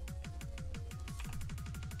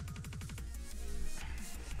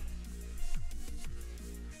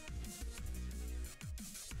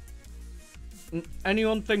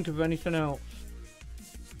 Anyone think of anything else?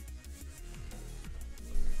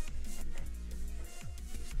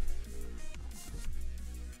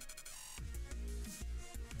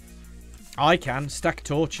 I can. Stack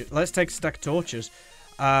torches. Let's take a stack of torches.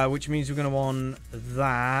 Which means we're going to want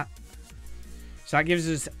that. So that gives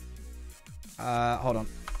us... hold on.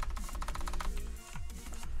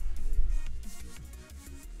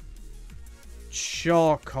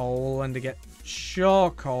 Charcoal. And to get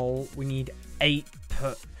charcoal, we need 8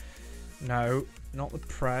 per... No, not the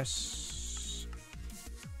press.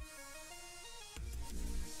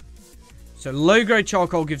 So low-grade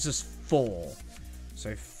charcoal gives us 4.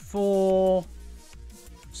 So 4...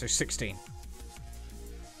 So 16.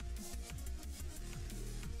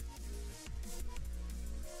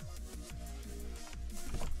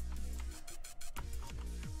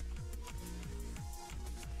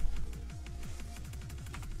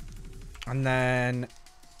 And then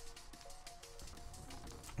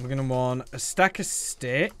we're going to want a stack of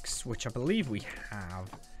sticks, which I believe we have.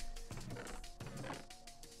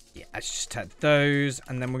 Yeah, let's just take those.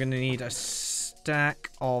 And then we're going to need a stack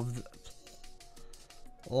of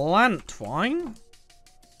plant twine,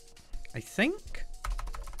 I think.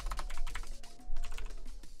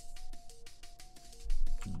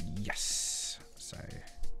 Yes. So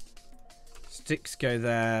sticks go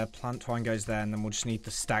there, plant twine goes there, and then we'll just need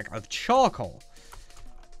the stack of charcoal.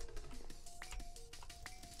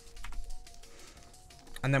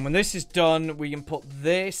 And then when this is done, we can put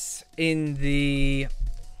this in the...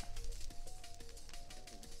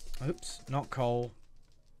 Oops, not coal.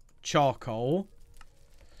 Charcoal.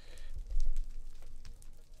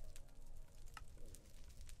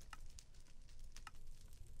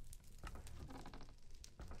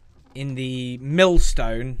 In the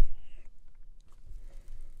millstone.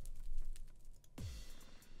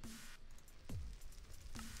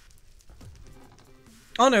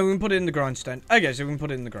 Oh no, we can put it in the grindstone. Okay, so we can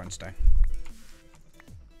put it in the grindstone.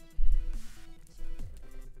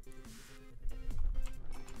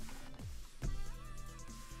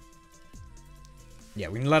 Yeah,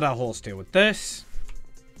 we can let our horse deal with this.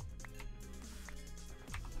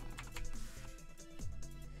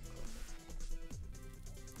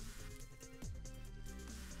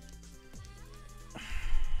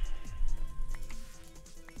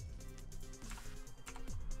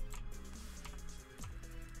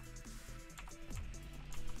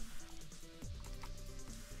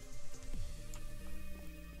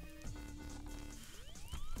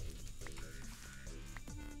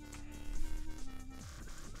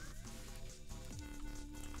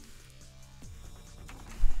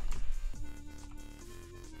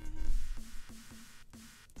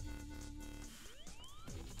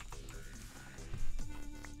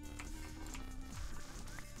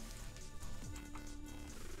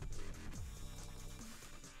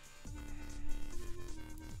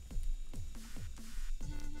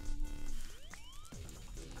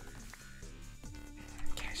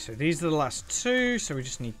 So these are the last 2, so we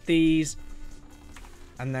just need these.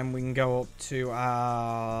 And then we can go up to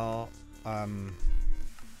our...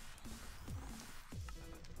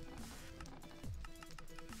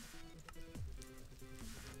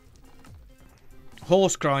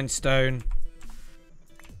 horse grindstone.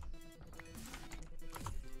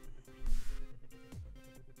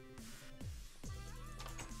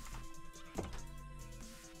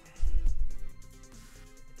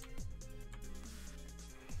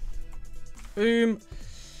 Boom.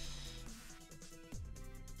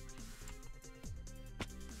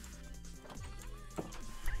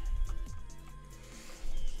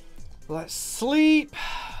 Let's sleep.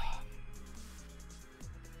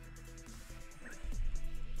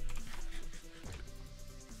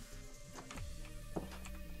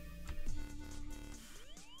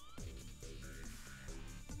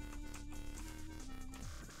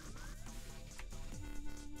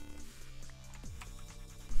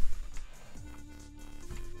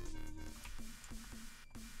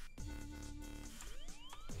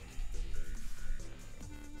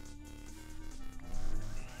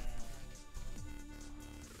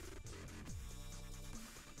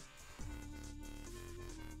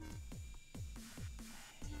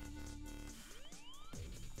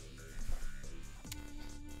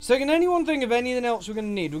 So I can anyone think of anything else we're going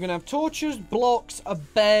to need? We're going to have torches, blocks, a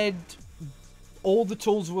bed, all the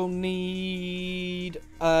tools we'll need,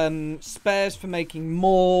 spares for making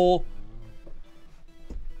more,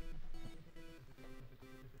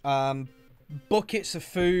 buckets of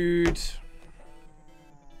food.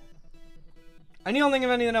 Anyone think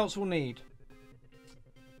of anything else we'll need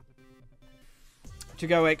to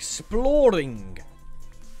go exploring?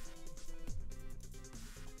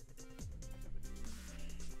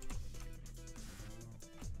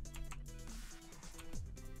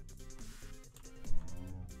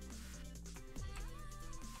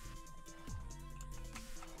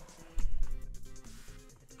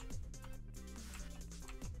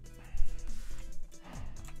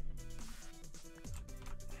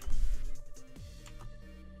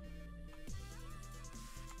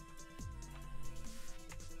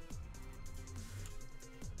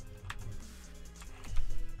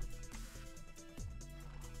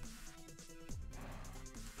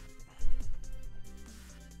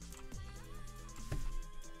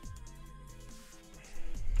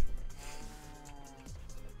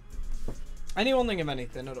 Anyone think of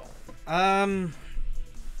anything at all?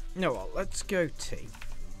 No, well, let's go tea.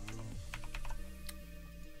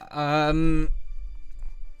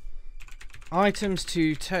 Items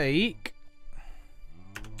to take.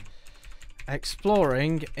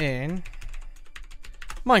 Exploring in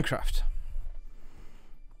Minecraft.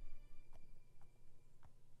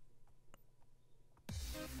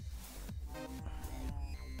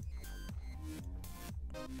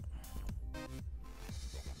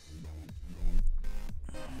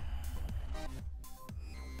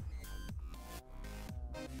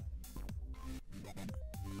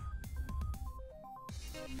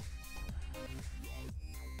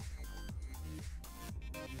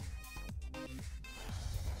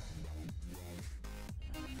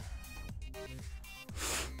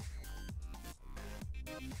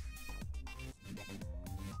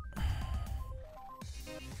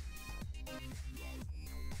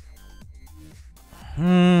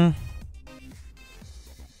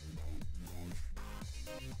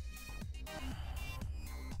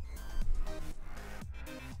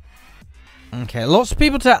 Okay, lots of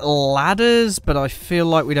people take ladders, but I feel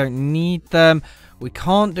like we don't need them. We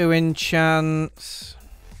can't do enchants.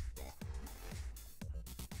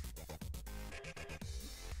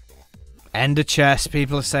 Ender chest,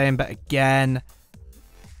 people are saying, but again...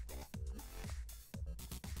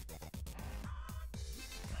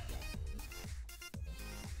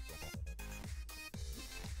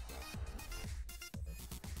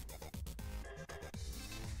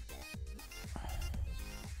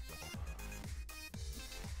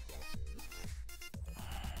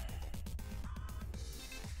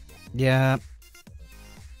 Yeah.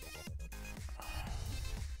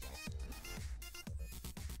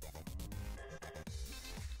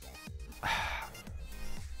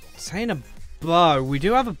 Saying a bow. We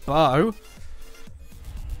do have a bow.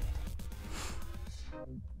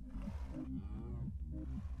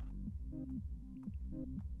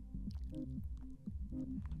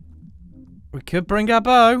 We could bring our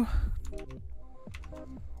bow.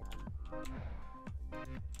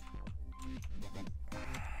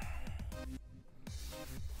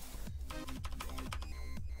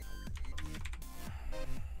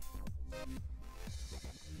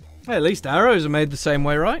 Hey, at least arrows are made the same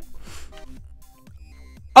way, right?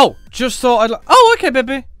 Oh, just thought I'd... Oh, okay,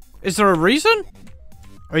 baby. Is there a reason?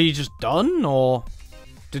 Are you just done, or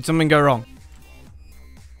did something go wrong?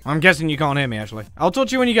 I'm guessing you can't hear me, actually. I'll talk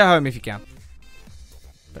to you when you get home if you can.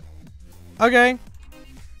 Okay.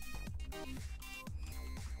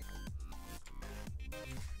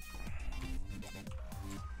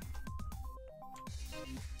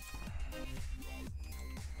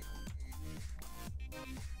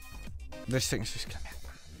 This thing's just gonna...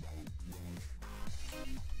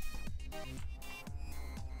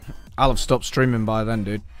 I'll have stopped streaming by then,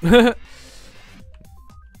 dude.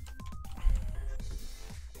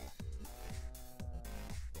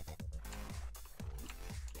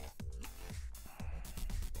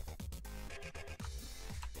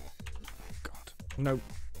 Nope.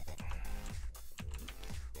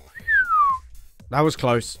 That was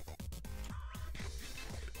close.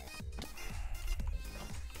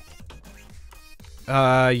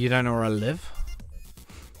 You don't know where I live?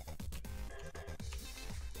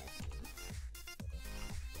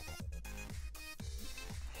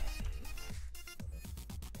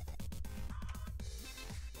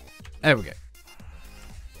 There we go.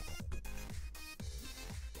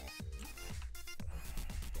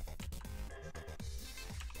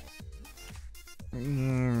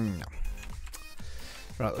 No.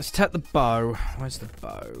 Right, let's take the bow. Where's the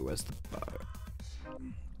bow? Where's the bow?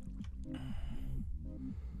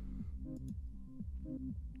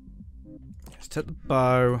 Let's take the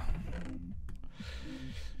bow.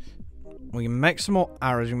 We can make some more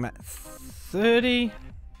arrows. We can make 30.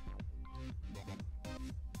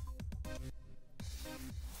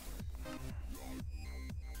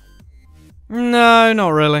 No, not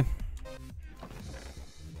really.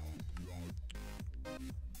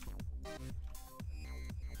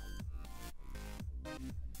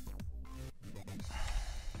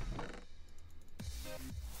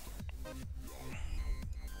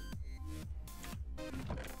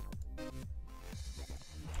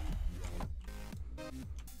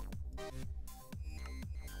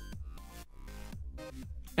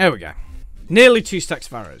 There we go. Nearly 2 stacks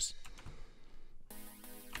of arrows.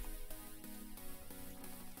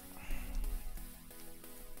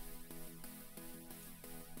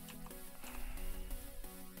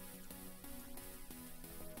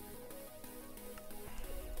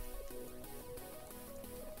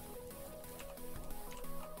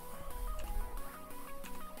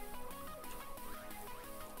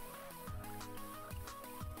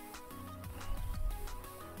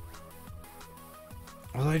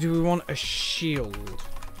 Although, do we want a shield?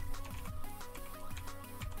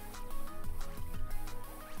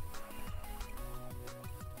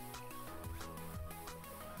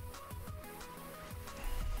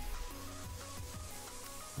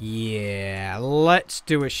 Yeah, let's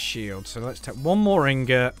do a shield. So let's take one more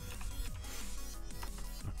ingot.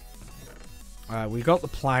 We got the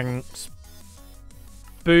planks.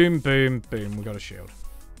 Boom, boom, boom. We got a shield.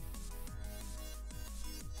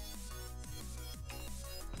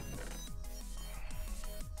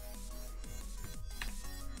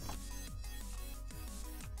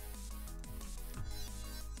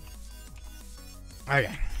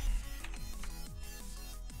 Okay.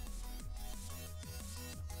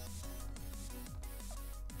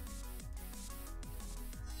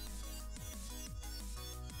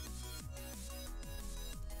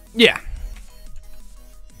 Yeah.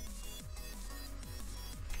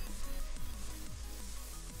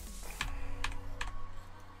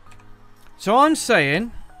 So I'm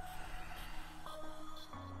saying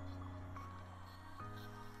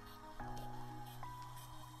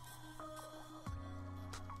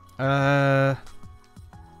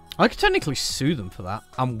I could technically sue them for that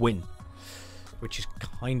and win, which is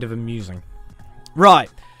kind of amusing.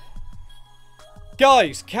 Right.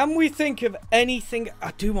 Guys, can we think of anything?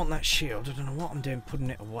 I do want that shield. I don't know what I'm doing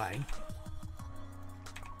putting it away.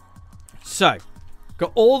 So,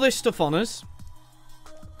 got all this stuff on us.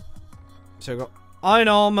 So, got iron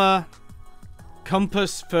armor,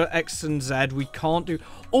 compass for X and Z. We can't do...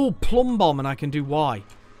 Oh, plumb bomb, and I can do Y.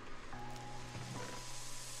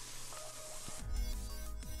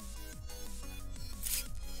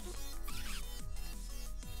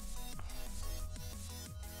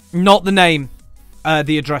 Not the name.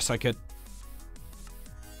 The address I could.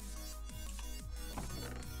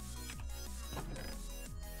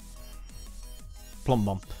 Plumb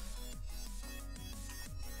bomb.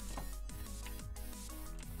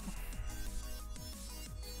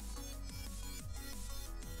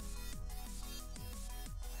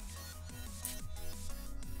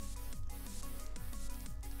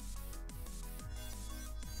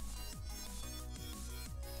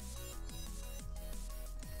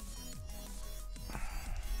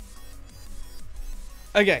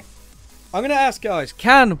 Okay, I'm going to ask guys,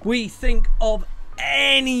 can we think of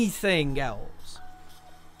anything else?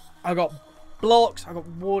 I've got blocks, I've got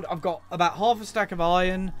wood, I've got about half a stack of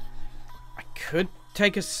iron. I could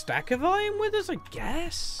take a stack of iron with us, I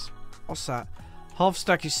guess. What's that? Half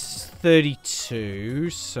stack is 32,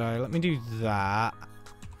 so let me do that.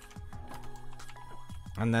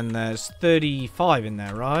 And then there's 35 in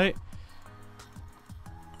there, right?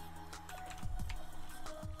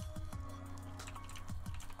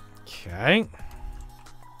 Okay.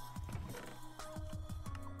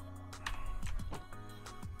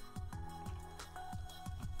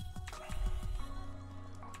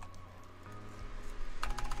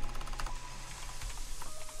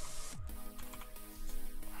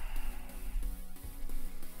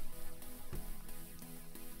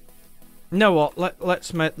 You know what?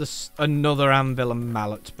 Let's make this another anvil and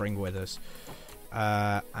mallet to bring with us.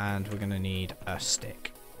 And we're going to need a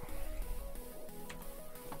stick.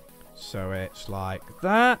 So it's like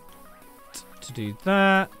that. To do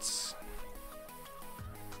that.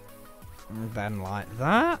 And then like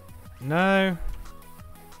that. No.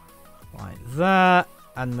 Like that.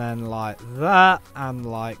 And then like that. And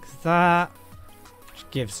like that. Which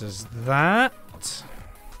gives us that.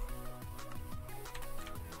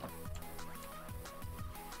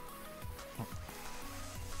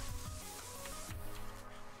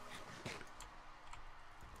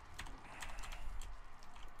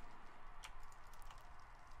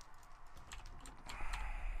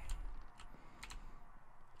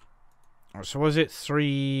 So was it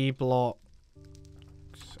 3 blocks?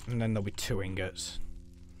 And then there'll be 2 ingots.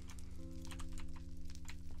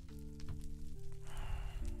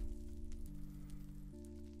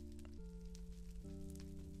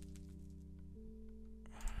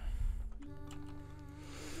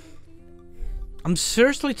 I'm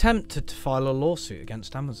seriously tempted to file a lawsuit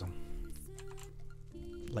against Amazon.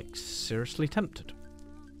 Like, seriously tempted.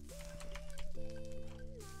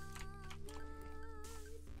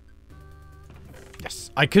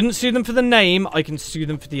 Yes, I couldn't sue them for the name. I can sue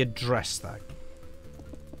them for the address, though.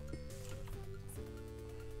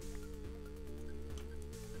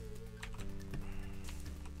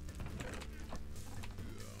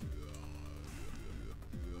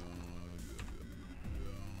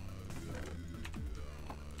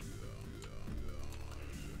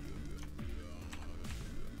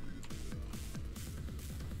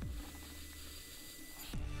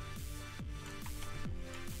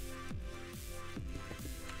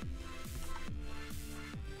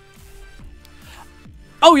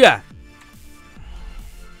 Oh, yeah.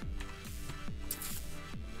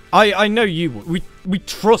 I know you. We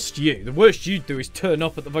trust you. The worst you'd do is turn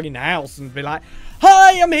up at the fucking house and be like,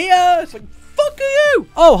 "Hi, I'm here." It's like, fuck are you?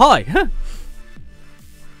 Oh, hi.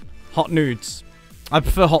 Hot nudes. I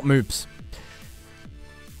prefer hot moobs.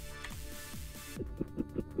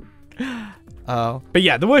 But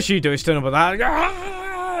yeah, the worst you do is turn up at that.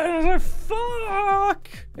 Ah, fuck.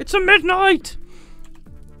 It's a midnight.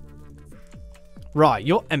 Right,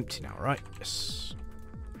 you're empty now, right? Yes.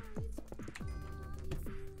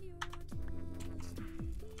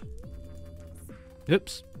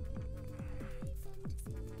 Oops.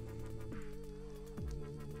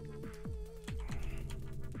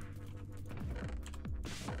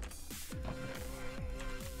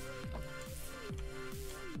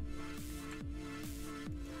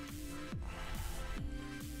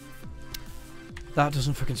 That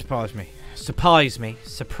doesn't fucking surprise me. Surprise me.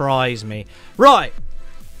 Surprise me. Right.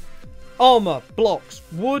 Armor, blocks,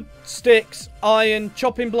 wood, sticks, iron,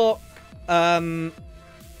 chopping block, crafting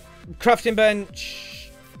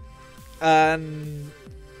bench,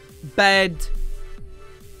 bed,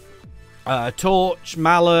 torch,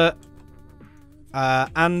 mallet,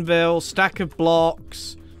 anvil, stack of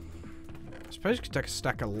blocks. I suppose you could take a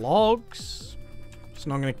stack of logs. It's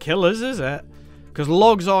not going to kill us, is it? Because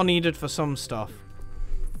logs are needed for some stuff.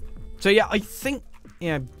 So yeah, I think,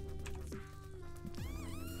 yeah,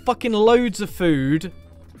 fucking loads of food.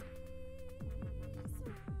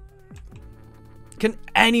 Can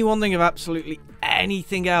anyone think of absolutely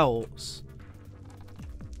anything else?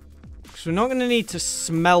 Because we're not going to need to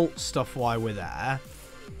smelt stuff while we're there.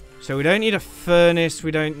 So we don't need a furnace. We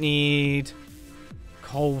don't need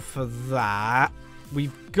coal for that.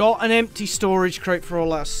 We've got an empty storage crate for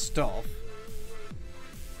all our stuff.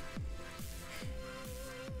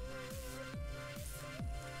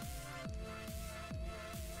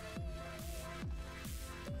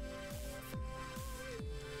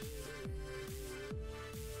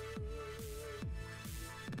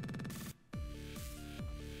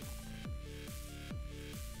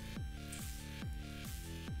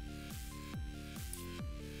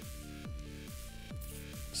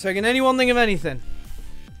 So can anyone think of anything?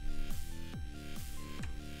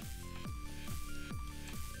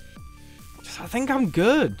 I think I'm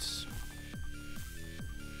good.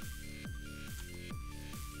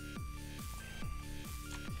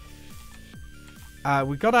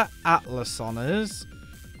 We got our Atlas on us.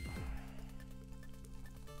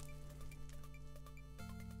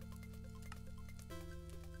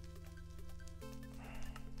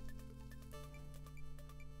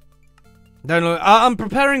 Don't look. I'm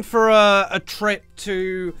preparing for a trip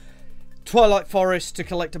to Twilight Forest to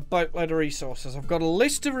collect a boatload of resources. I've got a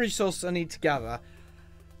list of resources I need to gather.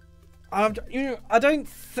 You know, I don't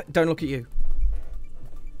look at you.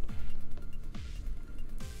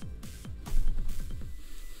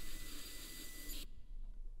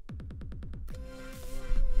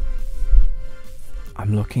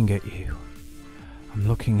 I'm looking at you. I'm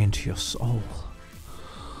looking into your soul.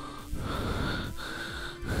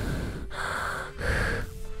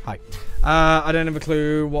 Hi. I don't have a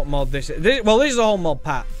clue what mod this is. Well, this is a whole mod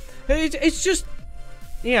pack. It's just,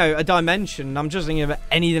 you know, a dimension. I'm just thinking of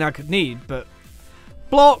anything I could need, but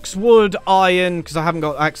blocks, wood, iron, because I haven't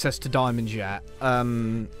got access to diamonds yet.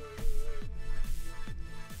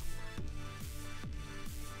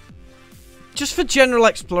 Just for general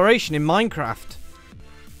exploration in Minecraft.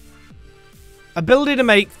 Ability to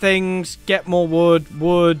make things, get more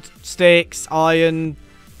wood, sticks, iron.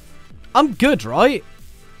 I'm good, right?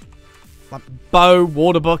 Like bow,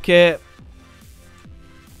 water bucket.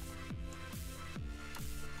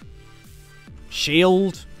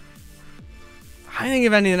 Shield. I don't think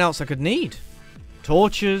of anything else I could need.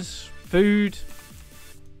 Torches, food.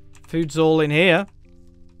 Food's all in here.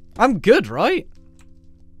 I'm good, right?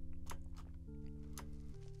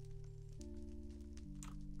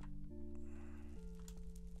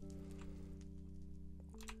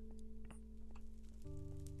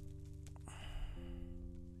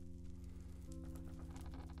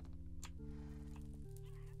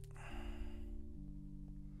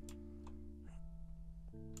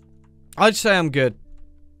 I'd say I'm good.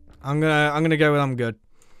 I'm gonna go with I'm good.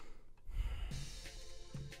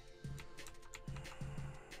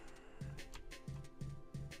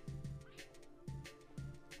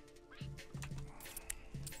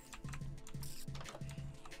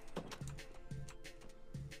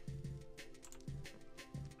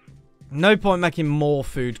 No point making more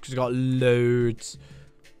food because we've got loads.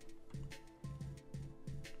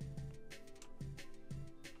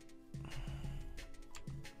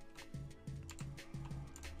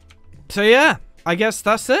 So yeah, I guess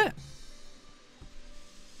that's it.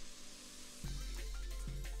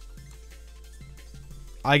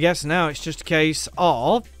 I guess now it's just a case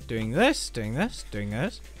of doing this, doing this, doing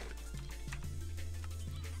this.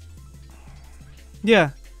 Yeah.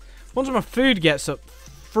 Once my food gets up,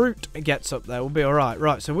 fruit gets up there, we'll be alright.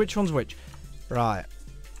 Right, so which one's which? Right.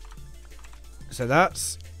 So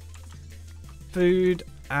that's food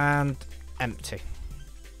and empty.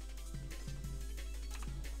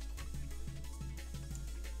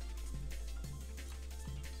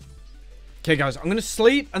 Okay, guys, I'm gonna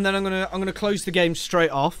sleep and then I'm gonna close the game straight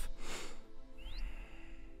off.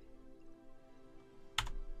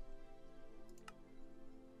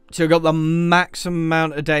 So I've got the maximum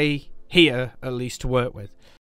amount of day here, at least, to work with.